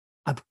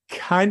 I'm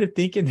kind of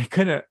thinking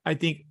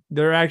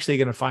they're actually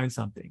going to find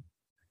something.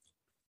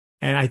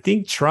 And I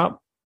think Trump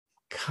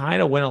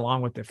kind of went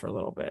along with it for a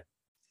little bit.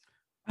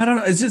 I don't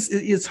know.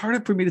 It's harder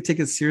for me to take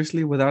it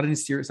seriously without any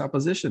serious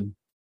opposition.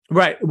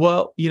 Right.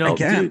 Well, you know,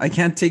 I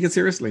can't take it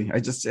seriously. I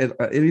just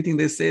anything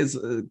they say is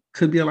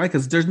could be a lie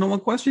because there's no one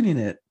questioning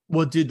it.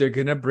 Well, dude, they're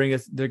gonna bring a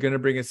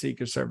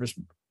Secret Service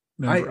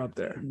member up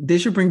there. They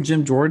should bring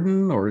Jim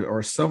Jordan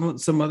or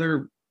some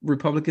other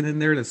Republican in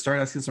there to start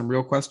asking some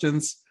real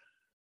questions.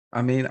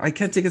 I mean, I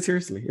can't take it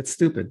seriously. It's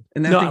stupid.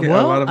 And I think a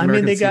lot of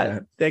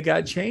Americans they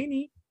got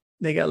Cheney.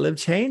 They got Liv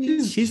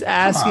Cheney. She's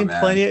asking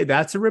plenty.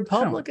 That's a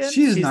Republican.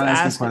 She's not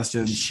asking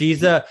questions.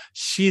 She's an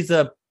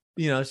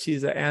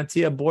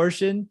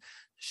anti-abortion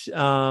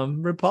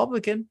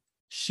Republican.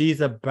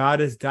 She's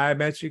about as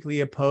diametrically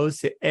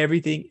opposed to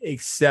everything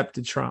except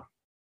to Trump.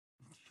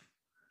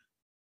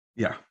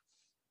 Yeah.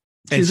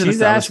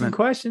 She's asking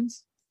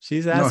questions.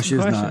 She's asking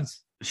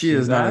questions. She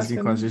is not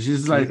asking questions.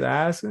 She's like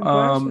asking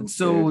questions.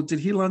 So did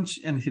he lunge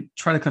and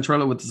try to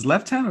control it with his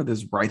left hand or with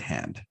his right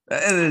hand?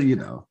 You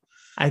know.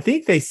 I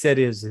think they said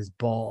it was his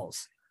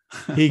balls.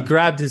 He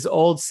grabbed his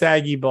old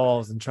saggy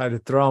balls and tried to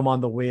throw them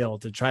on the wheel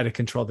to try to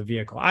control the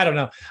vehicle. I don't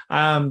know.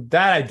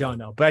 That I don't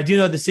know. But I do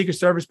know the Secret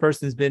Service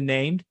person has been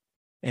named,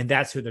 and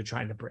that's who they're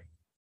trying to bring.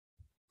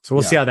 So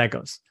we'll see how that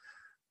goes.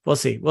 We'll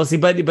see.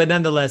 But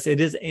nonetheless, it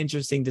is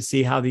interesting to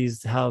see how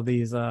these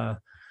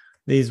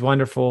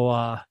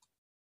wonderful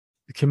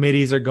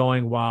committees are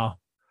going while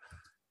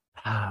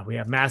we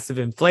have massive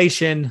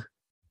inflation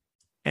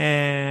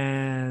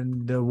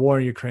and the war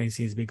in Ukraine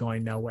seems to be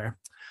going nowhere.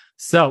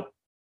 So,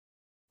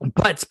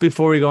 but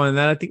before we go into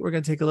that, I think we're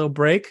going to take a little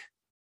break.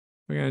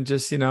 We're going to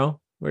just,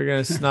 we're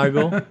going to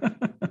snuggle.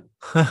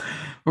 We're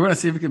going to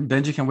see if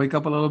Benji can wake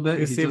up a little bit.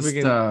 We're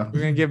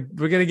going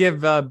to give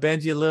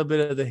Benji a little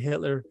bit of the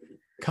Hitler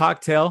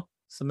cocktail,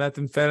 some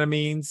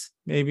methamphetamines,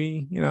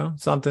 maybe,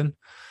 something.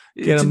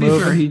 Get him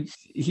moving. Fair,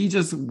 he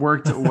just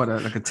worked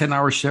like a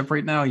 10-hour shift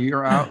right now.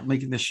 You're out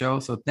making the show,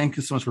 so thank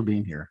you so much for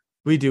being here.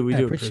 We do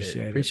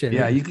appreciate it.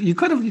 Yeah, you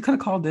could have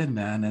called in,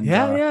 man. And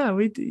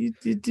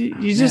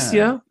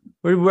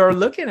we're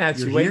looking at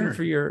you, waiting here.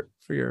 for your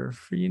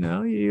we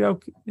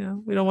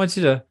don't want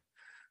you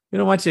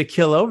to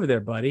kill over there,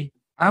 buddy.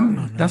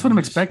 That's what I'm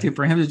expecting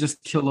for him to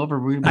just kill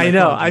over. I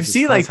know. I've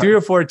seen like 3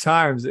 or 4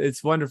 times.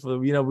 It's wonderful.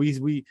 We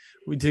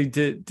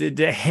to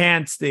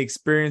enhance the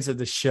experience of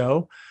the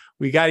show.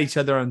 We got each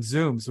other on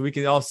Zoom so we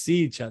can all see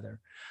each other.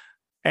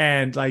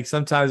 And like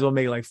sometimes we'll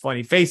make like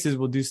funny faces,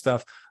 we'll do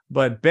stuff.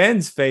 But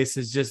Ben's face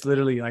is just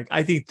literally like,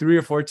 I think 3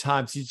 or 4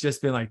 times he's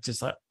just been like,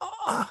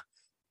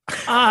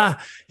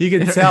 you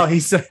can tell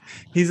he's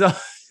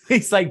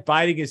like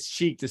biting his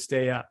cheek to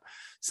stay up.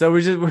 So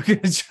we're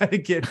gonna try to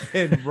get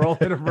Ben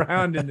rolling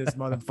around in this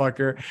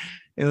motherfucker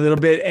in a little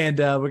bit, and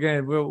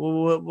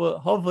we'll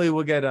hopefully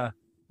we'll get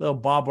little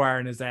barbed wire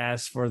in his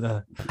ass for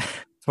the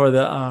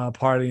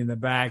party in the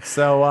back.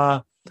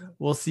 So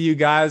we'll see you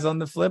guys on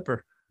the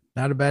flipper.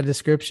 Not a bad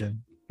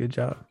description. Good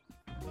job.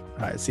 All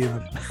right, see you on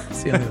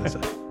the other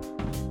side.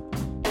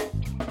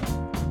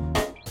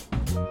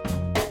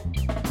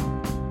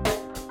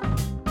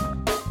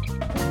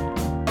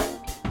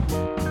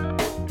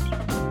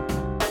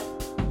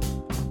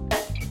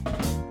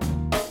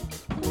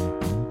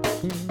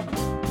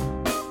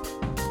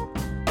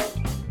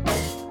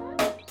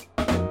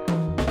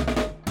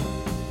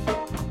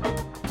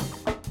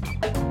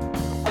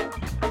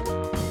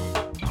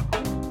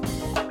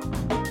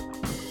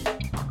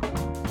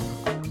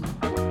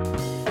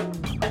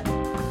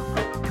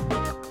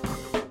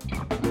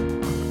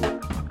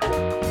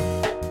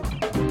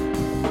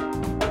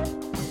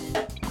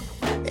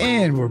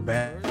 And we're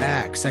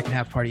back. Second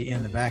half party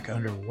in the back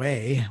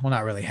underway. Well,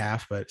 not really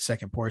half, but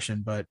second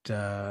portion. But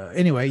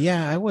anyway,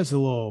 yeah, I was a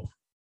little.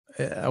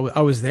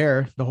 I was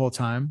there the whole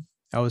time.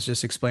 I was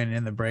just explaining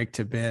in the break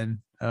to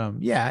Ben.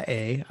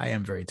 I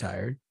am very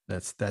tired.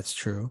 That's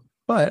true.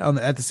 But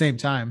at the same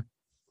time,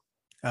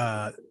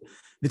 the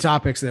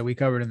topics that we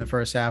covered in the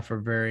first half are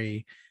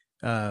very.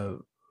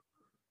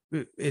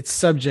 It's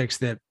subjects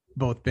that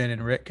both Ben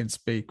and Rick can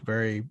speak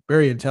very,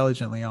 very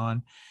intelligently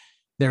on.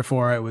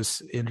 Therefore, it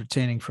was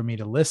entertaining for me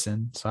to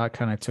listen. So I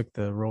kind of took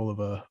the role of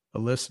a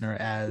listener,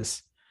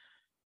 as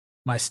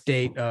my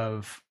state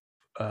of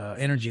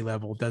energy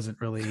level doesn't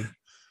really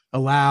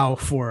allow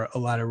for a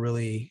lot of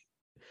really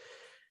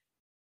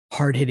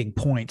hard-hitting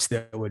points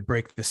that would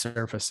break the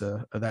surface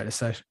of that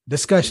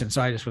discussion.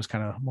 So I just was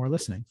kind of more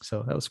listening.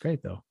 So that was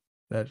great, though.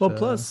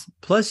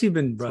 Plus you've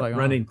been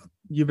running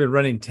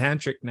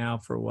tantric now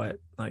for what,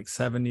 like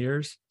 7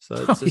 years?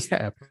 So it's just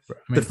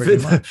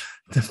the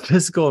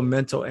physical and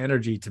mental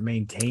energy to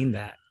maintain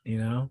that, you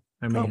know?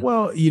 I mean,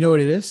 well, you know what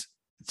it is,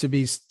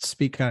 to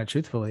speak kind of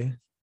truthfully,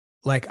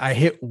 like I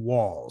hit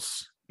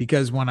walls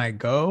because when I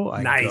go,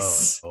 I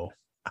go.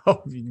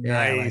 Oh, yeah,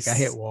 nice. Like I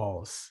hit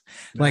walls.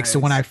 Nice. Like, so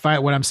when I fight,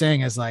 what I'm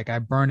saying is like, I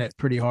burn it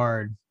pretty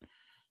hard.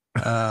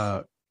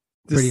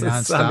 Pretty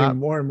nonstop.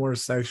 More and more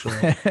sexual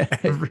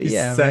every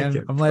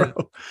second. Man,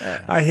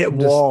 I hit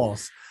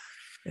walls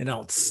and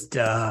don't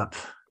stop.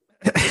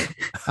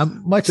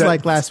 I'm much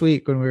like last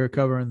week when we were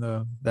covering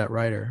that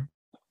writer,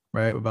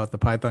 right, about the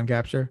Python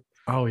capture.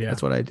 Oh yeah,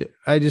 that's what I do.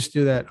 I just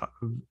do that,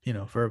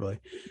 verbally.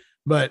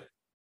 But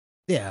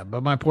yeah,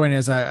 but my point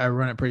is, I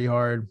run it pretty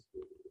hard.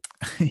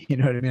 You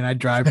know what I mean? I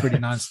drive pretty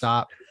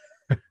nonstop,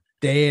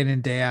 day in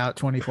and day out,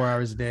 24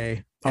 hours a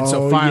day. And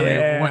so finally,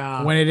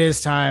 when it is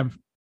time.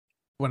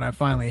 When I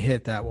finally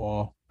hit that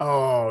wall,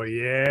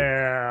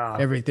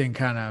 everything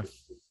kind of.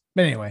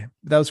 But anyway,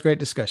 that was a great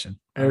discussion.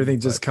 Everything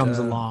just comes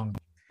along.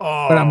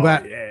 But I'm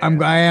glad. Yeah.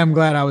 I am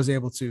glad I was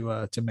able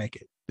to make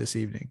it this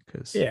evening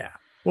because. Yeah.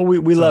 Well,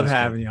 we love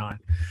having you on.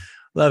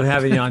 Love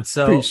having you on.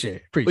 So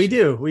appreciate. We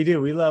do. We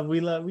love.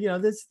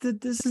 This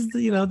is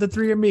the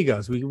three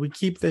amigos. We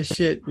keep this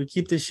shit. We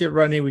keep this shit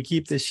running. We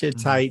keep this shit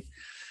tight.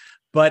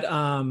 But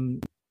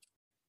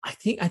I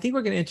think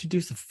we're going to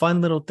introduce a fun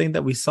little thing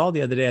that we saw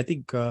the other day. I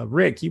think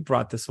Rick, you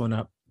brought this one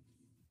up.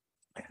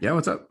 Yeah,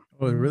 what's up?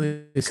 Well,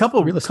 really, a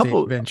couple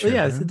venture.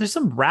 Yeah, there's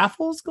some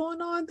raffles going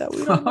on that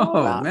we don't know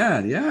about. Oh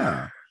man,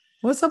 yeah.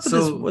 What's up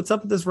with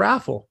this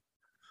raffle?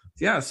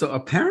 Yeah, so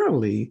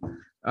apparently,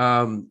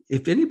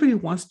 if anybody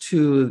wants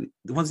the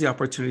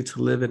opportunity to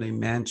live in a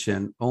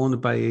mansion owned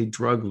by a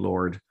drug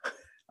lord,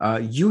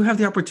 you have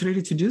the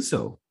opportunity to do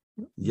so.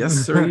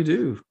 Yes, sir, you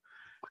do.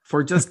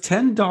 For just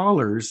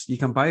 $10, you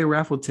can buy a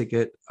raffle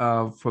ticket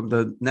from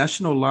the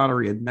National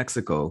Lottery in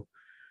Mexico,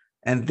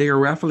 and they are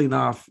raffling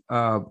off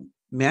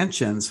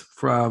mansions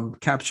from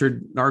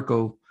captured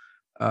narco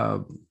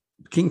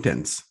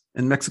kingpins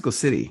in Mexico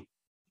City.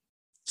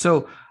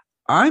 So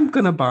I'm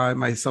going to buy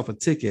myself a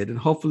ticket, and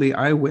hopefully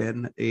I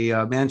win a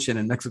mansion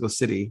in Mexico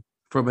City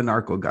from a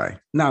narco guy.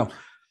 Now,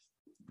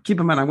 keep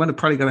in mind, I'm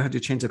probably going to have to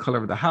change the color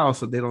of the house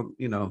so they don't,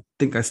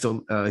 think he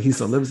still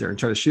lives there and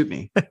try to shoot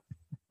me.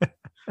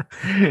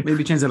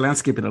 Maybe change the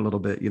landscaping a little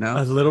bit,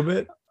 A little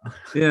bit?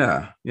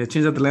 Yeah.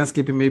 Change up the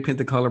landscaping, maybe paint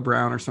the color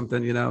brown or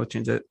something,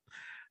 change it.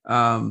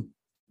 Try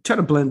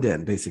to blend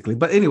in, basically.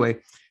 But anyway,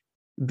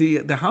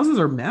 the houses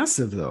are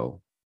massive,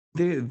 though.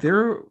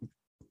 They're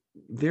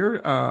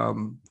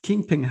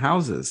kingpin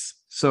houses.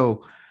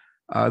 So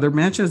they're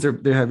mansions.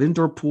 They have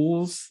indoor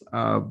pools.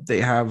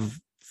 They have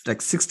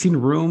like 16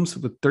 rooms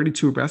with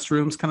 32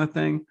 restrooms, kind of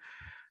thing.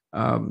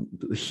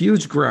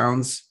 Huge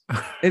grounds.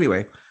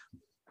 Anyway.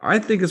 I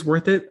think it's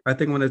worth it. I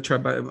think I'm going to try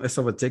to buy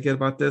myself a ticket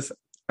about this.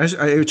 I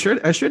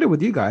shared it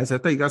with you guys. I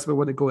thought you guys would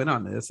want to go in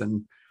on this.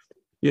 And,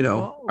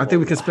 I think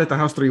we can split the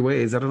house 3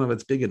 ways. I don't know if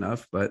it's big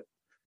enough, but.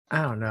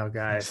 I don't know,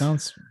 guys. It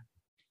sounds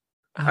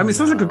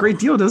like a great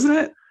deal, doesn't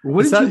it?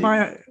 Wouldn't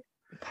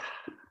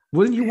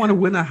you want to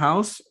win a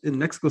house in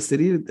Mexico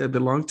City that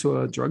belonged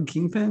to a drug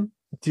kingpin?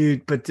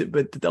 Dude, but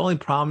the only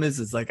problem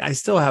is like, I'm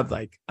still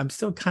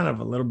kind of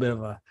a little bit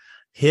of a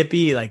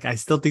hippie. Like, I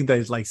still think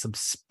there's like some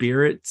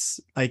spirits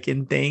like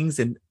in things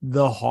and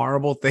the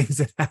horrible things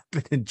that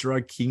happen in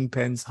drug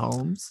kingpins'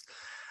 homes.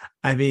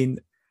 I mean,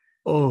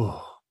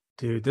 Oh,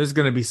 dude, there's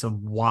gonna be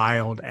some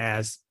wild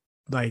ass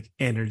like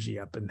energy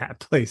up in that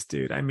place,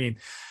 dude. I mean,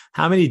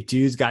 how many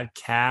dudes got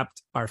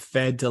capped, are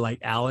fed to like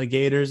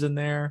alligators in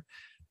there,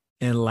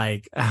 and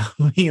like how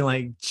many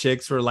like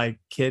chicks were like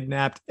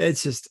kidnapped?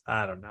 It's just,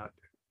 I don't know.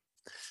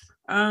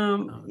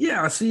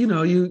 Yeah, so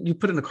you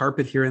put in a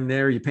carpet here and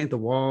there, you paint the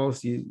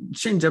walls, you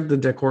change up the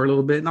decor a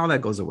little bit, and all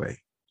that goes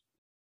away.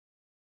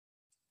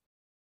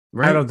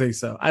 Right? I don't think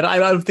so. I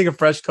don't think a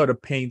fresh coat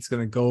of paint's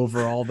going to go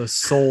over all the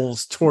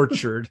souls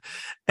tortured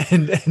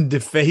and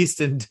defaced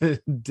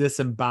and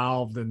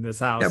disemboweled in this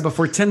house. Yeah, but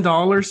for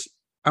 $10,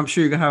 I'm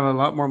sure you're gonna have a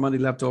lot more money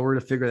left over to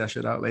figure that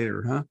shit out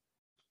later,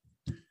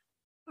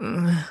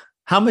 huh?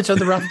 How much are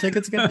the raffle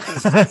tickets again?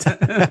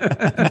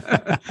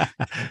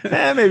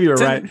 Maybe you're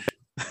right.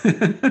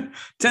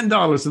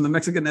 $10 in the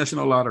Mexican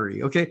National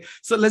Lottery. Okay,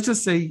 so let's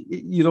just say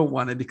you don't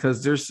want it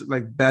because there's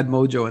like bad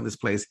mojo in this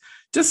place.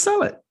 Just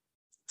sell it.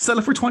 Sell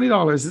it for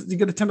 $20. You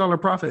get a $10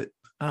 profit.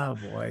 Oh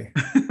boy.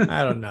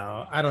 I don't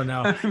know. I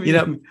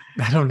mean,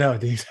 I don't know,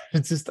 dude.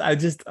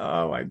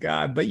 Oh my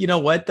God. But you know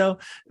what though?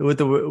 With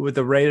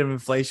the rate of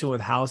inflation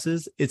with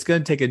houses, it's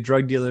going to take a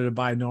drug dealer to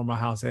buy a normal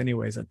house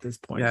anyways at this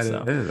point. Yeah,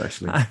 so, it is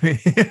actually. I mean,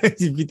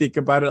 if you think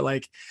about it,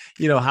 like,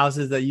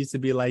 houses that used to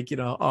be like,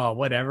 oh,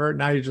 whatever.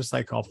 Now you're just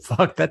like, oh,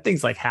 fuck, that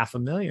thing's like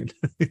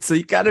 $500,000. So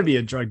you got to be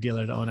a drug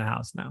dealer to own a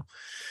house now.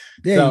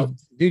 Yeah, so,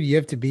 dude, you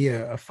have to be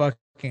a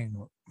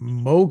fucking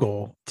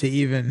mogul to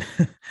even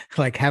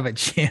like have a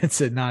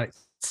chance at not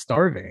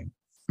starving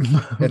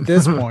at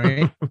this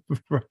point.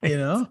 right.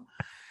 You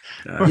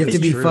have to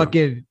be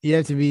true. You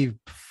have to be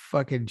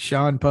fucking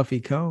Sean Puffy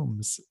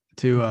Combs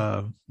to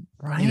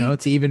right.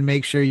 To even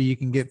make sure you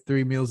can get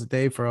 3 meals a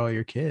day for all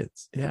your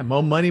kids. Yeah,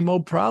 more money,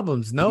 more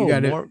problems. No,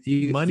 more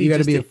money. You got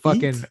to be a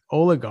fucking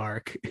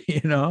oligarch. There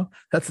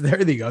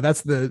you go.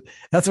 That's the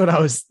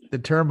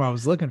term I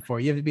was looking for.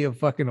 You have to be a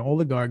fucking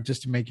oligarch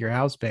just to make your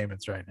house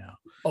payments right now.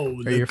 Oh,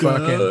 or you're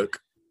fucking,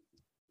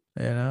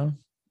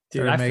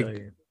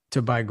 dude,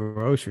 to buy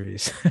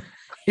groceries.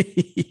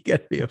 You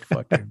gotta be a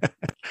fucking.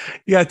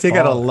 You gotta take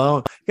out a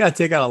loan. You gotta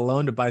take out a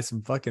loan to buy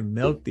some fucking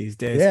milk these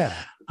days. Yeah.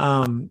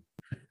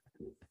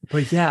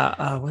 But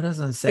yeah, what else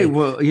I was say? Hey,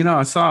 well,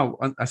 I saw.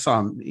 I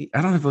don't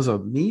know if it was a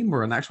meme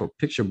or an actual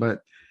picture,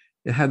 but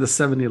it had the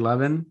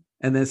 7-Eleven,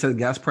 and then it said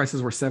gas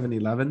prices were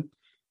 7-Eleven.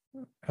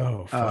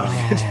 Oh, fuck,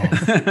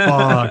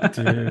 fuck,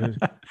 dude.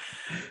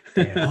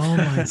 Damn. Oh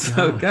my God.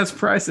 So gas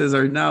prices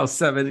are now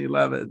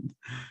 7-Eleven.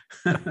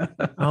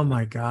 Oh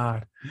my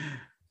God.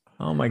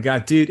 Oh my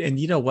God, dude. And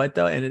you know what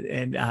though?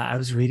 And I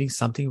was reading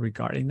something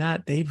regarding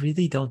that. They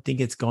really don't think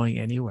it's going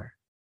anywhere.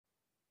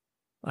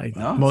 Like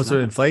most of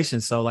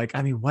inflation. So like,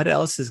 I mean, what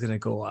else is going to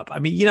go up? I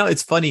mean,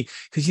 it's funny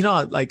because,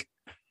 like,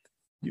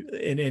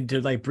 and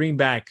to like bring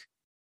back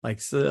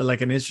like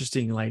an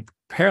interesting like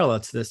parallel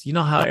to this,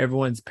 how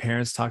everyone's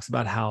parents talks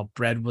about how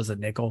bread was a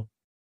nickel.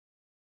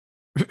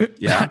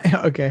 Yeah.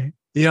 Okay.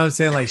 You know what I'm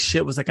saying? Like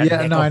shit was like a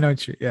nickel. No, I know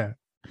what you. Yeah.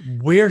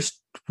 We're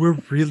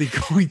really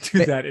going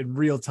through that in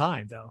real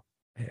time though.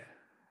 Yeah.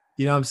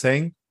 You know what I'm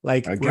saying?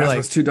 Like gas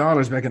was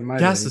 $2 back in my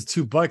day. Gas is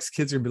 $2.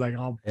 Kids are gonna be like,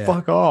 oh,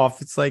 fuck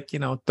off. It's like,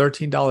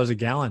 $13 a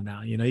gallon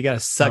now. You got to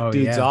suck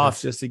dudes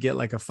off just to get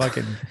like a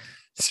fucking,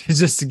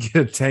 just to get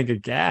a tank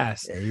of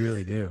gas. Yeah, you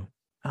really do.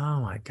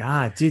 Oh my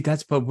God, dude.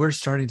 That's what we're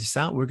starting to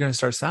sound. We're going to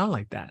start sounding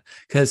like that.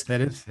 Cause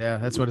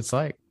that's what it's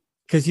like.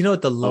 Cause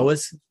what the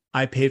lowest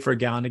I paid for a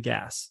gallon of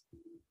gas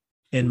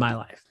in my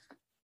life.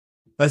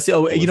 Let's see.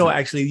 Oh,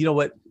 actually, you know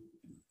what?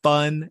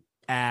 Fun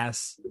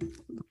ass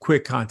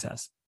quick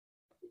contest.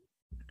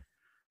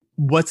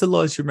 What's the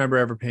lowest you remember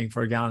ever paying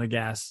for a gallon of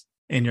gas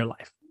in your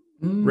life?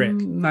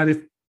 Rick?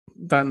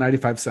 About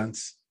 95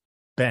 cents.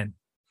 Ben?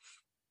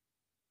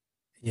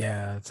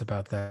 Yeah, it's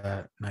about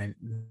that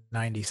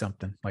 90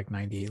 something, like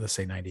 98. Let's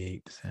say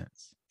 98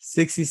 cents.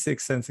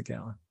 66 cents a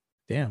gallon.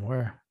 Damn,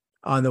 where?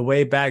 On the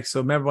way back.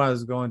 So remember when I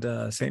was going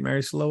to St.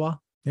 Mary's for a little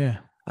while? Yeah.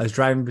 I was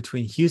driving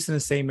between Houston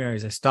and St.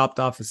 Mary's. I stopped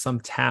off at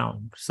some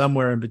town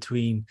somewhere in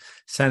between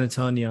San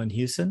Antonio and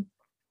Houston.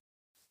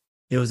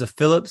 It was a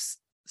Phillips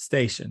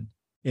station.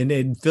 And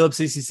in Phillips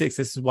 66,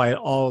 this is why it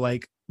all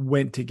like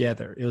went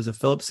together. It was a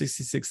Phillips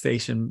 66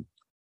 station,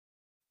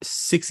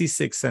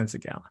 66 cents a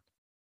gallon.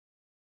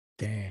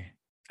 Dang.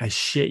 I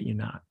shit you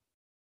not.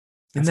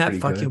 Isn't that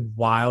fucking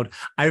wild?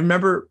 I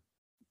remember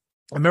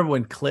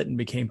when Clinton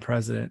became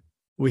president,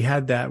 we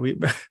had that. We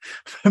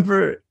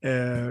remember in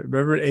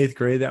 8th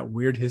grade, that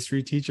weird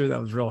history teacher that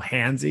was real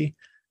handsy.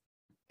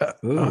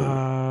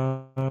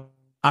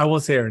 I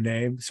won't say her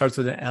name. Starts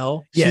with an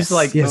L. She's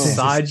like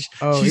massage.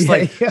 She's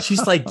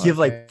like give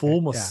like full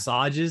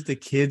massages to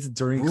kids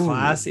during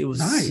class. It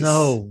was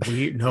so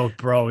weird. No,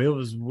 bro, it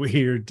was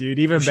weird, dude.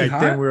 Even back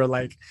then, we were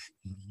like,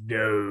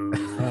 no.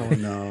 Oh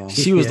no.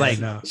 She was like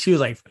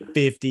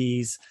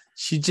 50s.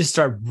 She'd just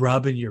start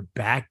rubbing your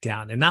back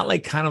down, and not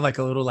like kind of like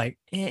a little like.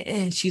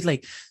 She'd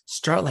like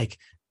start like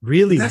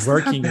really That's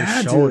working not your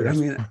bad, dude. shoulders.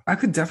 I mean, I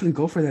could definitely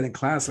go for that in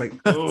class, like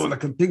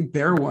like a big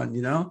bear one,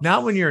 you know?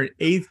 Not when you're in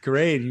 8th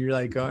grade, you're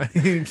like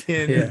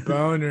getting a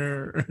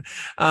boner.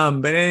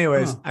 But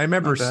anyways, Oh, I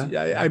remember, not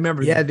bad. I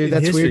remember, Yeah, dude,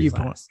 in that's weird. history You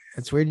class.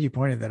 It's weird you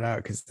pointed that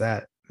out because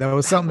that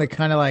was something that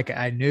kind of like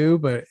I knew,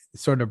 but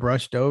sort of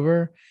brushed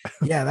over.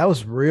 Yeah, that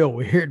was real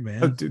weird, Oh,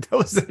 man. dude, that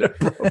was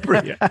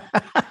inappropriate.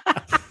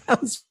 That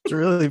was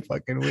really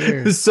fucking It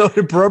weird. was so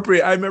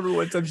inappropriate. I remember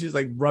one time she was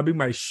like rubbing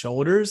my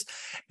shoulders,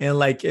 and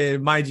like,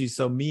 mind you,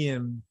 so me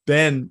and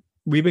Ben,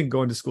 we've been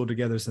going to school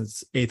together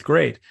since 8th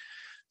grade.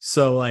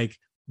 So like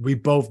we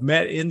both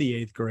met in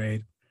the 8th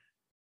grade,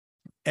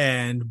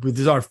 and this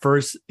is our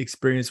first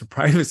experience with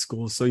private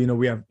school. So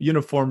we have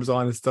uniforms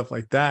on and stuff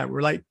like that.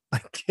 We're like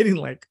getting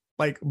like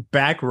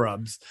back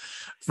rubs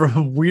from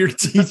a weird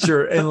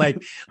teacher, and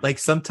like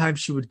sometimes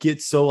she would get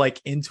so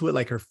like into it,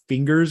 like her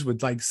fingers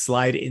would like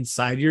slide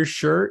inside your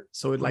shirt,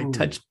 so it like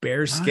touch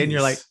bare skin.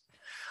 You're like,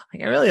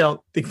 I really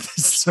don't think this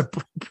is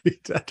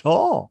appropriate at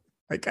all.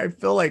 Like I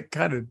feel like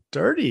kind of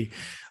dirty.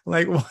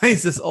 Like, why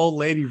is this old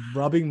lady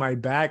rubbing my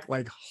back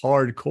like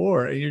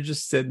hardcore? And you're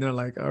just sitting there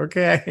like,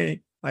 okay.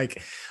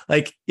 Like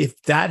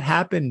if that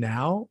happened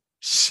now,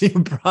 she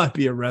would probably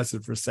be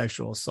arrested for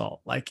sexual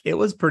assault. Like it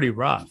was pretty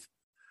rough.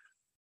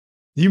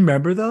 You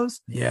remember those?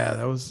 Yeah,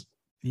 that was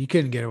you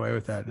couldn't get away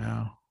with that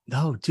now.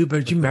 No, dude,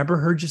 but do you remember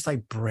her just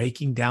like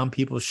breaking down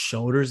people's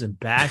shoulders and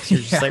backs?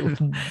 You're just like,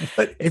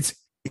 what? It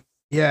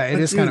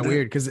is kind of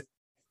weird because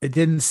it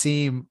didn't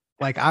seem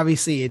like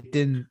obviously it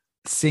didn't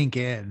sink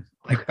in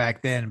like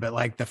back then, but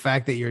like the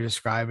fact that you're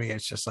describing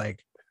it's just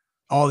like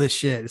all this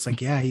shit. It's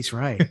like, yeah, he's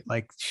right.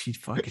 Like she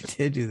fucking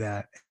did do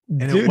that.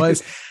 And Dude. it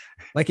was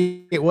like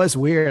it was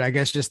weird. I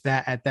guess just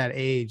that at that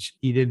age,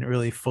 you didn't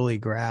really fully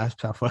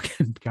grasp how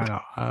fucking kind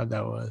of odd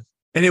that was.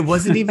 And it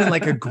wasn't even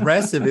like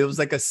aggressive. It was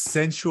like a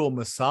sensual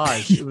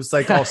massage. It was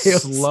like all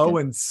slow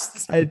and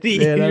steady.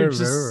 You're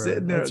just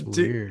sitting there. That's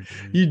weird.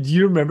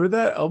 You remember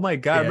that? Oh my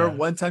God. I remember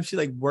one time she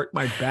like worked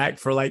my back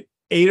for like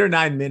 8 or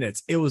 9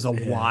 minutes. It was a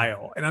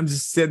while. And I'm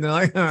just sitting there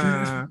like,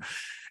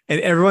 and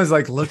everyone's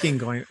like looking,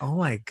 going, "Oh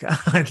my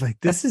God, like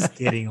this is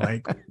getting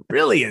like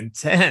really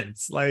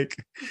intense."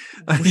 Like,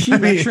 was she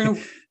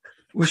lecturing?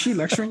 Was she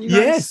lecturing you guys?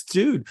 Yes,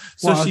 dude.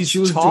 So she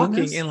was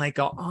talking and like,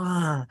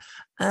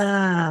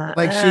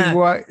 like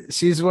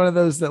she's one of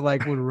those that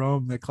like would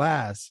roam the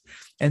class,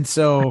 and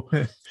so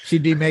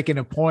she'd be making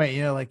a point,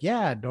 like,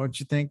 yeah, don't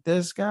you think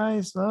this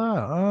guy's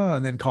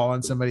and then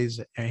calling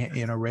somebody's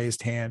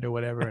raised hand or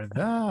whatever,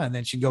 and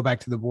then she'd go back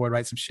to the board,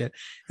 write some shit,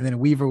 and then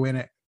weave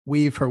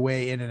her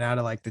way in and out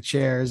of like the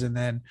chairs, and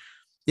then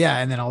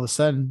all of a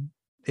sudden,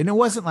 and it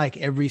wasn't like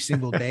every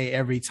single day,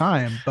 every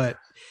time, but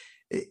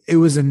it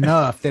was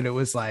enough that it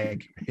was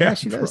like,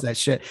 she does that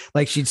shit.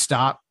 Like she'd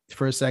stop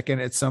for a second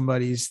at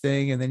somebody's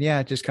thing, and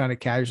then just kind of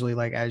casually,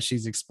 like as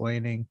she's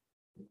explaining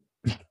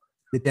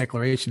the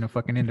Declaration of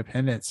fucking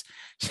Independence,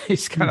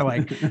 she's kind of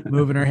like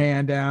moving her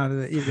hand down to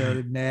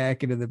the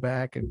neck and to the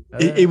back, and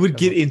it would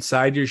get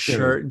inside your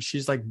shirt, and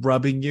she's like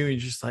rubbing you, and you're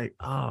just like,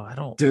 oh, I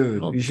don't,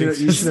 you should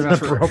have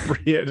asked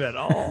appropriate at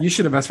all. You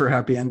should have asked for a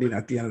happy ending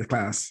at the end of the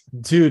class,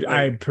 dude.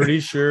 I'm pretty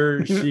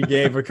sure she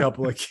gave a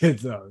couple of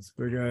kids those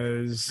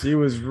because she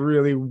was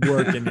really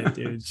working it,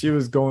 dude. She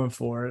was going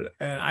for it,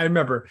 and I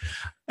remember.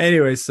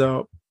 Anyway,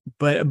 so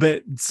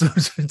so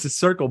to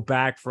circle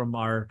back from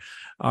our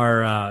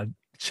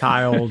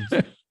child,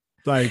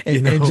 like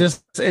and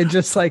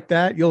just like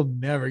that, you'll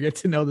never get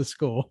to know the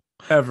school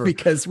ever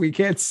because we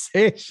can't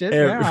say shit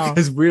now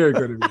because we are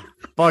going to be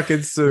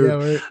fucking sued.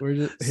 Yeah, we're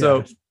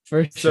just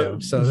first show.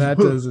 So that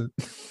doesn't.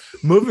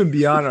 Moving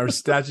beyond our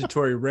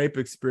statutory rape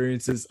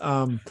experiences,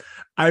 I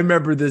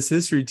remember this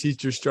history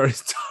teacher started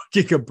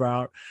talking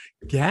about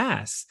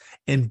gas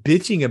and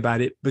bitching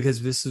about it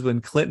because this is when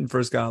Clinton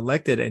first got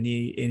elected, and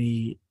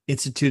he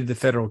instituted the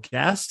federal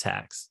gas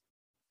tax.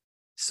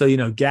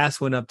 So,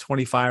 gas went up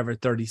 25 or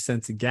 30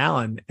 cents a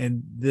gallon.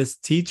 And this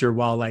teacher,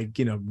 while like,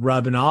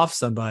 rubbing off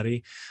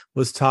somebody,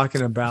 was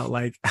talking about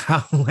like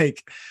how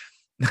like,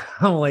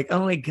 I'm like, oh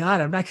my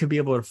God, I'm not gonna be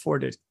able to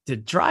afford to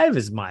drive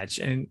as much.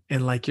 And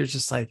like, you're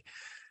just like,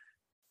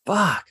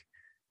 fuck.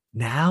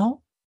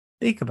 Now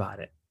think about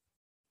it.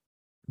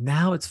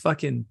 Now it's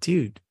fucking,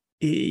 dude,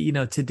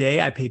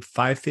 today I paid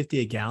 $5.50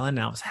 a gallon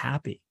and I was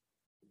happy.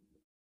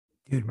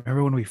 Dude,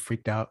 remember when we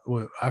freaked out?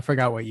 Well, I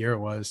forgot what year it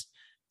was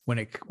when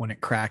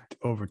it cracked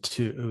over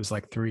 2. It was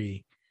like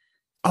 3.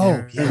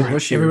 Oh,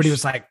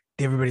 everybody's like,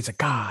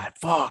 God,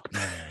 fuck,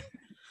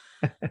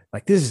 man.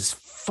 Like, this is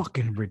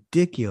fucking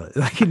ridiculous.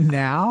 Like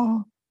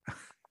now.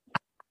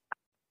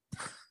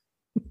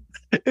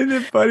 Isn't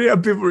it funny how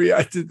people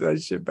reacted to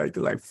that shit back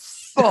to like,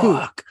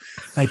 fuck.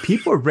 Like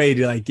people are ready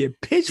to like get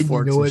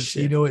pitchforks.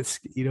 You know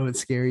what's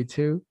scary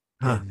too?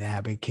 Huh? And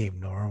that became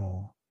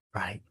normal.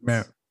 Right.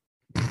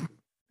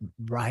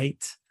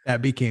 Right.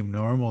 That became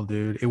normal,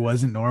 dude. It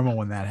wasn't normal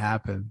when that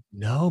happened.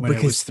 No, when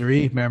it was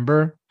 3,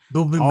 remember?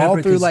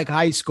 All through like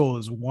high school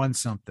is 1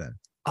 something.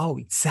 Oh,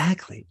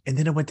 exactly. And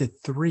then it went to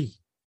 3.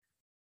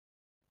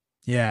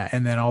 Yeah.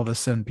 And then all of a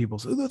sudden people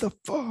said, what the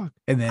fuck?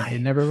 And then it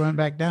never went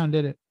back down,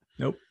 did it?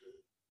 Nope.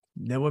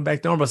 That went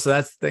back to normal. So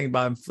that's the thing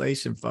about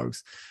inflation,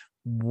 folks.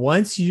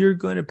 Once you're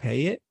going to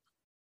pay it,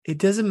 it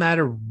doesn't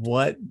matter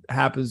what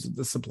happens with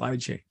the supply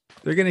chain.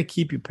 They're going to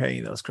keep you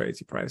paying those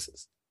crazy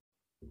prices.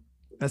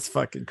 That's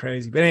fucking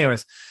crazy. But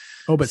anyways.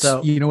 Oh, but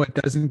you know what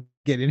doesn't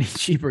get any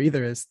cheaper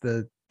either is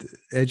the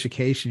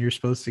education you're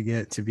supposed to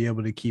get to be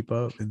able to keep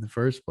up in the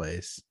first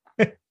place.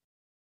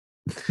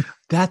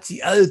 That's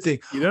the other thing.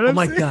 You know what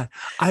my saying? God.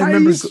 I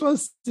remember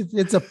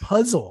it's a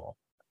puzzle.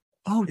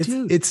 Oh,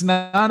 dude. It's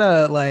not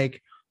a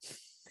like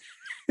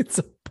it's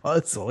a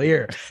puzzle.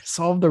 Here,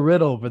 solve the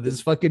riddle for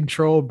this fucking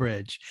troll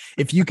bridge.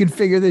 If you can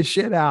figure this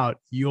shit out,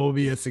 you'll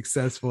be a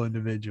successful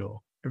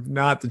individual. If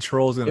not, the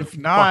troll's gonna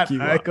fuck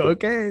you up.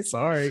 Okay,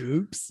 sorry.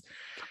 Oops.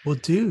 Well,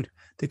 dude,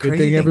 the good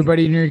thing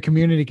everybody in your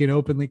community can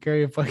openly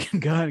carry a fucking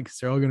gun because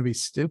they're all gonna be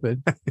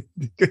stupid.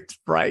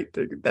 Right.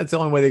 That's the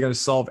only way they're gonna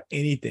solve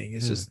anything.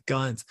 It's just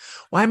guns.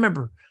 Well, I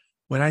remember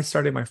when I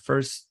started my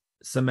first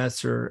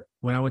semester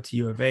when I went to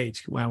U of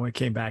H, when I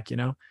came back,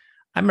 I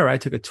remember I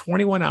took a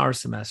 21-hour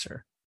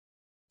semester.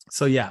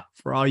 So yeah,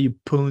 for all you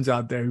poons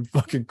out there who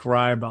fucking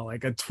cry about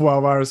like a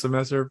 12-hour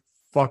semester,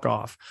 fuck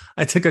off.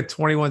 I took a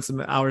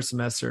 21-hour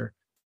semester,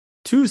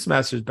 2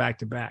 semesters back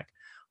to back,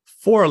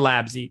 4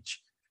 labs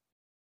each.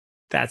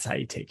 That's how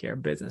you take care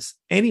of business.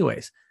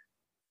 Anyways,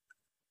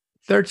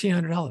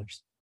 $1,300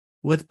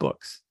 with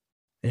books.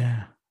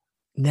 Yeah.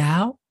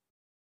 Now,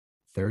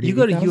 30. You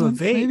go to U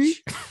of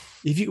H,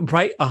 if you can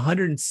write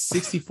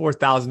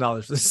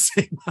 $164,000 for the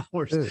same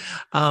hours.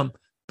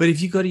 But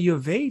if you go to U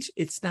of H,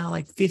 it's now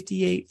like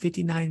 58,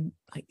 59.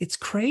 Like it's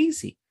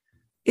crazy.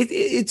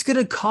 It's going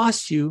to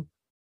cost you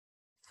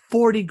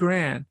 40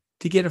 grand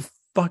to get a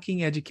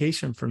fucking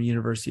education from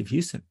University of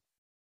Houston.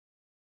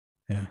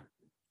 Yeah.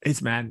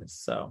 It's madness.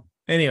 So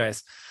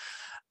anyways,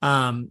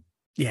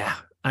 yeah,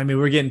 I mean,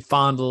 we're getting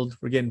fondled.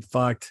 We're getting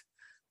fucked.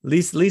 At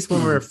least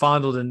when we were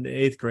fondled in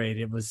 8th grade,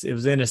 it was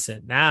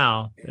innocent.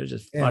 Now they're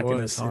just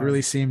fucking us hard. It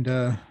really seemed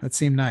that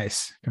seemed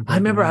nice. I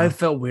remember I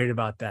felt weird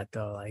about that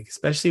though. Like,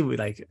 especially with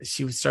like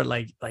she would start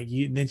like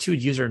you, and then she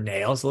would use her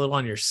nails a little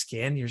on your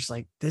skin. You're just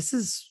like, this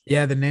is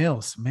the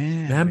nails,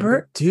 man.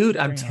 Remember, dude,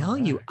 I'm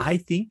telling you, I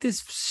think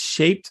this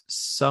shaped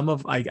some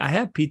of I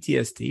have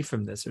PTSD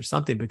from this or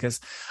something, because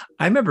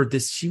I remember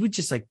this. She would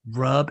just like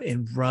rub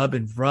and rub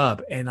and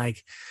rub, and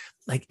like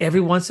every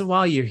once in a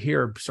while you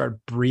hear her start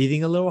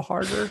breathing a little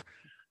harder.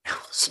 It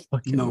was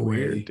fucking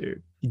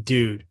weird,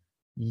 dude.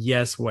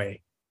 Yes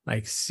way.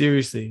 Like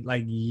seriously,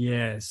 like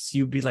yes.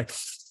 You'd be like,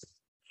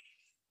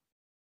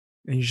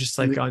 and you're just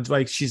like on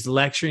like she's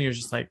lecturing, you're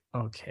just like,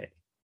 okay.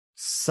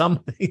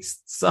 Somebody's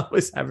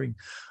having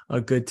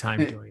a good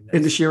time doing this.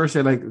 And did she ever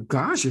say, like,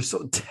 gosh, you're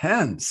so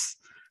tense?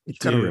 You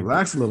gotta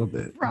relax a little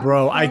bit.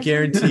 Bro, I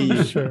guarantee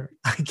you,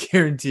 I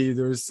guarantee you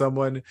there was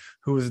someone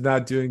who was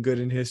not doing good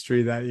in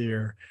history that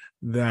year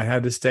that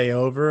had to stay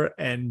over,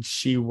 and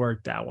she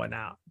worked that one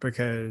out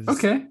because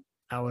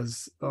I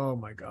was, oh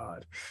my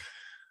God.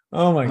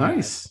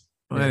 Nice.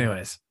 Well,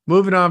 anyways,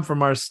 moving on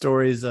from our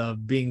stories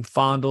of being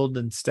fondled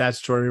and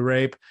statutory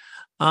rape.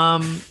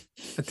 I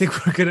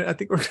think we're gonna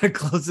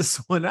close this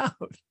one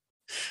out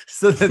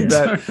so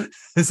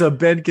so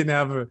Ben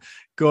can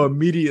go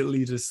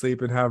immediately to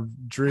sleep and have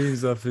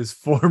dreams of his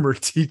former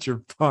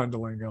teacher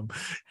fondling him.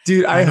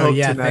 Dude, I hope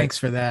tonight. Thanks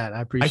for that.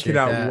 I appreciate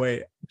that. I cannot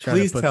wait.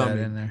 Please tell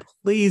me.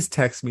 Please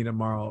text me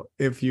tomorrow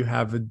if you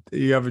have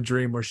a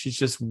dream where she's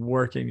just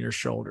working your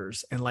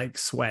shoulders and like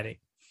sweating.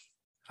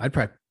 I'd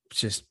probably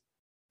just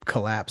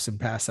collapse and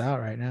pass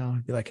out right now.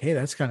 Be like, hey,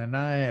 that's kind of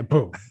nice.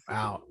 Boom,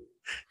 out.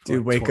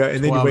 Dude, wake up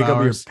and then you wake up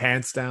with your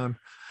pants down.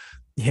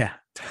 Yeah.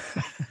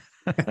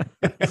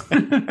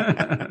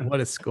 What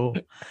a school.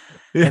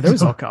 Yeah, there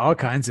was all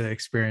kinds of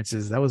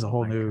experiences. That was a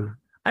whole new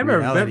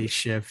reality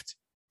shift.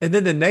 And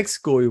then the next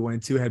school we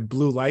went to had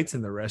blue lights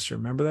in the restroom.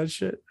 Remember that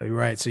shit?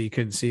 Right. So you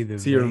couldn't see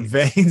your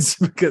veins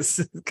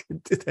because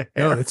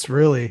no, it's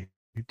really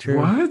true.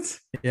 What?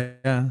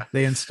 Yeah.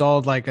 They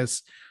installed like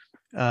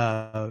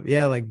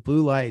like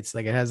blue lights.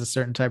 Like it has a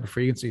certain type of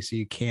frequency, so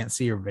you can't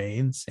see your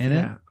veins in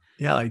it.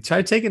 Yeah, like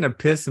try taking a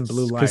piss in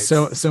blue lights.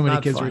 So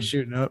many kids were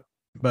shooting up.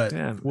 But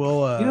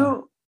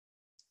we'll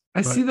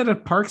I see that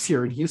at parks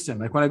here in Houston.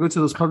 Like when I go to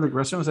those public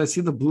restrooms, I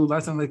see the blue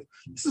lights. I'm like,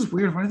 this is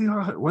weird. Why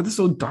are they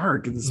so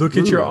dark? Look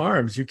at your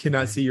arms. You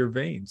cannot see your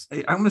veins.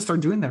 I'm going to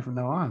start doing that from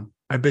now on.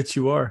 I bet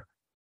you are.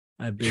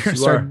 You're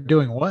start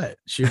doing what?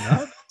 Shooting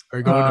up?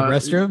 Or going to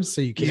restrooms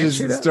so you can't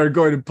shoot start up?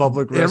 going to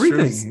public restrooms.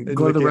 Everything.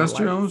 Go to the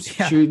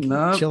restrooms, shooting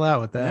up. Chill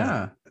out with that.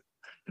 Yeah.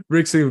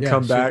 Rick's going to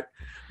come back.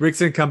 Rick's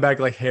going to come back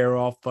like hair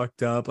all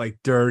fucked up, like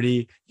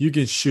dirty. You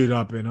can shoot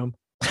up in them.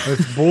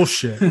 That's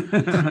bullshit.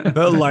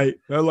 That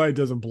light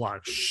doesn't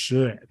block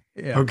shit.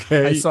 Yeah.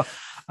 Okay.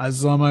 I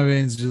saw my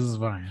veins just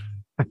fine.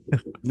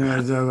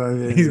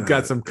 He's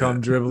got some cum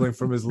dribbling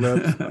from his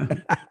lips.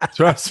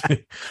 Trust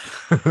me.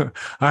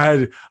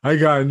 I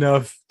got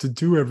enough to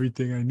do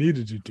everything I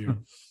needed to do.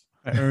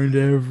 I earned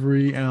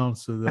every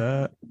ounce of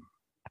that.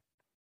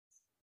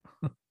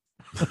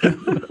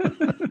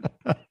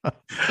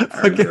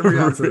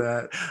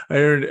 I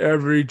earned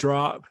every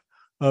drop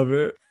of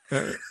it.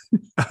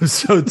 I'm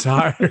so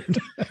tired.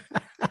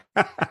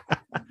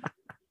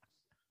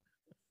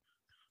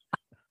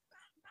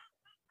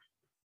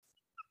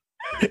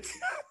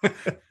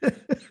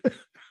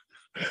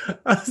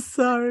 I'm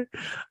sorry.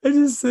 I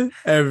just said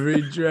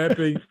every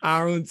dripping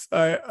ounce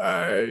I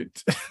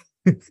earned.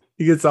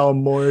 He gets all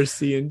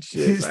Morrissey and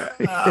shit.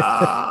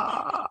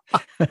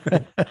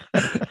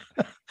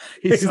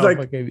 He's like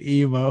fucking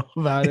emo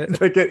about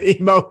it. Like an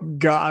emo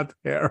goth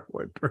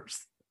heroin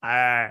person.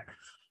 I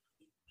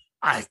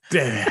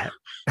did it.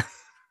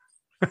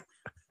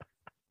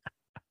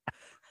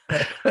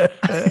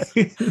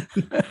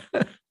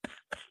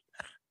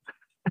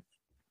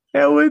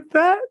 And with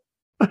that,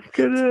 I'm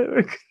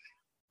gonna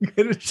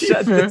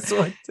shut this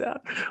one down.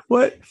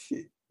 What?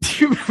 Do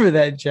you remember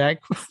that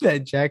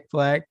Jack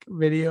Black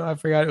video? I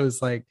forgot, it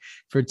was like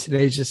for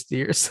Tenacious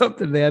D or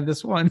something. They had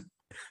this one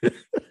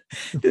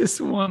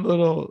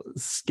little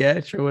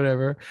sketch or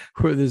whatever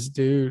where this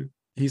dude,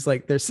 he's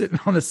like, they're sitting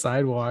on the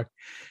sidewalk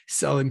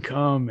selling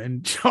cum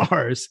and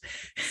jars,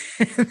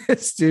 and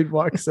this dude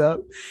walks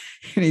up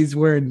and he's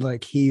wearing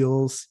like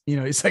heels,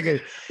 he's like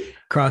a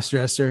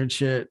cross-dresser and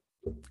shit,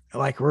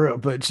 like real,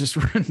 but just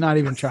not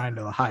even trying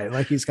to hide.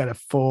 Like he's got a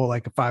full,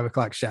 like a 5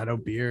 o'clock shadow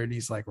beard, and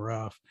he's like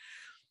rough.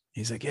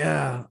 He's like,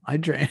 yeah, I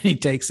drank. He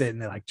takes it and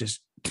like just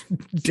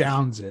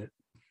downs it.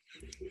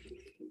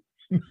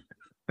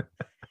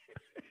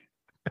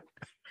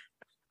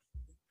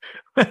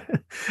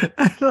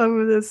 I love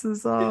where this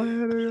is all.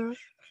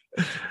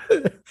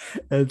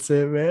 That's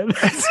it, man.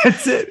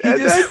 That's it.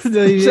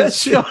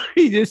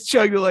 He just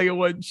chugged it like it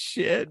wasn't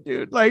shit,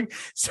 dude. Like,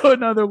 so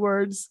in other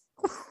words,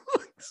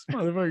 this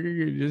motherfucker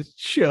could just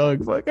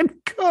chug fucking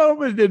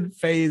cum and didn't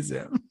phase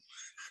him.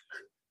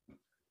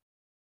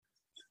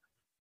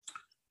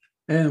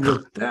 And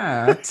with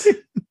that,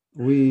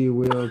 we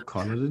will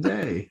call it a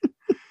day.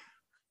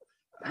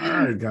 All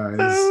right, guys.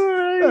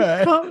 All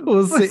right.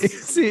 We'll see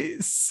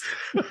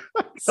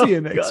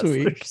you next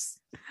week.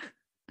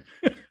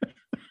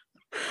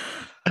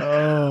 Have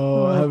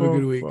a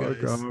good week, guys.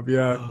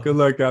 Yeah, good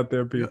luck out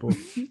there, people.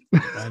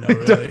 I know,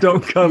 really.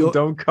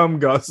 Don't come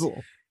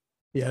guzzle.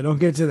 Yeah, don't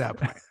get to that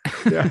point.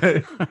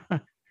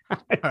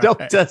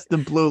 Don't test the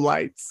blue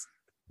lights.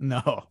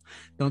 No,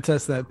 don't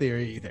test that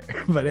theory either.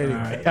 But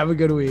anyway, have a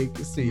good week.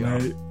 See you.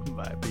 Right.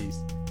 Bye. Peace.